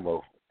the game of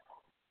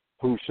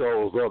who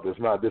shows up. It's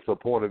not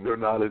disappointed they're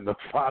not in the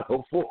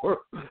Final Four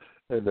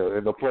in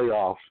the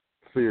playoff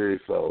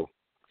series. So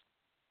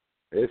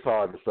it's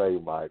hard to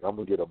say, Mike. I'm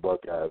going to get a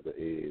Buckeyes the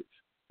edge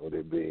with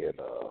it being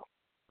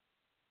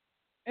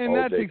and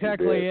that's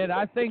exactly it.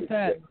 I think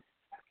that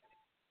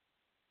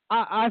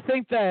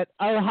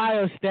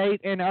Ohio State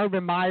and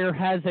Urban Meyer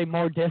has a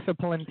more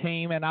disciplined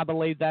team, and I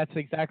believe that's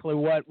exactly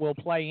what will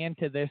play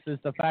into this is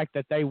the fact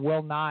that they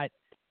will not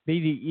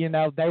be,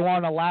 they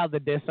won't allow the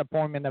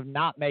disappointment of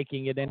not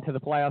making it into the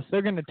playoffs.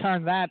 They're going to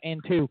turn that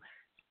into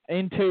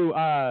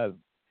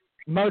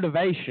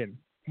motivation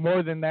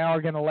more than they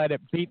are going to let it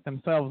beat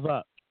themselves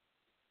up.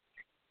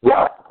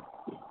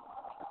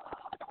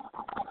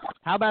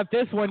 How about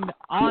this one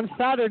on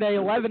Saturday,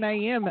 11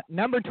 a.m.,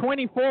 number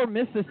 24,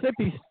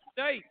 Mississippi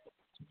State,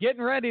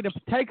 getting ready to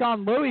take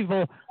on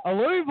Louisville, a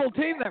Louisville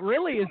team that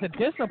really is a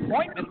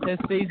disappointment this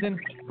season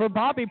for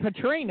Bobby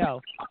Petrino,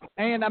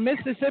 and a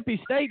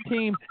Mississippi State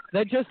team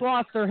that just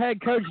lost their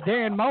head coach,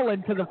 Darren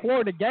Mullen, to the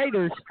Florida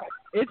Gators.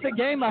 It's a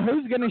game of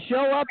who's going to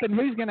show up and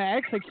who's going to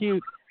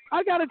execute.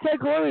 I got to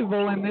take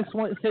Louisville in this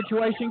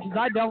situation because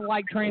I don't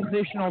like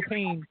transitional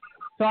teams,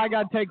 so I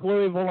got to take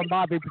Louisville and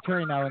Bobby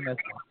Petrino in this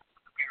one.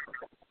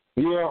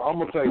 Yeah, I'm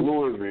going to take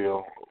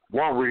Louisville.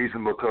 One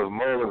reason, because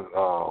Mullen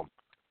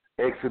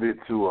exited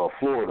to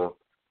Florida.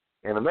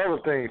 And another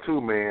thing,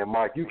 too, man,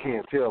 Mike, you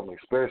can't tell me,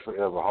 especially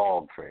as a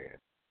Hog fan,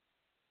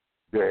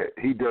 that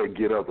he doesn't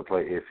get up to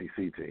play SEC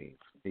teams.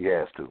 He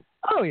has to.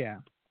 Oh, yeah.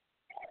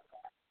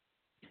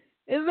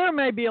 There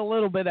may be a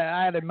little bit of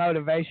added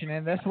motivation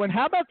in this one.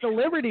 How about the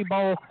Liberty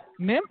Bowl?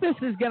 Memphis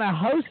is going to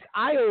host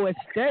Iowa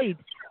State.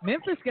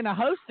 Memphis going to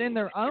host in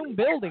their own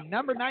building.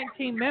 Number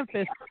 19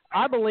 Memphis,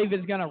 I believe,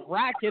 is going to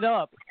rack it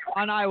up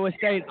on Iowa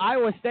State.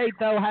 Iowa State,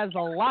 though, has a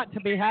lot to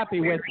be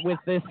happy with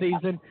this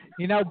season.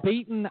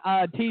 Beating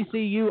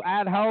TCU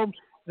at home.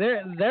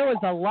 There was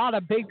a lot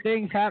of big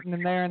things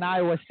happening there in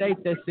Iowa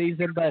State this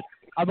season, but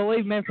I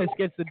believe Memphis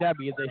gets the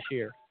W this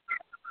year.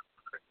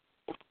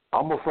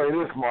 I'm going to say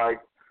this,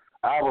 Mike.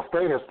 Iowa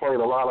State has played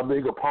a lot of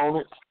big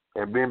opponents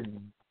and been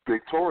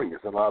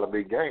victorious in a lot of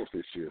big games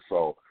this year.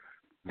 So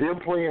them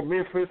playing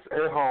Memphis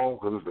at home,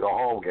 because it's a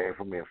home game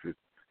for Memphis,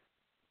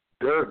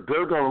 they're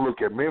going to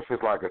look at Memphis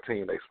like a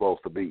team they're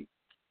supposed to beat.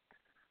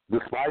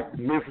 Despite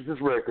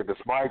Memphis' record,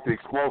 despite the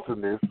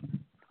explosiveness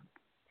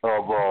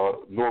of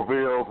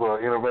Norvell's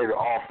innovative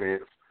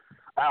offense,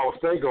 Iowa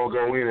State going to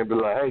go in and be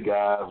like, hey,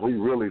 guys, we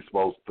really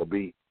supposed to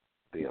beat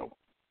them.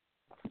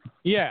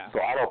 Yeah.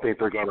 So I don't think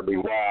they're going to be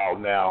wild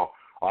now.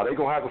 Are they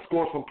going to have to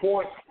score some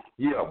points?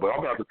 Yeah, but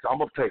I'm going to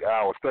take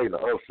Iowa State in the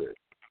upset.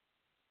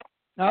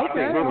 I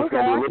think Memphis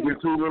going to be a little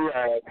bit too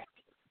relaxed.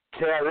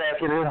 Cat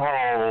racking at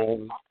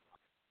home.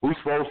 We're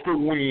supposed to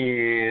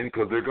win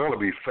because they're going to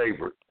be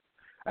favored.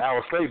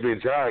 Iowa State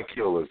been giant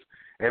killers,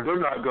 and they're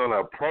not going to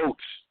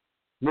approach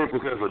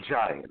Memphis as a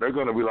giant. They're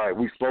going to be like,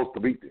 we're supposed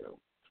to beat them.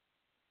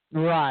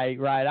 Right.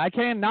 I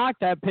can't knock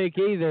that pick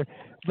either.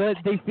 But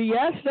the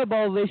Fiesta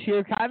Bowl this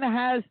year kind of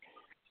has,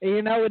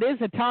 it is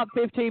a top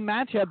 15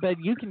 matchup, but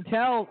you can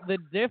tell the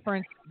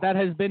difference that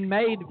has been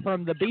made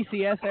from the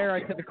BCS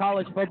era to the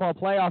college football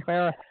playoff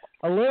era.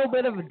 A little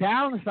bit of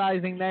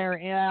downsizing there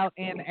out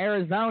in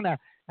Arizona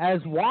as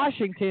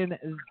Washington,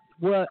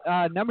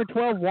 number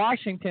 12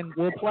 Washington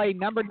will play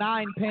number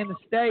 9 Penn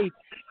State.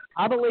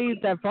 I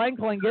believe that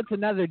Franklin gets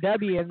another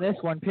W in this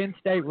one. Penn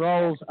State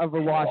rolls over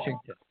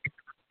Washington.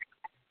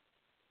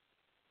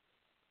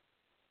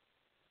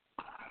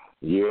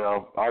 Yeah,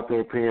 I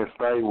think Penn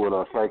State with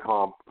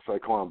Saquon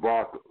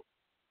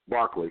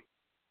Barkley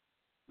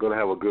going to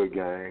have a good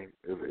game.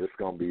 It's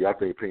going to be, I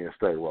think Penn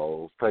State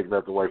rolls. Take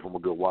nothing away from a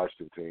good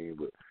Washington team,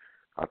 but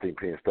I think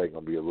Penn State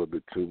going to be a little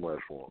bit too much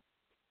for them.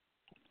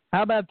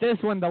 How about this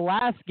one? The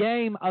last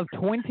game of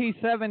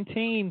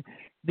 2017,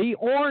 the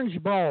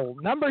Orange Bowl.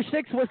 Number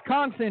 6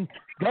 Wisconsin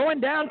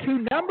going down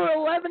to number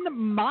 11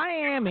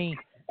 Miami.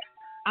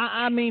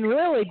 I mean,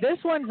 really, this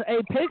one's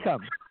a pick'em.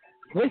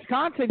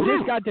 Wisconsin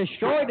just got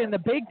destroyed in the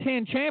Big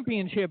Ten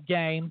championship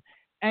game,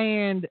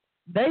 and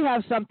they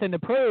have something to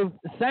prove.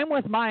 Same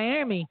with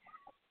Miami.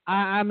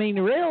 I mean,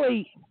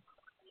 really,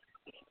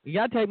 you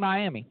got to take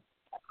Miami.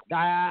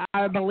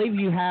 I believe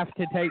you have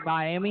to take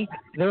Miami.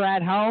 They're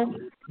at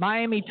home.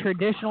 Miami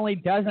traditionally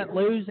doesn't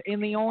lose in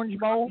the Orange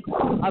Bowl.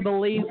 I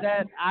believe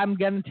that I'm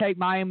going to take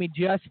Miami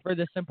just for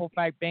the simple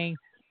fact being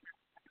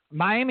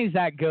Miami's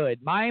that good.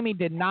 Miami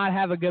did not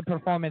have a good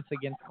performance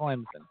against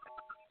Clemson.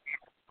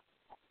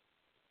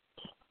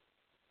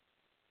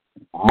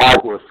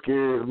 Mike, what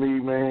scares me,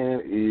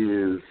 man,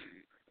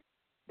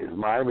 is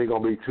Miami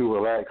going to be too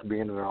relaxed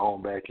being in their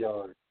own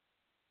backyard?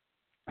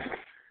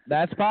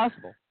 That's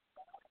possible.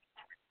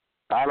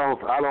 I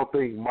don't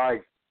think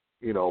Mike,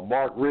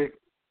 Mark Richt,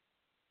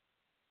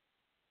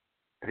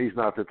 he's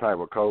not the type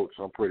of coach.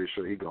 I'm pretty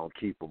sure he's going to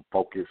keep them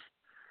focused,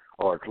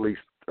 or at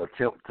least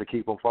attempt to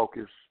keep them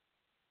focused.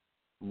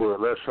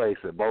 But let's face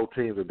it, both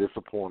teams are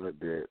disappointed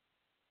that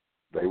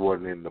they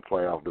wasn't in the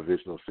playoff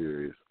divisional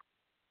series.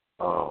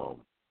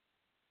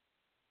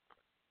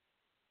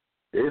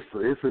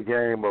 It's a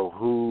game of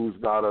who's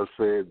not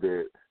upset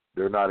that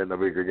they're not in the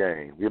bigger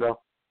game,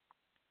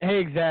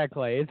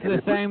 Exactly. It's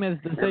the same as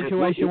the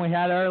situation we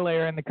had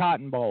earlier in the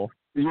Cotton Bowl.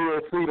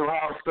 USC to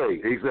Ohio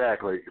State,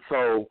 exactly.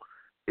 So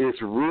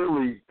it's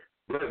really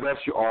that's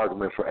your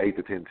argument for 8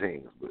 to 10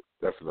 teams, but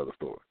that's another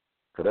story.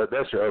 So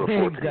that's your other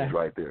 4 teams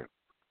right there.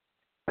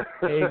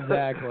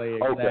 Exactly.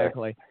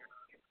 Okay.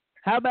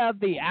 How about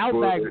the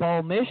Outback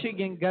Bowl?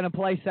 Michigan going to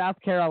play South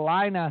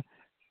Carolina.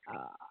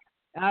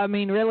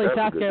 Really,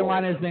 South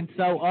Carolina has been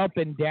so up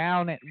and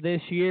down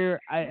this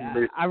year.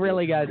 I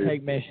really got to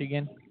take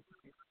Michigan.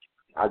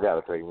 I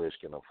got to take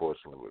Michigan,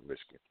 unfortunately, with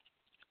Michigan.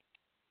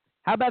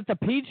 How about the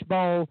Peach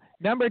Bowl?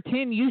 Number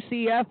 10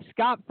 UCF,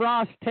 Scott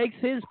Frost takes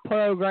his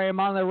program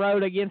on the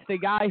road against a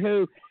guy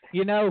who,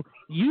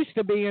 used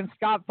to be in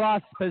Scott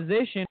Frost's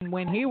position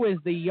when he was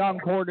the young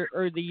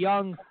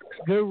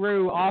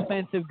guru,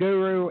 offensive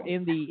guru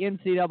in the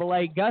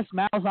NCAA, Gus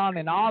Malzahn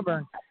in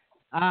Auburn.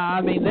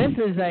 This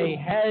is a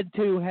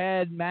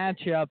head-to-head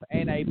matchup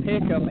and a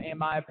pick-em, in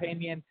my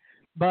opinion.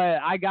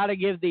 But I got to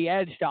give the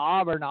edge to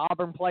Auburn.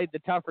 Auburn played the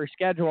tougher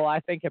schedule.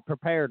 I think it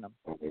prepared them.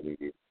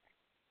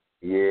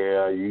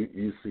 Yeah,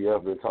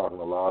 UCF been talking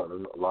a lot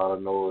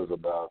of noise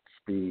about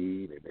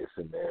speed and this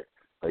and that.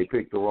 They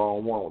picked the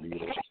wrong one.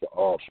 To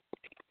Auburn.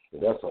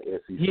 That's an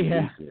SEC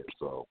defense.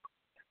 So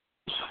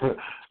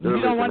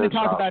you don't want to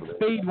talk about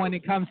speed when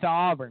it comes to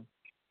Auburn.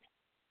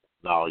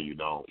 No, you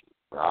don't.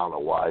 I don't know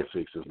why he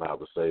fixes now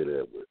to say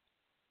that, but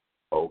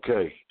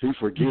okay. He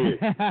forget.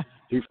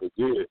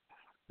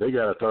 They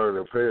got a third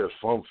of players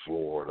from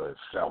Florida and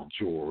South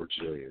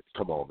Georgia.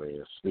 Come on,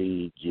 man.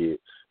 Speed,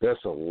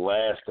 that's the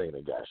last thing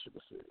the guy should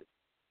have said.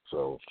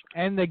 So,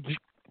 and the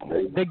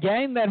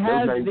game that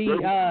has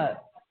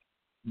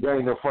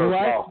gained their first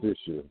loss this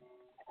year.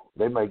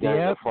 They may gain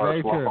their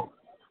first loss.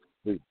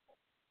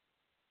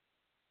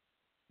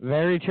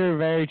 Very true,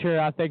 very true.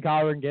 I think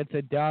Auburn gets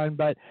it done.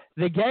 But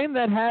the game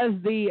that has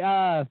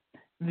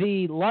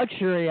the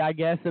luxury, I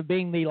guess, of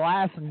being the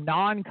last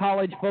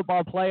non-college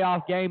football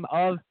playoff game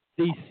of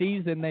the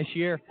season this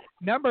year.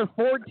 Number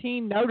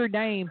 14 Notre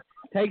Dame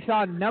takes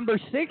on number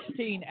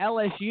 16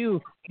 LSU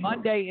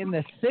Monday in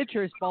the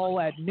Citrus Bowl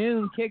at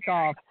noon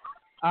kickoff.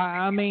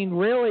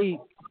 Really,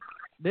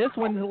 this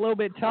one's a little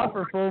bit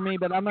tougher for me,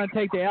 but I'm going to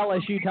take the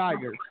LSU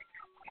Tigers.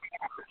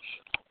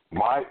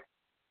 Mike,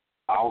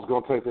 I was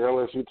going to take the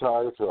LSU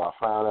Tigers until I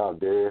found out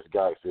Darius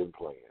Geis isn't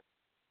playing.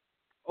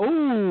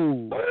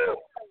 Ooh.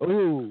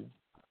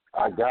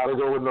 I got to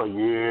go with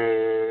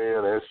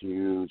that's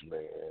huge,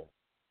 man.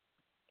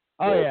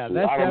 Oh, yeah,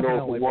 that's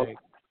definitely big.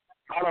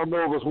 I don't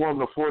know if it's one of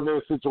the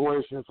Fournette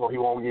situations so he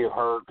won't get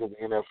hurt because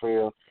the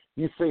NFL.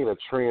 You've seen a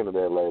trend of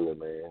that lately,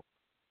 man.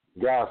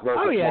 Guys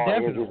versus small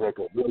injuries that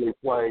could really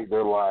play,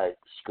 they're like,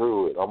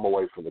 screw it, I'm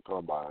away from the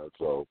combine.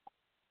 So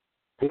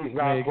he's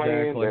not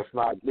playing, that's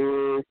not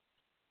good.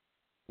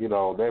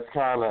 That's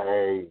kind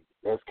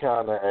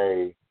of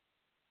a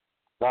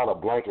not a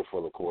blanket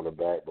for the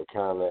quarterback, but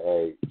kind of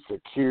a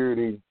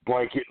security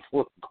blanket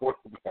for the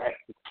quarterback.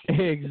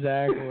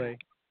 Exactly.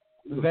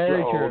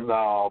 Very true.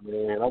 No,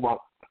 man.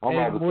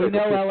 And we know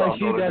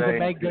LSU doesn't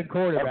make good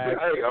quarterbacks.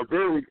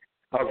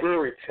 A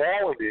very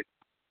talented,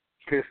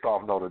 pissed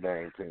off Notre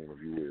Dame team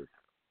of years.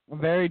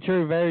 Very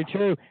true, very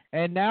true.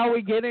 And now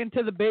we get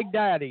into the big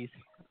daddies.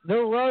 The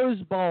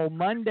Rose Bowl,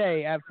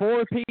 Monday at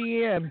 4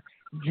 p.m.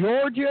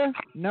 Georgia,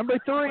 number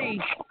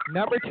 3.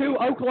 Number 2,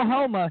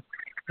 Oklahoma.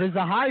 Does the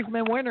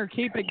Heisman winner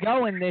keep it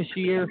going this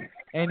year?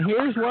 And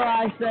here's where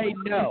I say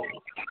no.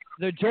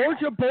 The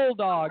Georgia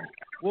Bulldogs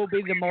will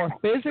be the more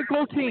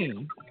physical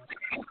team.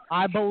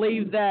 I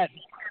believe that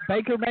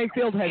Baker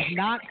Mayfield has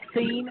not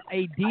seen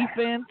a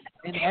defense,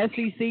 an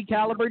SEC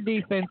caliber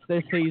defense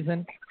this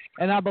season,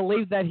 and I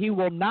believe that he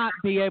will not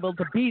be able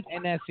to beat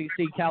an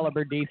SEC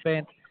caliber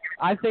defense.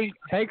 I think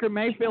Baker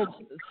Mayfield's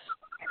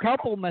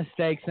couple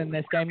mistakes in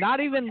this game, not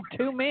even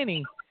too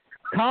many,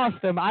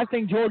 cost him. I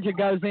think Georgia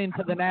goes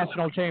into the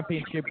national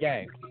championship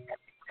game.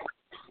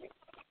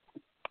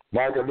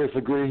 Mike, I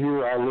disagree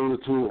here. I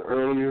alluded to it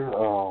earlier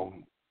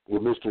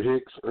with Mr.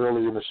 Hicks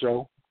earlier in the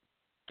show.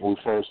 We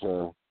first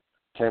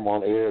came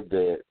on air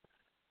that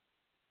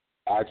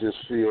I just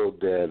feel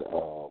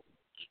that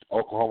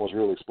Oklahoma's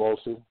real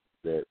explosive,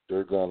 that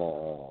they're going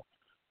to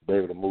be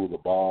able to move the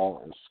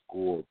ball and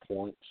score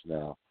points.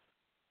 Now,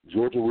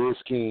 Georgia will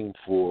scheme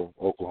for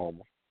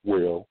Oklahoma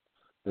well.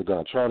 They're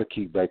going to try to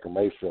keep Baker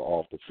Mayfield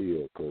off the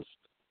field because,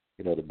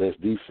 the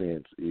best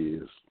defense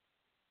is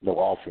no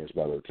offense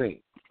by their team.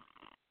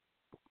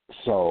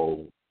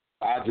 So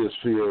I just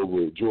feel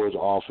with Georgia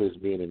offense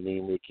being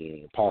anemic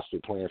and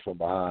possibly playing from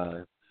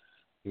behind,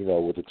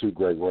 with the two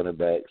great running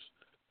backs,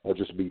 it'll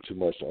just be too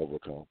much to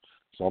overcome.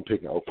 So I'm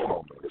picking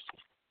Oklahoma.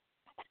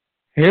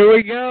 Here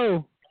we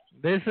go.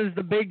 This is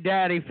the Big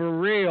Daddy for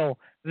real.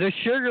 The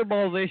Sugar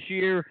Bowl this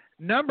year,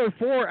 number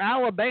 4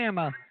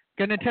 Alabama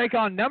going to take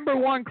on number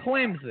 1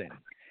 Clemson.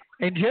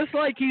 And just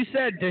like you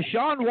said,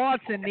 Deshaun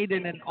Watson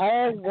needed an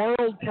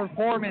all-world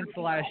performance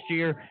last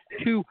year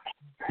to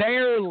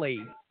barely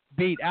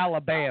beat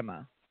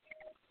Alabama.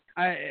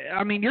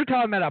 I mean, you're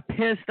talking about a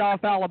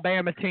pissed-off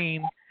Alabama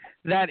team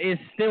that is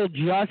still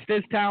just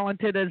as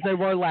talented as they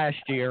were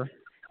last year.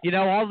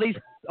 All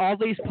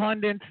these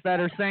pundits that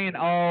are saying,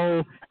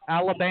 oh,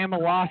 Alabama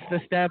lost a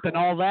step and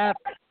all that,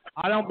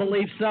 I don't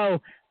believe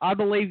so. I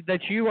believe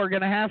that you are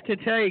going to have to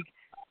take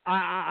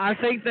I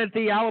think that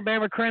the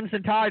Alabama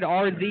Crimson Tide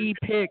are the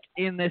pick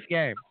in this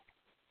game.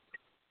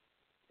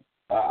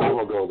 I'm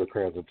going to go with the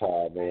Crimson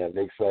Tide, man.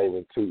 Nick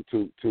Saban,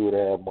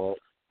 2.5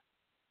 months,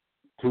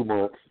 2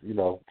 months,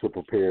 to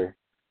prepare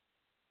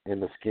in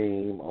the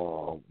scheme.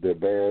 The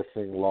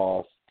embarrassing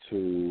loss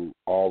to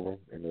Auburn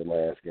in their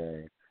last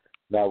game,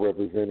 not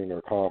representing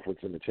their conference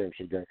in the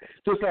championship game.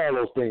 Just all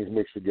those things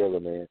mixed together,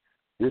 man.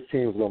 This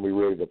team's going to be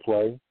ready to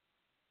play.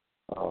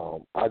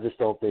 I just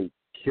don't think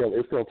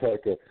it's going to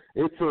take it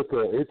took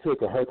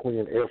a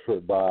Herculean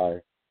effort by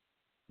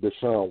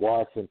Deshaun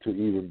Watson to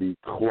even be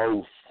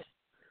close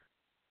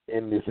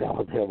in this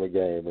Alabama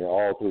game, and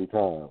all 3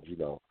 times,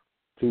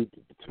 two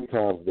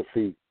times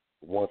defeat,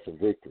 once a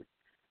victory,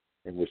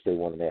 in which they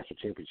won the national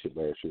championship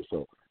last year.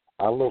 So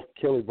I don't know if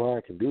Kelly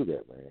Bryant can do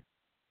that, man,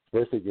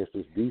 especially against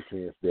this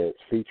defense that's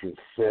featuring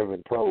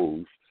 7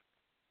 pros.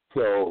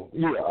 So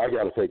yeah, I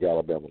got to take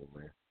Alabama,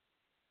 man.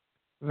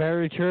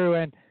 Very true.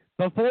 And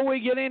before we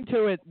get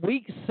into it,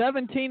 week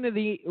 17 is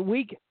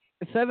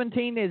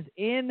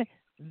in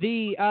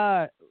the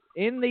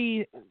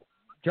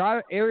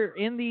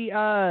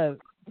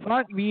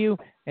front view,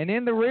 and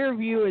in the rear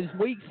view is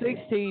week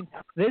 16.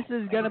 This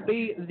is going to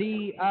be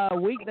the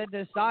week that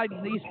decides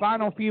these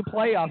final few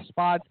playoff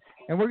spots,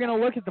 and we're going to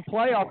look at the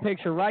playoff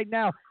picture right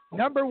now.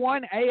 Number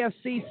 1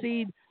 AFC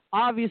seed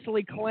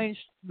obviously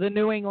clinched, the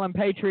New England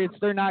Patriots.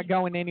 They're not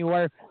going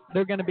anywhere.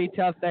 They're going to be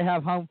tough. They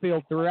have home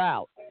field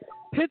throughout.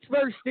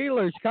 Pittsburgh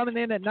Steelers coming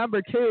in at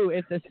number 2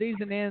 if the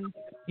season ends,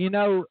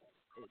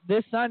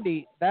 this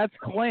Sunday. That's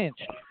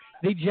clinched.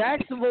 The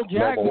Jacksonville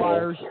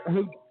Jaguars,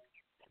 who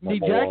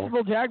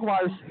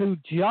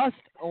just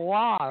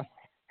lost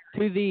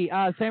to the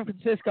San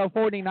Francisco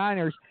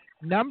 49ers,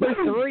 number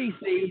 3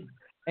 seed.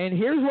 And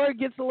here's where it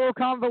gets a little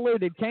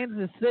convoluted.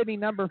 Kansas City,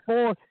 number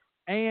 4,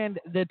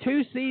 and the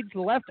 2 seeds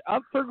left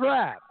up for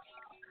grabs.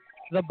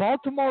 The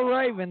Baltimore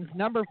Ravens,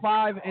 number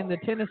 5, and the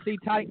Tennessee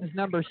Titans,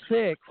 number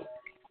 6.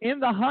 In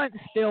the hunt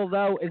still,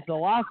 though, is the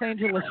Los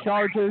Angeles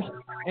Chargers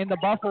and the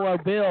Buffalo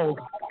Bills.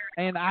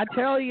 And I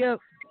tell you,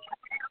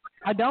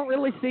 I don't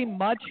really see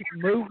much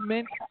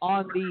movement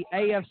on the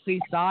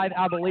AFC side.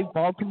 I believe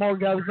Baltimore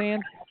goes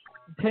in.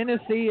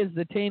 Tennessee is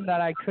the team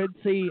that I could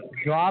see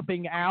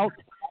dropping out.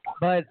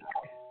 But,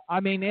 I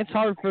mean, it's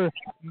hard for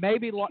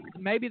maybe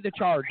the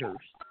Chargers.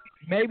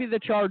 Maybe the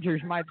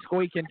Chargers might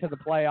squeak into the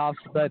playoffs,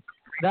 but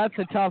that's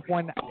a tough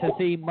one to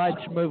see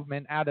much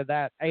movement out of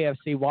that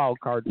AFC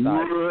wildcard side.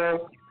 Yeah,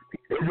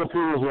 it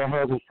appears what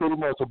happens pretty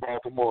much in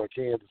Baltimore and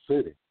Kansas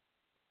City.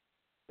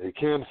 If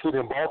Kansas City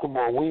and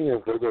Baltimore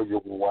wins, they're going to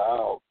get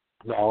wild.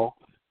 No,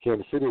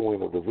 Kansas City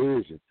win the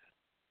division.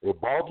 If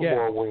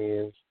Baltimore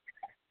wins,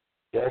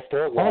 that's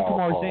their wild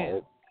Baltimore's card.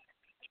 in.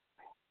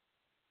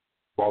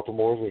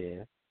 Baltimore's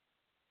in.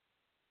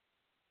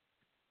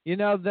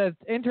 The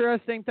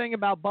interesting thing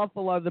about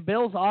Buffalo, the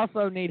Bills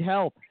also need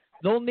help.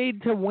 They'll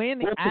need to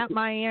win at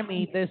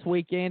Miami this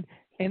weekend,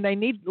 and they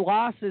need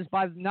losses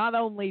by not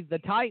only the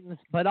Titans,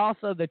 but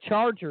also the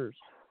Chargers.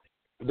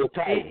 The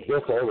Titans,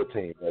 that's the other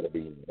team that'll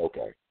be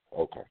okay.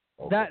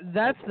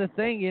 That's the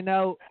thing,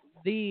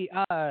 the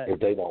if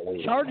they don't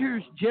win.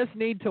 Chargers just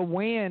need to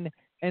win,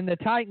 and the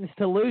Titans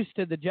to lose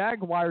to the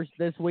Jaguars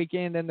this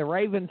weekend, and the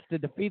Ravens to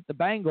defeat the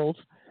Bengals.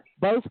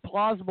 Both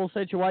plausible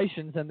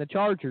situations, and the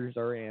Chargers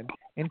are in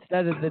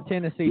instead of the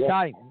Tennessee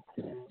Titans.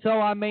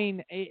 So, I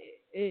mean,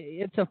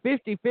 it's a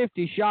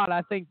 50-50 shot.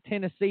 I think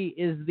Tennessee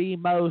is the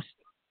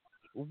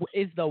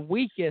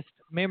weakest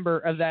member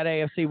of that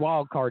AFC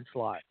wildcard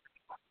slot.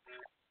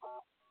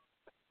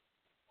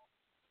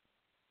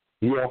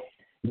 Yeah,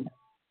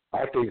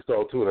 I think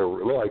so too. They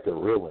look like they're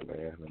reeling,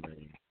 man. I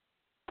mean,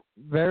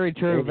 very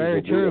true,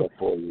 very true.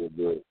 For you,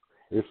 but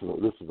this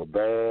is a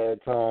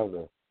bad time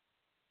to.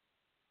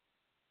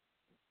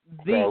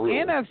 The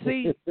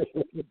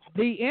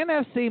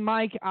NFC,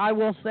 Mike, I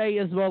will say,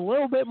 is a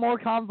little bit more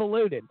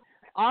convoluted.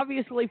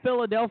 Obviously,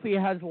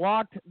 Philadelphia has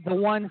locked the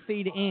 1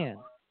 seed in.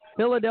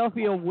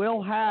 Philadelphia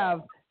will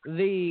have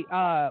the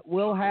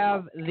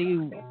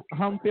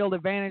home field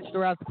advantage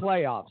throughout the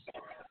playoffs.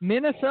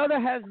 Minnesota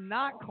has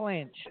not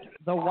clinched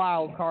the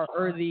wild card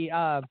or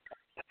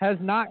has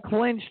not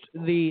clinched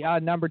the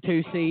number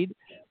 2 seed,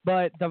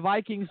 but the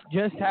Vikings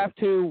just have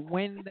to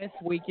win this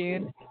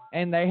weekend,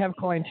 and they have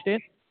clinched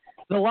it.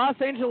 The Los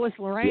Angeles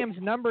Rams,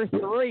 number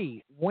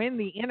 3, win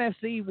the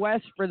NFC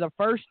West for the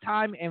first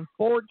time in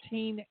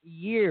 14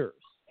 years.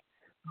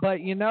 But,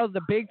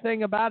 the big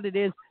thing about it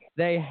is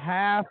they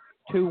have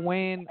to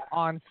win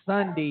on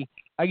Sunday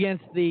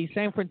against the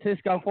San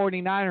Francisco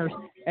 49ers,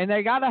 and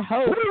they got to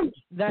hope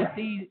that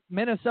the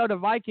Minnesota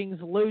Vikings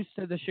lose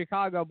to the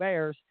Chicago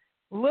Bears.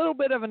 A little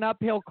bit of an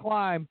uphill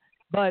climb,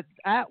 but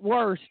at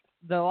worst,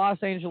 the Los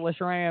Angeles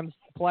Rams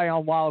play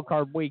on Wild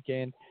Card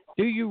Weekend.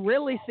 Do you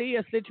really see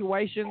a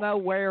situation, though,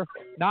 where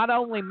not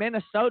only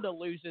Minnesota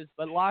loses,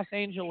 but Los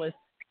Angeles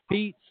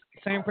beats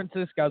San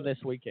Francisco this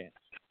weekend?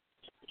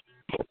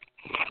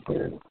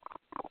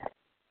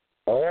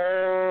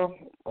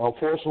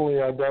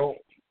 Unfortunately, I don't.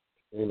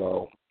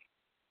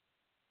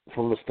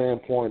 From the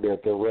standpoint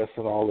that they're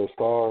resting all their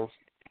stars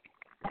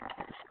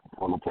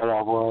on the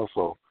playoff run,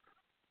 so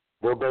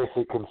they're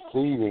basically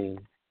conceding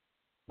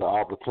the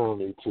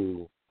opportunity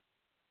to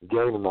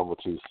gain the number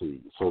 2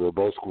 seed. So they're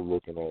basically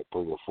looking at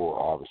 3 or 4,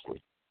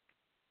 obviously.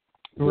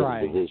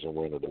 Right. The division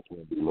winner that's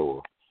going to be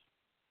lower.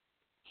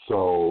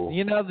 So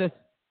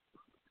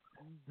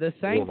the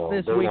Saints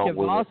this week have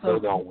also.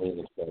 They don't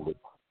win Sunday.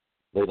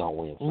 They don't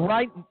win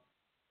Sunday.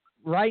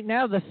 Right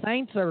now, the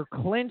Saints are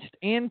clinched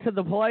into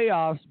the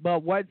playoffs,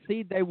 but what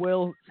seed they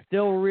will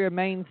still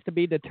remains to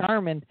be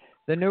determined.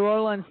 The New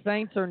Orleans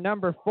Saints are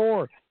number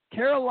 4.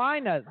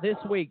 Carolina this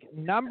week,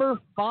 number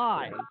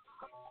 5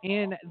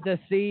 in the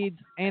seeds,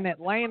 and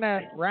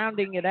Atlanta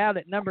rounding it out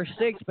at number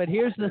 6. But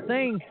here's the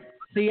thing,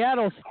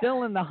 Seattle's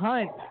still in the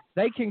hunt.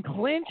 They can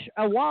clinch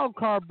a wild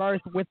card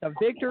berth with a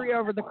victory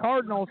over the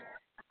Cardinals,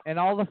 and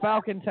all the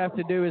Falcons have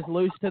to do is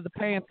lose to the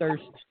Panthers,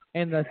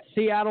 and the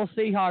Seattle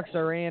Seahawks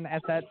are in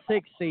at that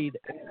 6th seed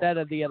instead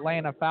of the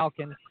Atlanta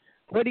Falcons.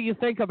 What do you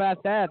think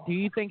about that? Do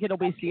you think it'll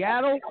be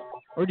Seattle,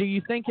 or do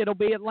you think it'll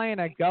be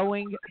Atlanta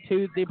going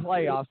to the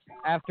playoffs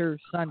after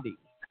Sunday?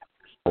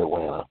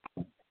 Atlanta.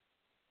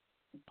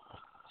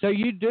 So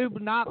you do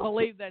not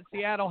believe that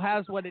Seattle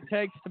has what it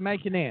takes to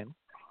make it in?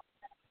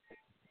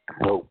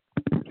 Nope.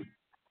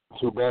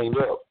 Too banged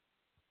up.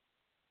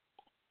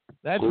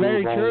 That's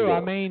very true. I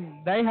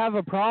mean, they have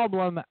a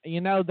problem.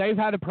 They've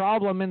had a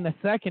problem in the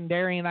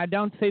secondary, and I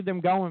don't see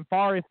them going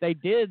far. If they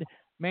did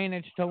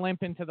manage to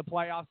limp into the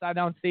playoffs, I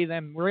don't see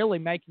them really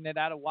making it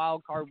out of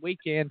Wild Card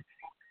Weekend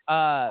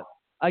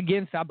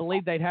against, I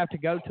believe they'd have to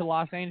go to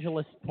Los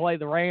Angeles to play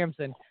the Rams.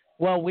 And,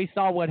 well, we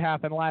saw what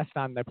happened last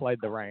time they played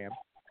the Rams.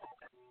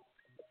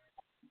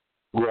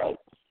 Right.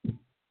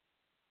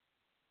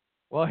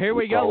 Well, here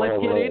we go. Let's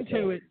get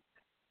into it.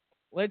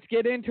 Let's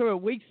get into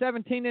it. Week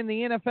 17 in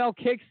the NFL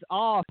kicks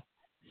off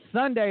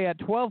Sunday at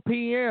 12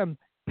 p.m.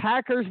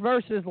 Packers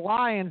versus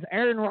Lions.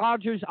 Aaron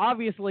Rodgers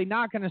obviously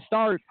not going to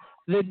start.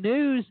 The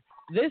news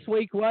this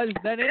week was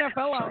that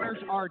NFL owners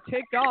are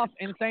ticked off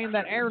and saying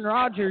that Aaron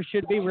Rodgers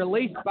should be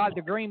released by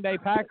the Green Bay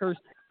Packers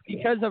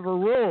because of a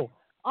rule.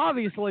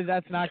 Obviously,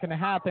 that's not going to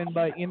happen,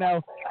 but,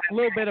 a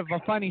little bit of a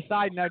funny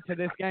side note to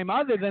this game.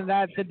 Other than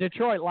that, the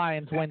Detroit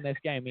Lions win this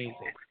game easy.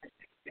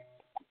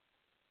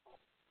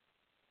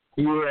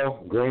 Yeah,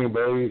 Green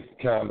Bay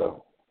kind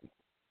of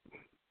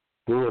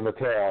threw in the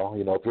towel,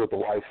 threw the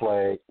white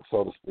flag,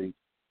 so to speak.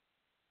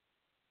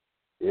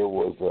 It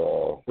was,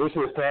 this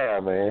was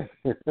time, man.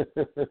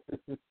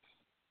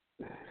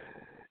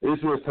 This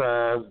was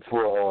time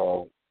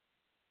for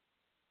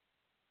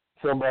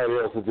somebody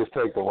else to just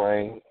take the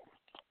reign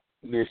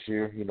this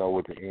year,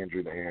 with the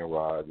injury to Aaron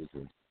Rodgers.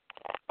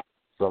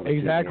 And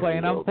exactly,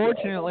 and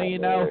unfortunately,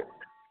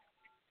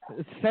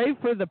 save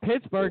for the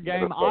Pittsburgh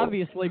game,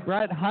 obviously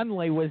Brett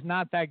Hundley was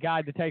not that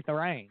guy to take the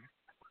reins.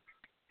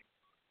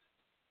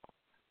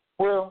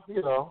 Well,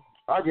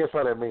 I guess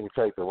I didn't mean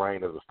to take the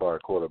reign as a star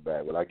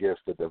quarterback, but I guess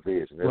the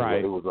division, it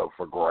was up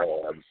for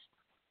grabs,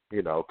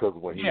 because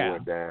when he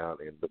went down,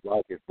 and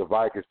the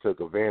Vikings took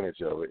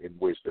advantage of it, in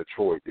which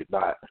Detroit did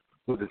not.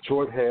 So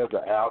Detroit has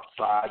an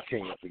outside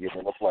chance to get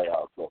in the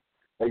playoffs, so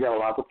they got a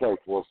lot to play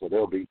for, so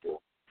they'll beat the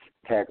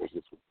Packers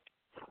this week.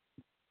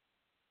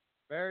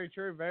 Very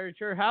true, very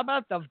true. How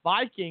about the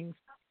Vikings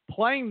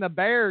playing the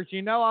Bears?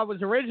 I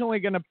was originally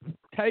going to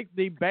take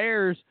the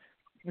Bears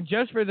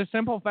just for the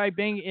simple fact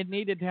being it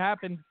needed to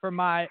happen for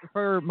my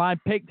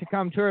pick to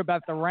come true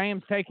about the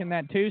Rams taking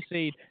that 2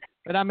 seed.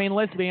 But, I mean,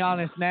 let's be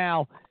honest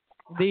now.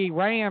 The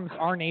Rams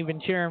aren't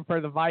even cheering for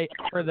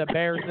the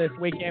Bears this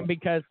weekend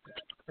because,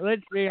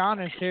 let's be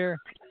honest here,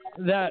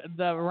 the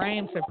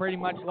Rams have pretty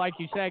much, like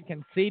you said,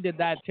 conceded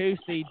that 2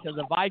 seed to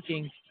the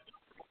Vikings.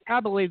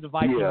 I believe the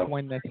Vikings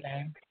win this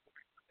game.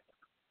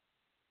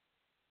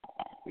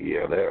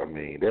 Yeah, that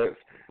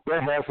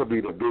has to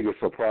be the biggest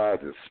surprise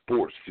in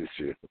sports this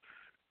year.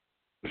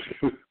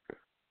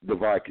 The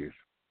Vikings.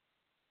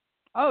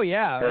 Oh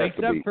yeah,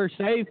 except for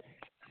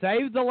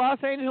save the Los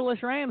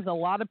Angeles Rams. A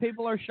lot of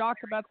people are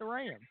shocked about the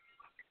Rams.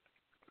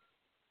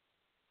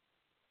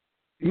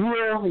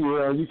 Yeah,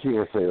 you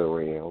can't say the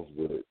Rams,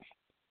 but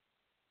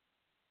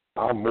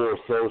I'm more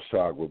so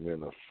shocked with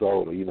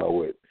Minnesota. You know,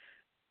 with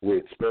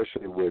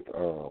especially with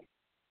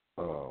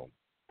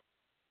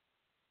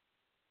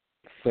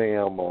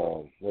Sam,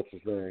 what's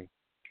his name?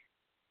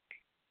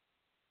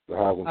 The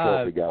Heisman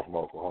Trophy guy from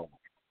Oklahoma.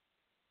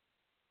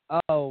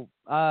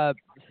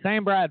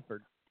 Sam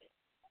Bradford.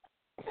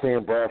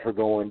 Sam Bradford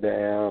going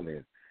down,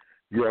 and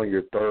you're on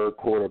your third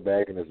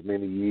quarterback in as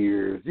many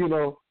years. You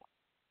know,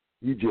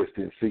 you just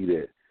didn't see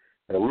that.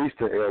 At least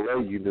in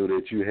L.A., you knew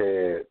that you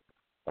had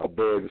a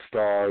Berg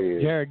Star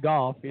and Jared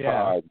Goff, yeah.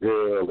 Todd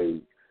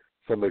Gurley,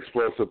 some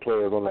explosive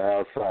players on the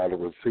outside of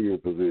the receiver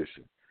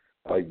position.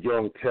 Like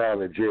young,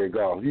 talented Jared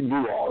Goff. You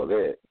knew all of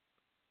that.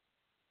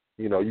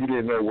 You know, you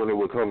didn't know when it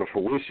would come to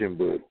fruition,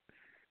 but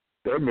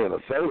that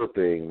Minnesota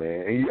thing,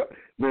 man. And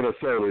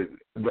Minnesota,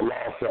 the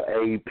loss of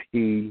AP,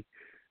 you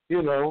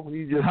know,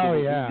 you just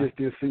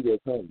didn't see that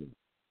coming.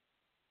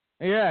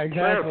 Yeah,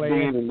 exactly.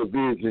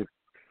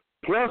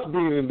 Plus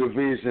being in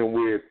division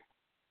with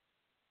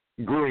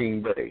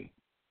Green Bay.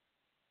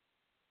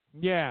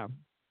 Yeah.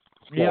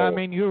 Yeah, I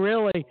mean,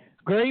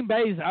 Green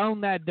Bay's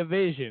owned that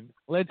division,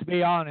 let's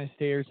be honest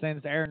here,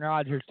 since Aaron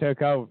Rodgers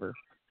took over.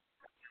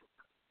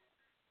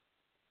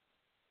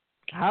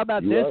 How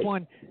about this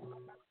one?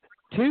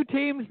 Two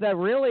teams that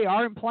really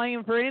aren't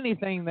playing for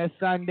anything this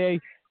Sunday.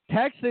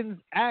 Texans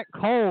at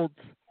Colts.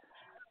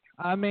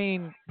 I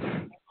mean,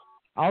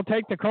 I'll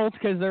take the Colts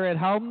because they're at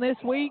home this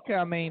week.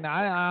 I mean,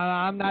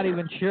 I'm not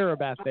even sure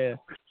about this.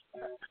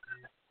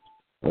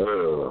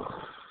 Yeah,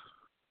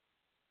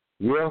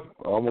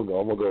 I'm gonna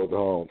go with the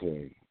home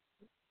team.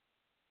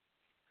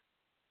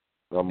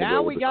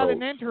 Now we got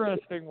an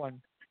interesting one.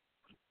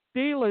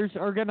 Steelers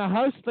are going to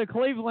host the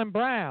Cleveland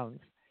Browns.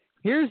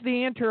 Here's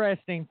the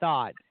interesting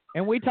thought,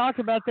 and we talked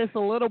about this a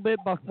little bit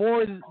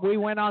before we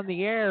went on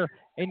the air,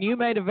 and you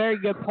made a very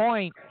good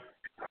point.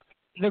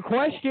 The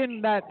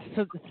question that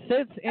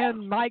sits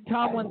in Mike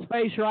Tomlin's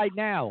face right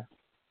now,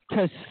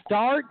 to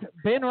start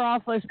Ben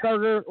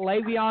Roethlisberger,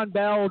 Le'Veon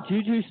Bell,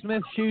 Juju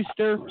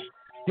Smith-Schuster,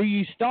 do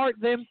you start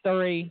them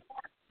three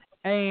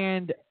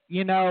and,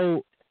 you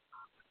know,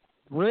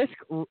 risk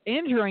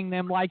injuring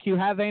them like you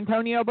have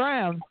Antonio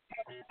Brown,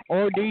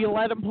 or do you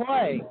let them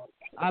play?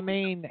 I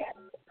mean,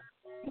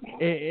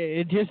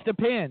 it just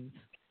depends.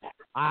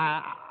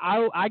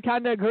 I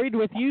kind of agreed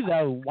with you,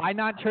 though. Why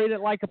not treat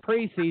it like a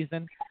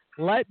preseason?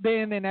 Let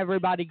Ben and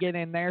everybody get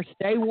in there,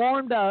 stay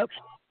warmed up,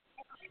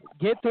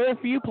 get through a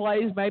few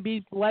plays,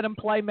 maybe let them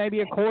play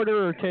maybe a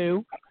quarter or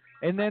two,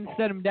 and then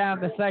sit them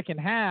down the second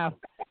half.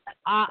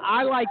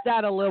 I like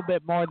that a little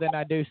bit more than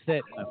I do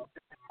sitting them.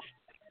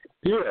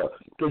 Yeah,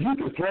 because you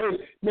can play,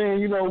 man.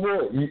 You know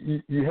what?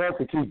 You have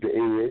to keep the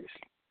edge.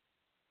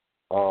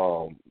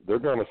 They're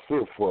going to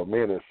sit for a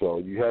minute, so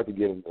you have to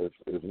get them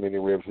as many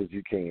reps as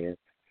you can.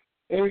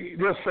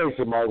 And let's face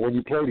it, Mike, when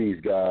you play these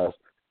guys,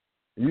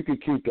 you can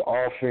keep the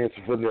offense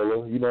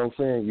vanilla. You know what I'm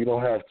saying? You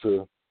don't have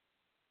to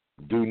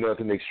do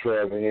nothing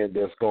extravagant.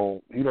 You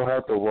don't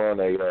have to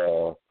run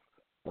a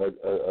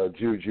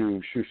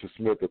Juju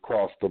Schuster-Smith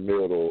across the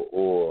middle,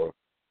 or,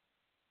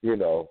 you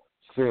know,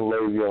 send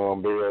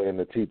Le'Veon Bell in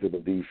the teeth of the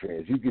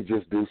defense. You could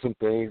just do some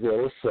things that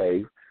are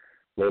safe.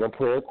 Let them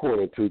play a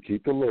quarter or two,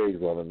 keep the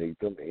legs underneath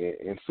them,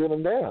 and sit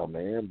them down,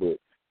 man. But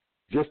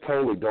just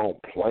totally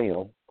don't play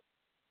them.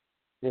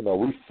 You know,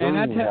 we've seen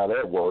how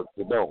that works,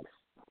 but don't.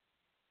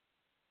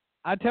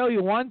 I tell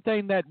you one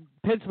thing that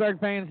Pittsburgh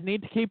fans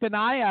need to keep an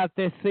eye out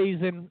this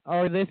season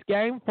or this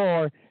game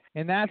for,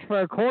 and that's for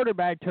a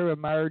quarterback to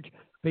emerge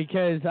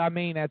because, I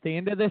mean, at the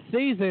end of this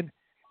season,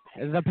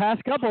 the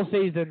past couple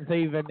seasons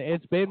even,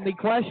 it's been the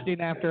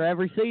question after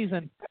every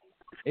season,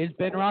 is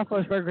Ben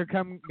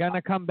Roethlisberger going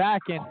to come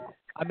back? And,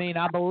 I mean,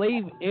 I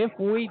believe if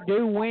we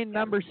do win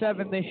number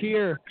 7 this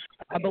year,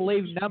 I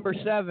believe number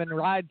 7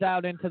 rides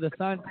out into the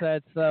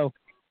sunset. So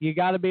you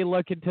got to be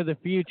looking to the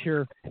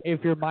future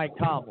if you're Mike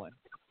Tomlin.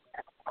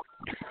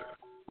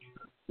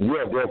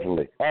 Yeah,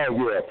 definitely. Oh,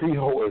 yeah, if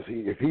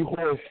he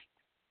hoists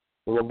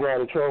the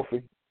LeBron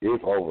trophy,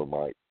 it's over,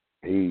 Mike.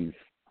 He's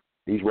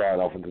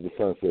riding off into the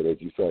sunset, as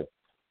you say.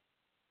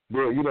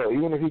 But, you know,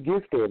 even if he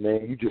gets there,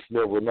 man, you just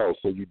never know.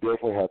 So you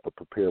definitely have to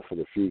prepare for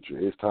the future.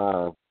 It's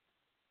time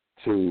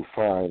to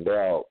find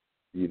out,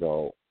 you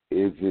know,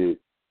 is it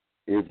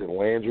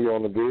Landry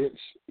on the bench?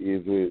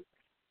 Is it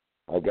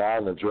a guy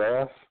in the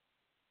draft?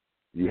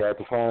 You have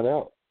to find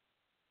out.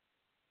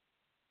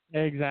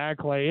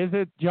 Exactly. Is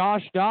it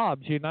Josh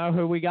Dobbs, you know,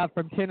 who we got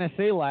from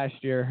Tennessee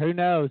last year? Who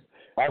knows?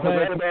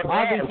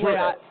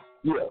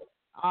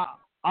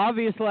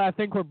 Obviously, I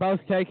think we're both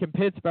taking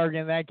Pittsburgh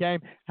in that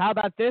game. How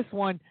about this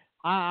one?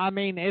 I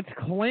mean, it's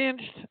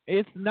clinched.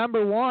 It's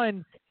number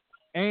 1,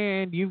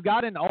 and you've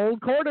got an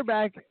old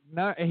quarterback.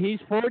 No, he's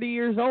 40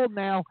 years old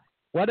now.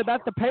 What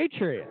about the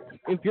Patriots?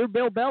 If you're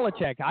Bill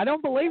Belichick, I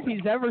don't believe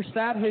he's ever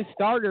sat his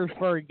starters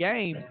for a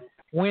game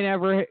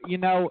whenever, you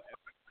know,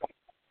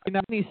 in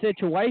any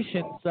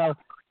situation. So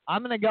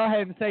I'm going to go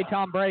ahead and say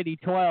Tom Brady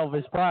 12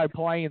 is probably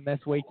playing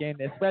this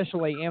weekend,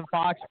 especially in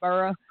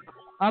Foxborough.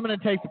 I'm going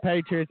to take the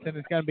Patriots, and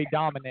it's going to be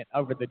dominant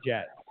over the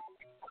Jets.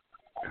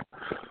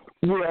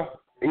 Yeah,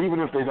 even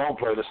if they don't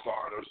play the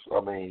starters,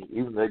 I mean,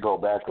 even if they go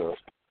back up,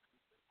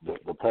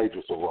 the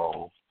Patriots are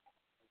wrong.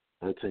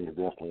 That team is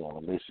definitely on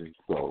a mission,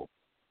 so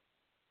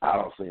I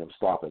don't see them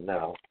stopping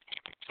now.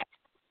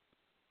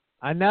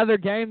 Another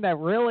game that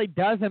really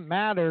doesn't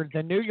matter,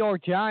 the New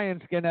York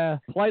Giants going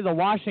to play the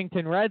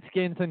Washington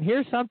Redskins, and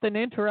here's something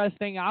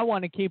interesting I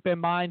want to keep in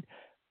mind.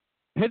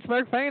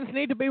 Pittsburgh fans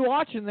need to be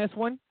watching this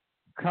one.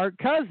 Kirk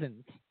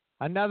Cousins,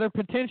 another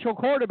potential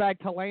quarterback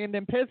to land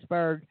in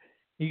Pittsburgh.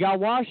 You got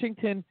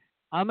Washington.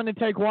 I'm going to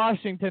take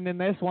Washington in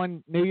this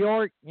one. New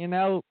York,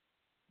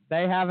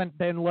 they haven't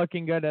been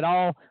looking good at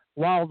all,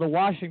 while the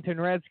Washington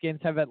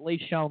Redskins have at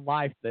least shown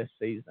life this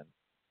season.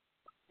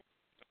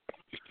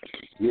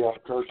 Yeah,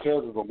 Kirk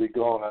Cousins will be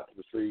gone after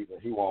the season.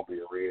 He won't be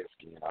a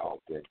Redskin, I don't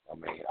think.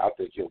 I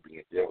think he'll be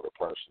in Denver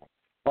personally.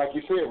 Like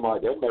you said,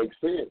 Mike, that makes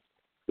sense.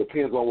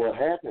 Depends on what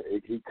happened.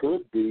 He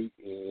could be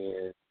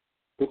in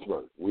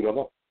Pittsburgh. We don't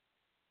know.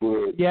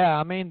 But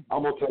yeah,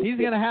 he's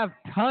going to have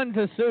tons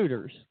of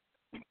suitors.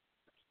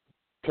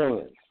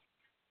 Tons.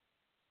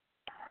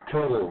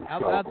 How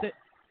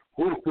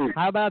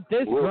about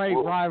this great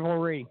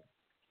rivalry?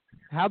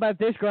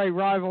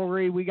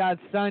 We got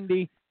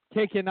Sunday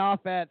kicking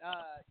off at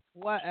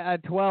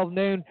 12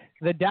 noon.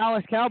 The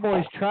Dallas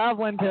Cowboys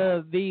traveling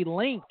to the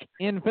Link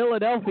in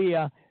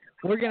Philadelphia.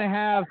 We're going to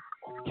have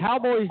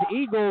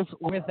Cowboys-Eagles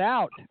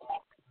without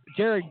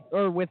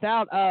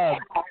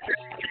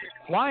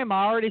why am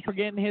I already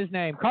forgetting his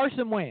name?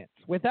 Carson Wentz.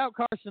 Without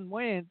Carson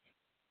Wentz,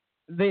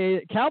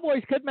 the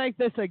Cowboys could make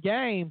this a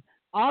game.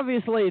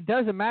 Obviously, it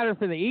doesn't matter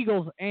for the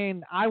Eagles,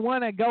 and I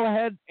want to go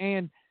ahead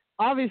and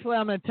obviously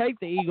I'm going to take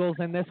the Eagles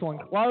in this one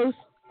close,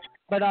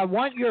 but I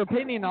want your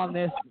opinion on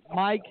this,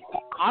 Mike.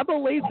 I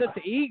believe that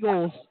the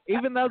Eagles,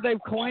 even though they've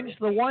clinched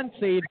the 1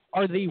 seed,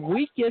 are the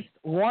weakest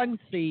 1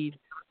 seed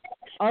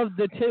of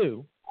the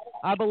two.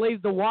 I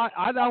believe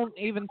I don't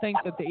even think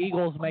that the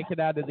Eagles make it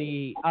out of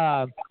the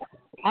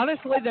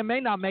honestly, they may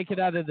not make it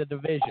out of the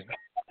division.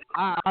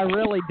 I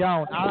really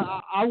don't.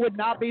 I would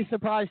not be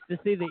surprised to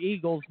see the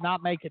Eagles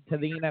not make it to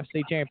the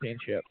NFC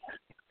Championship.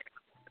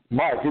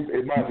 Mike,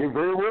 it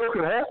very well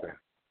could happen.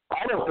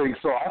 I don't think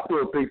so. I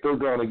still think they're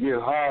going to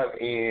get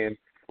hot and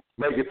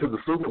make it to the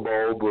Super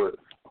Bowl, but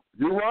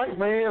you're right,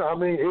 man.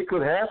 It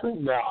could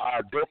happen. Now,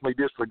 I definitely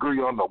disagree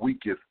on the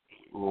weakest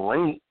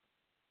link.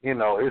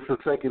 It's the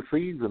second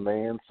season,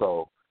 man,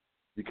 so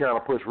you kind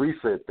of push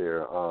reset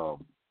there.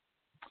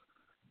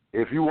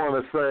 If you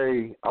want to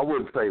say, I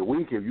wouldn't say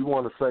weak, if you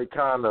want to say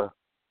kind of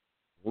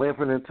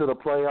limping into the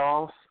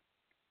playoffs,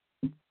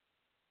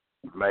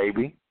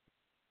 maybe.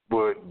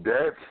 But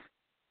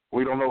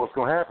we don't know what's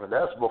going to happen.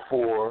 That's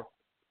before,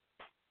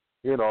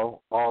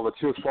 all the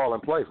chips fall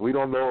in place. We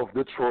don't know if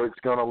Detroit's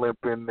going to limp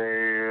in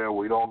there.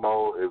 We don't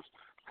know if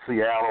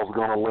Seattle's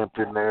going to limp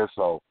in there.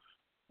 So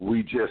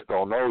we just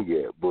don't know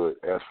yet. But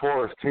as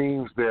far as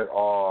teams that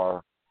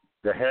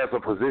has a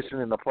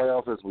position in the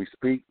playoffs as we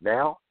speak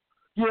now,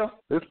 yeah,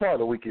 it's probably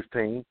the weakest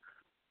team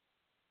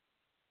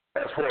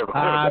as far as the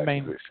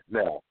quarterback position.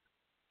 Now,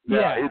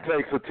 it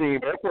takes a team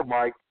effort,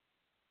 Mike.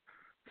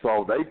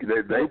 So they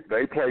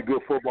play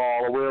good football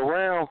all the way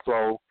around.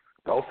 So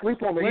don't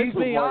sleep on the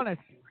Eagles.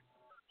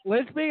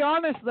 Let's be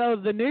honest, though.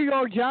 The New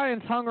York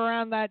Giants hung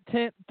around that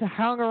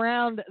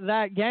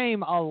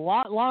game a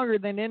lot longer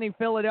than any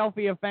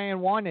Philadelphia fan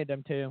wanted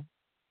them to.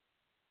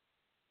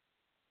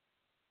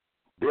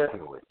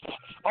 Definitely.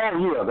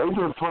 Oh, yeah, they've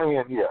been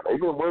playing. Yeah, they've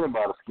been winning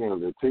by the skin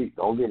of their teeth.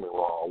 Don't get me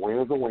wrong. Win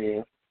is a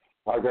win.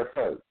 Like I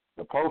said,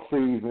 the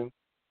postseason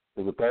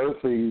is the third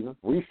season.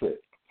 Reset.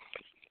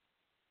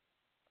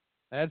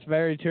 That's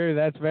very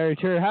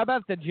true. How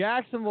about the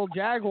Jacksonville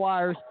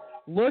Jaguars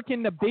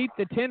looking to beat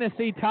the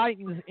Tennessee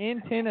Titans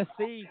in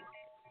Tennessee?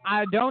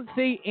 I don't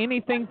see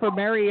anything for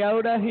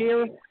Mariota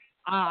here.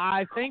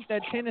 I think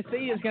that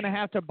Tennessee is going to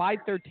have to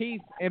bite their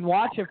teeth and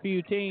watch a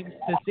few teams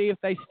to see if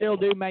they still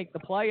do make the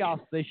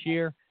playoffs this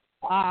year.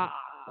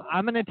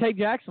 I'm going to take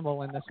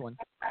Jacksonville in this one.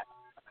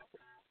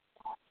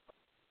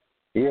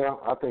 Yeah,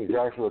 I think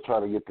Jacksonville will try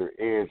to get their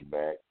edge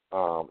back.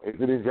 Is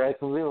it in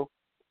Jacksonville?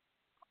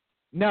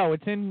 No,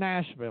 it's in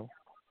Nashville.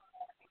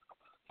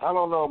 I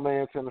don't know,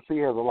 man. Tennessee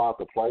has a lot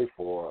to play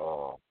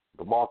for.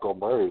 DeMarco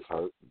Murray's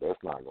hurt. That's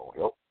not going to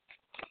help.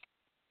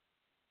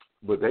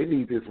 But they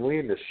need this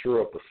win to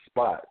sure up a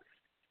spot.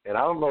 And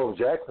I don't know if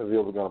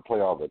Jacksonville is going to play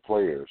all their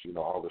players,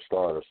 all their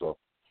starters. So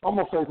I'm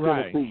going to say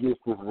Tennessee gets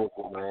this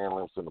victory and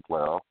limps in the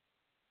playoffs.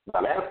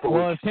 Now, that's the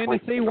if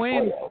Tennessee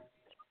wins,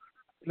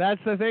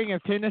 that's the thing.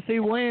 If Tennessee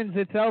wins,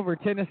 it's over.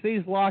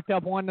 Tennessee's locked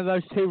up one of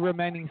those 2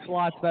 remaining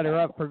slots that are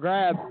up for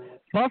grabs.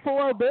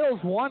 Buffalo Bills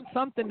want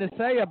something to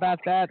say about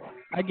that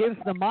against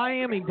the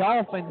Miami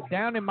Dolphins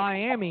down in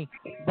Miami.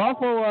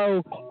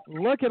 Buffalo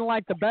looking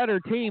like the better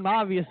team,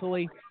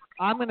 obviously.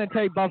 I'm going to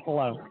take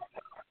Buffalo.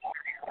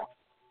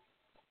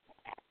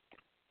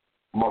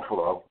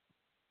 Buffalo.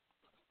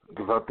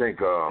 Because I think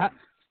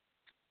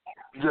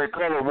Jay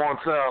Cutler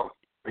wants out.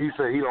 He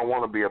said he don't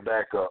want to be a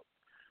backup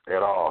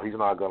at all. He's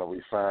not going to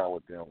re-sign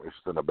with them if it's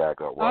in a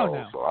backup role.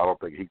 No. So I don't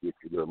think he gets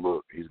a good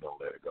look. He's going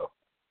to let it go.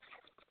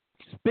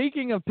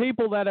 Speaking of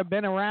people that have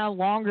been around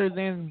longer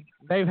than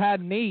they've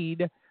had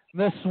need,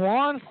 the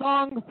swan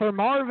song for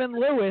Marvin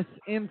Lewis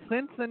in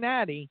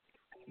Cincinnati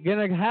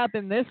going to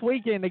happen this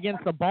weekend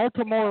against the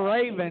Baltimore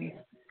Ravens,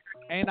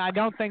 and I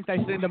don't think they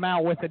send them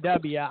out with a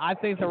W. I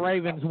think the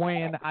Ravens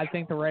win. I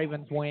think the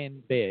Ravens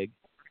win big.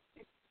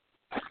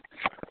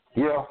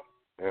 Yeah,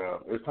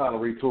 it's time to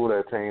retool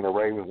that team. The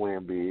Ravens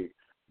win big.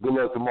 Good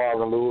luck to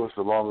Marvin Lewis,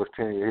 the longest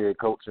tenured head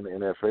coach in the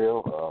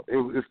NFL.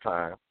 It's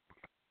time.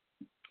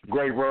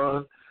 Great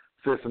run,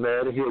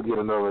 Cincinnati. He'll get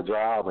another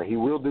job, and he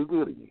will do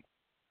good again.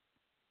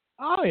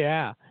 Oh,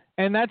 yeah.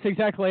 And that's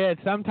exactly it.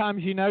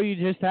 Sometimes, you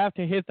just have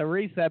to hit the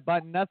reset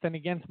button. Nothing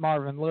against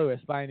Marvin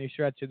Lewis by any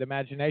stretch of the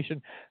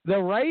imagination. The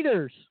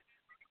Raiders,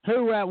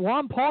 who at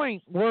one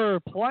point were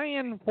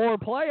playing for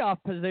playoff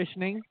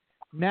positioning,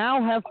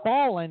 now have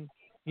fallen.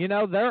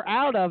 They're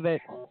out of it.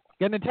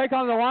 Going to take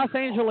on the Los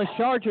Angeles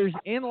Chargers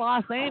in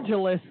Los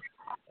Angeles.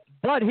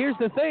 But here's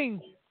the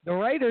thing. The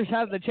Raiders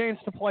have the chance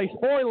to play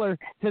spoiler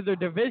to their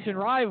division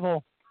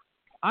rival.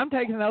 I'm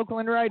taking the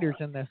Oakland Raiders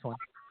in this one.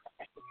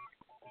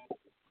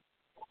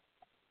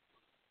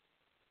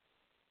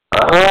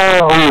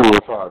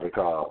 It's hard to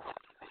call.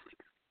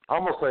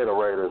 I'm going to say the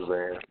Raiders,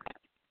 man.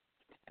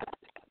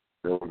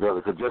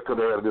 Just because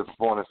they had a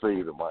disappointing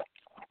season, Mike.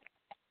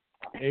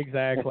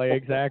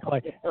 Exactly.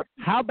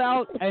 How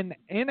about an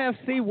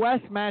NFC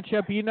West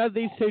matchup? You know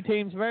these two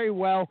teams very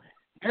well.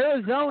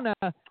 Arizona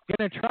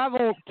going to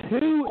travel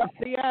to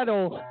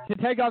Seattle to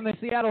take on the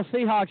Seattle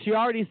Seahawks. You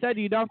already said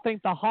you don't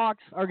think the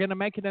Hawks are going to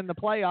make it in the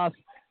playoffs.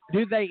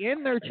 Do they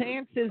end their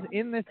chances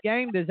in this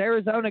game? Does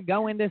Arizona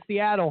go into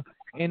Seattle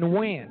and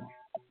win?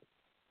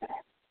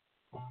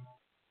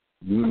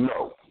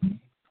 No.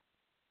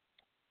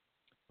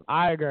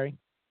 I agree.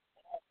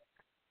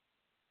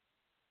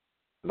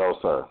 No,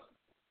 sir.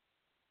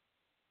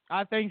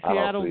 I think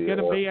Seattle's going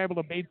to be able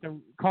to beat the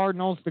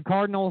Cardinals. The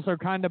Cardinals are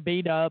kind of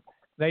beat up.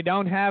 They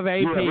don't have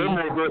AP. Yeah, they're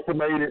more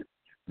decimated.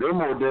 They're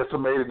more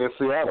decimated than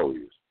Seattle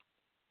is.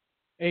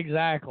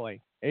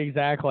 Exactly.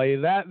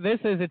 This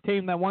is a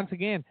team that, once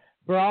again,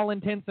 for all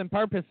intents and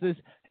purposes,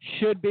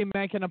 should be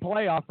making a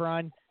playoff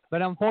run.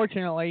 But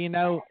unfortunately,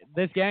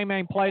 this game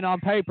ain't played on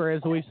paper,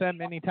 as we've said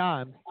many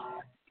times.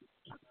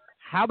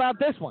 How about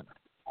this one?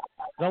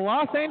 The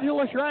Los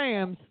Angeles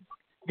Rams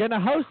going to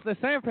host the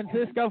San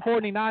Francisco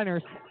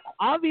 49ers.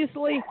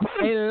 Obviously,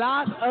 a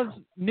lot of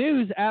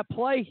news at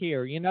play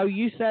here.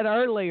 You said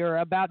earlier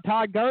about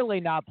Todd Gurley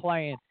not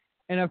playing,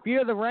 and a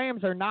few of the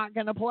Rams are not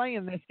going to play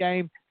in this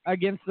game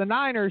against the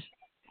Niners.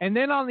 And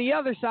then on the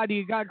other side,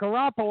 you got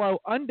Garoppolo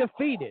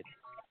undefeated.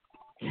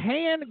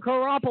 Can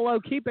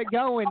Garoppolo keep it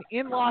going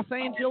in Los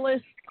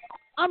Angeles?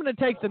 I'm going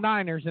to take the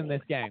Niners in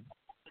this game.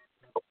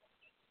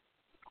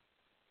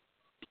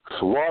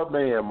 Smart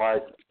man,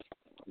 Mike.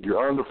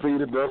 You're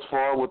undefeated thus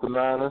far with the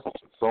Niners.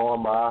 So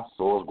am I.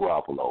 So is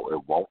Garoppolo.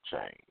 It won't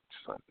change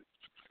Sunday.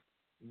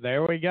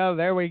 There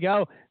we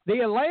go. The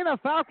Atlanta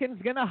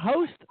Falcons going to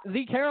host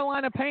the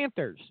Carolina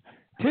Panthers.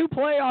 Two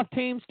playoff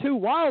teams, two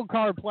wild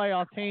card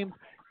playoff teams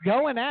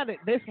going at it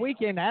this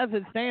weekend as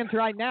it stands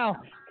right now.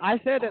 I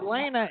said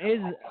Atlanta is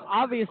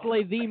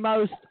obviously the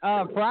most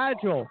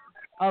fragile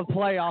of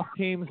playoff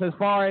teams as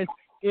far as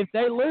if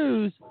they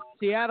lose,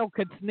 Seattle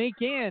could sneak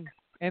in.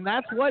 And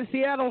that's what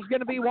Seattle's going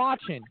to be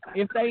watching.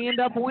 If they end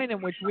up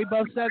winning, which we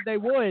both said they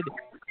would,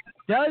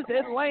 does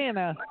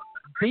Atlanta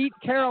beat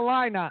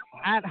Carolina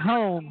at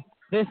home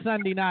this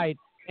Sunday night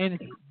and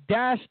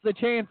dash the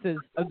chances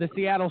of the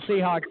Seattle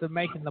Seahawks of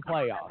making the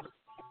playoffs?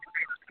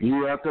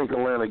 Yeah, I think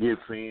Atlanta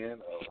gets in.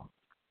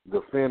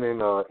 Defending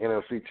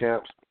NFC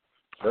champs,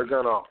 they're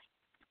going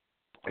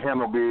to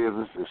handle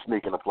business and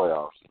sneak in the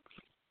playoffs.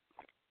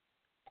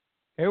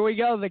 Here we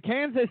go. The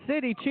Kansas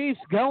City Chiefs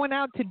going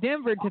out to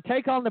Denver to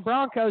take on the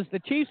Broncos. The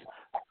Chiefs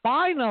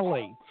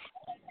finally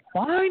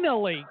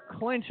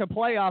clinch a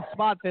playoff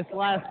spot this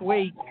last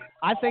week.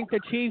 I think the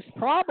Chiefs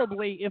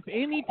probably, if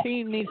any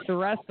team needs to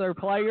rest their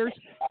players,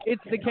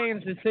 it's the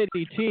Kansas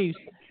City Chiefs.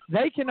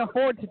 They can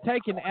afford to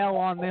take an L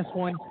on this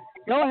one.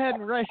 Go ahead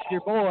and rest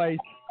your boys,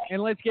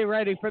 and let's get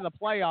ready for the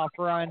playoff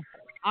run.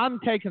 I'm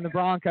taking the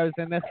Broncos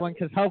in this one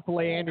because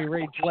hopefully Andy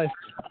Reid's list.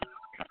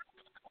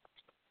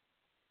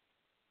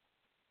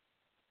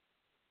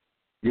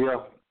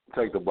 Yeah,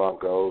 take the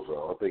Broncos.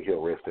 I think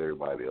he'll rest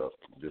everybody up.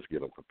 Just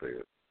get them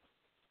prepared.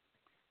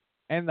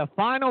 And the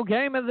final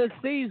game of the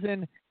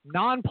season,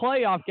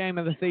 non-playoff game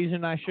of the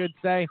season, I should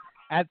say,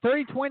 at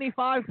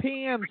 3:25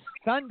 p.m.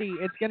 Sunday,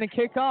 it's going to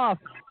kick off.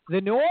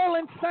 The New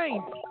Orleans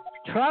Saints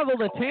travel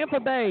to Tampa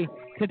Bay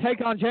to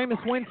take on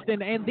Jameis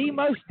Winston and the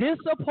most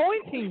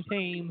disappointing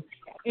team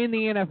in the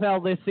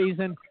NFL this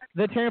season,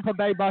 the Tampa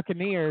Bay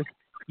Buccaneers.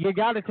 You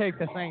got to take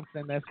the Saints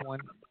in this one.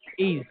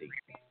 Easy.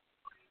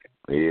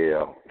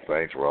 Yeah,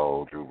 Saints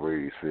roll, Drew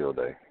Brees, field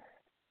day.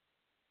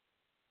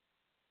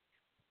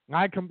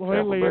 I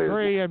completely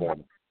agree.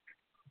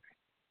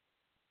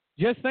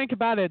 just think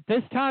about it.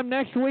 This time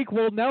next week,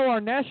 we'll know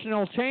our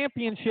national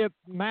championship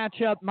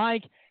matchup,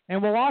 Mike,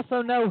 and we'll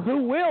also know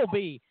who will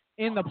be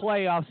in the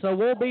playoffs. So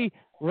we'll be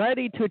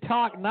ready to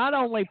talk not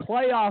only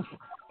playoffs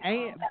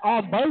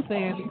on both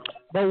ends,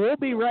 but we'll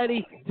be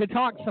ready to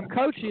talk some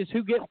coaches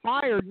who get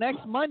fired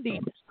next Monday,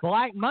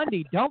 Black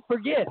Monday. Don't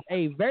forget,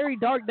 a very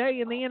dark day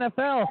in the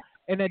NFL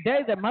and a day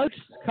that most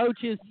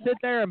coaches sit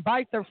there and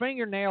bite their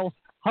fingernails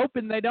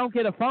hoping they don't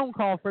get a phone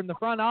call from the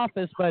front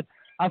office. But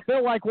I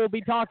feel like we'll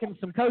be talking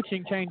some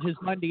coaching changes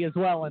Monday as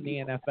well in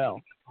the NFL.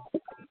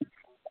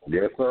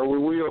 Yes, sir, we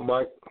will,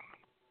 Mike.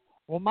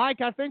 Well,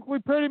 Mike, I think we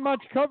pretty much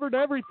covered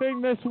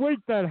everything this week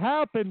that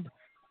happened.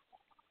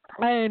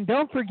 And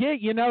don't forget,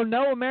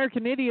 no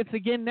American Idiots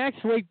again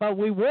next week, but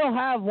we will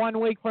have 1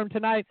 week from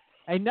tonight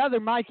another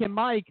Mike and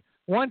Mike.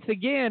 Once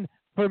again,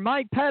 for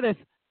Mike Pettus,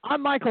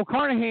 I'm Michael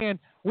Carnahan.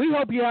 We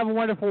hope you have a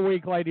wonderful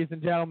week, ladies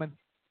and gentlemen.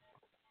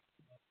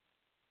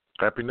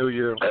 Happy New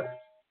Year.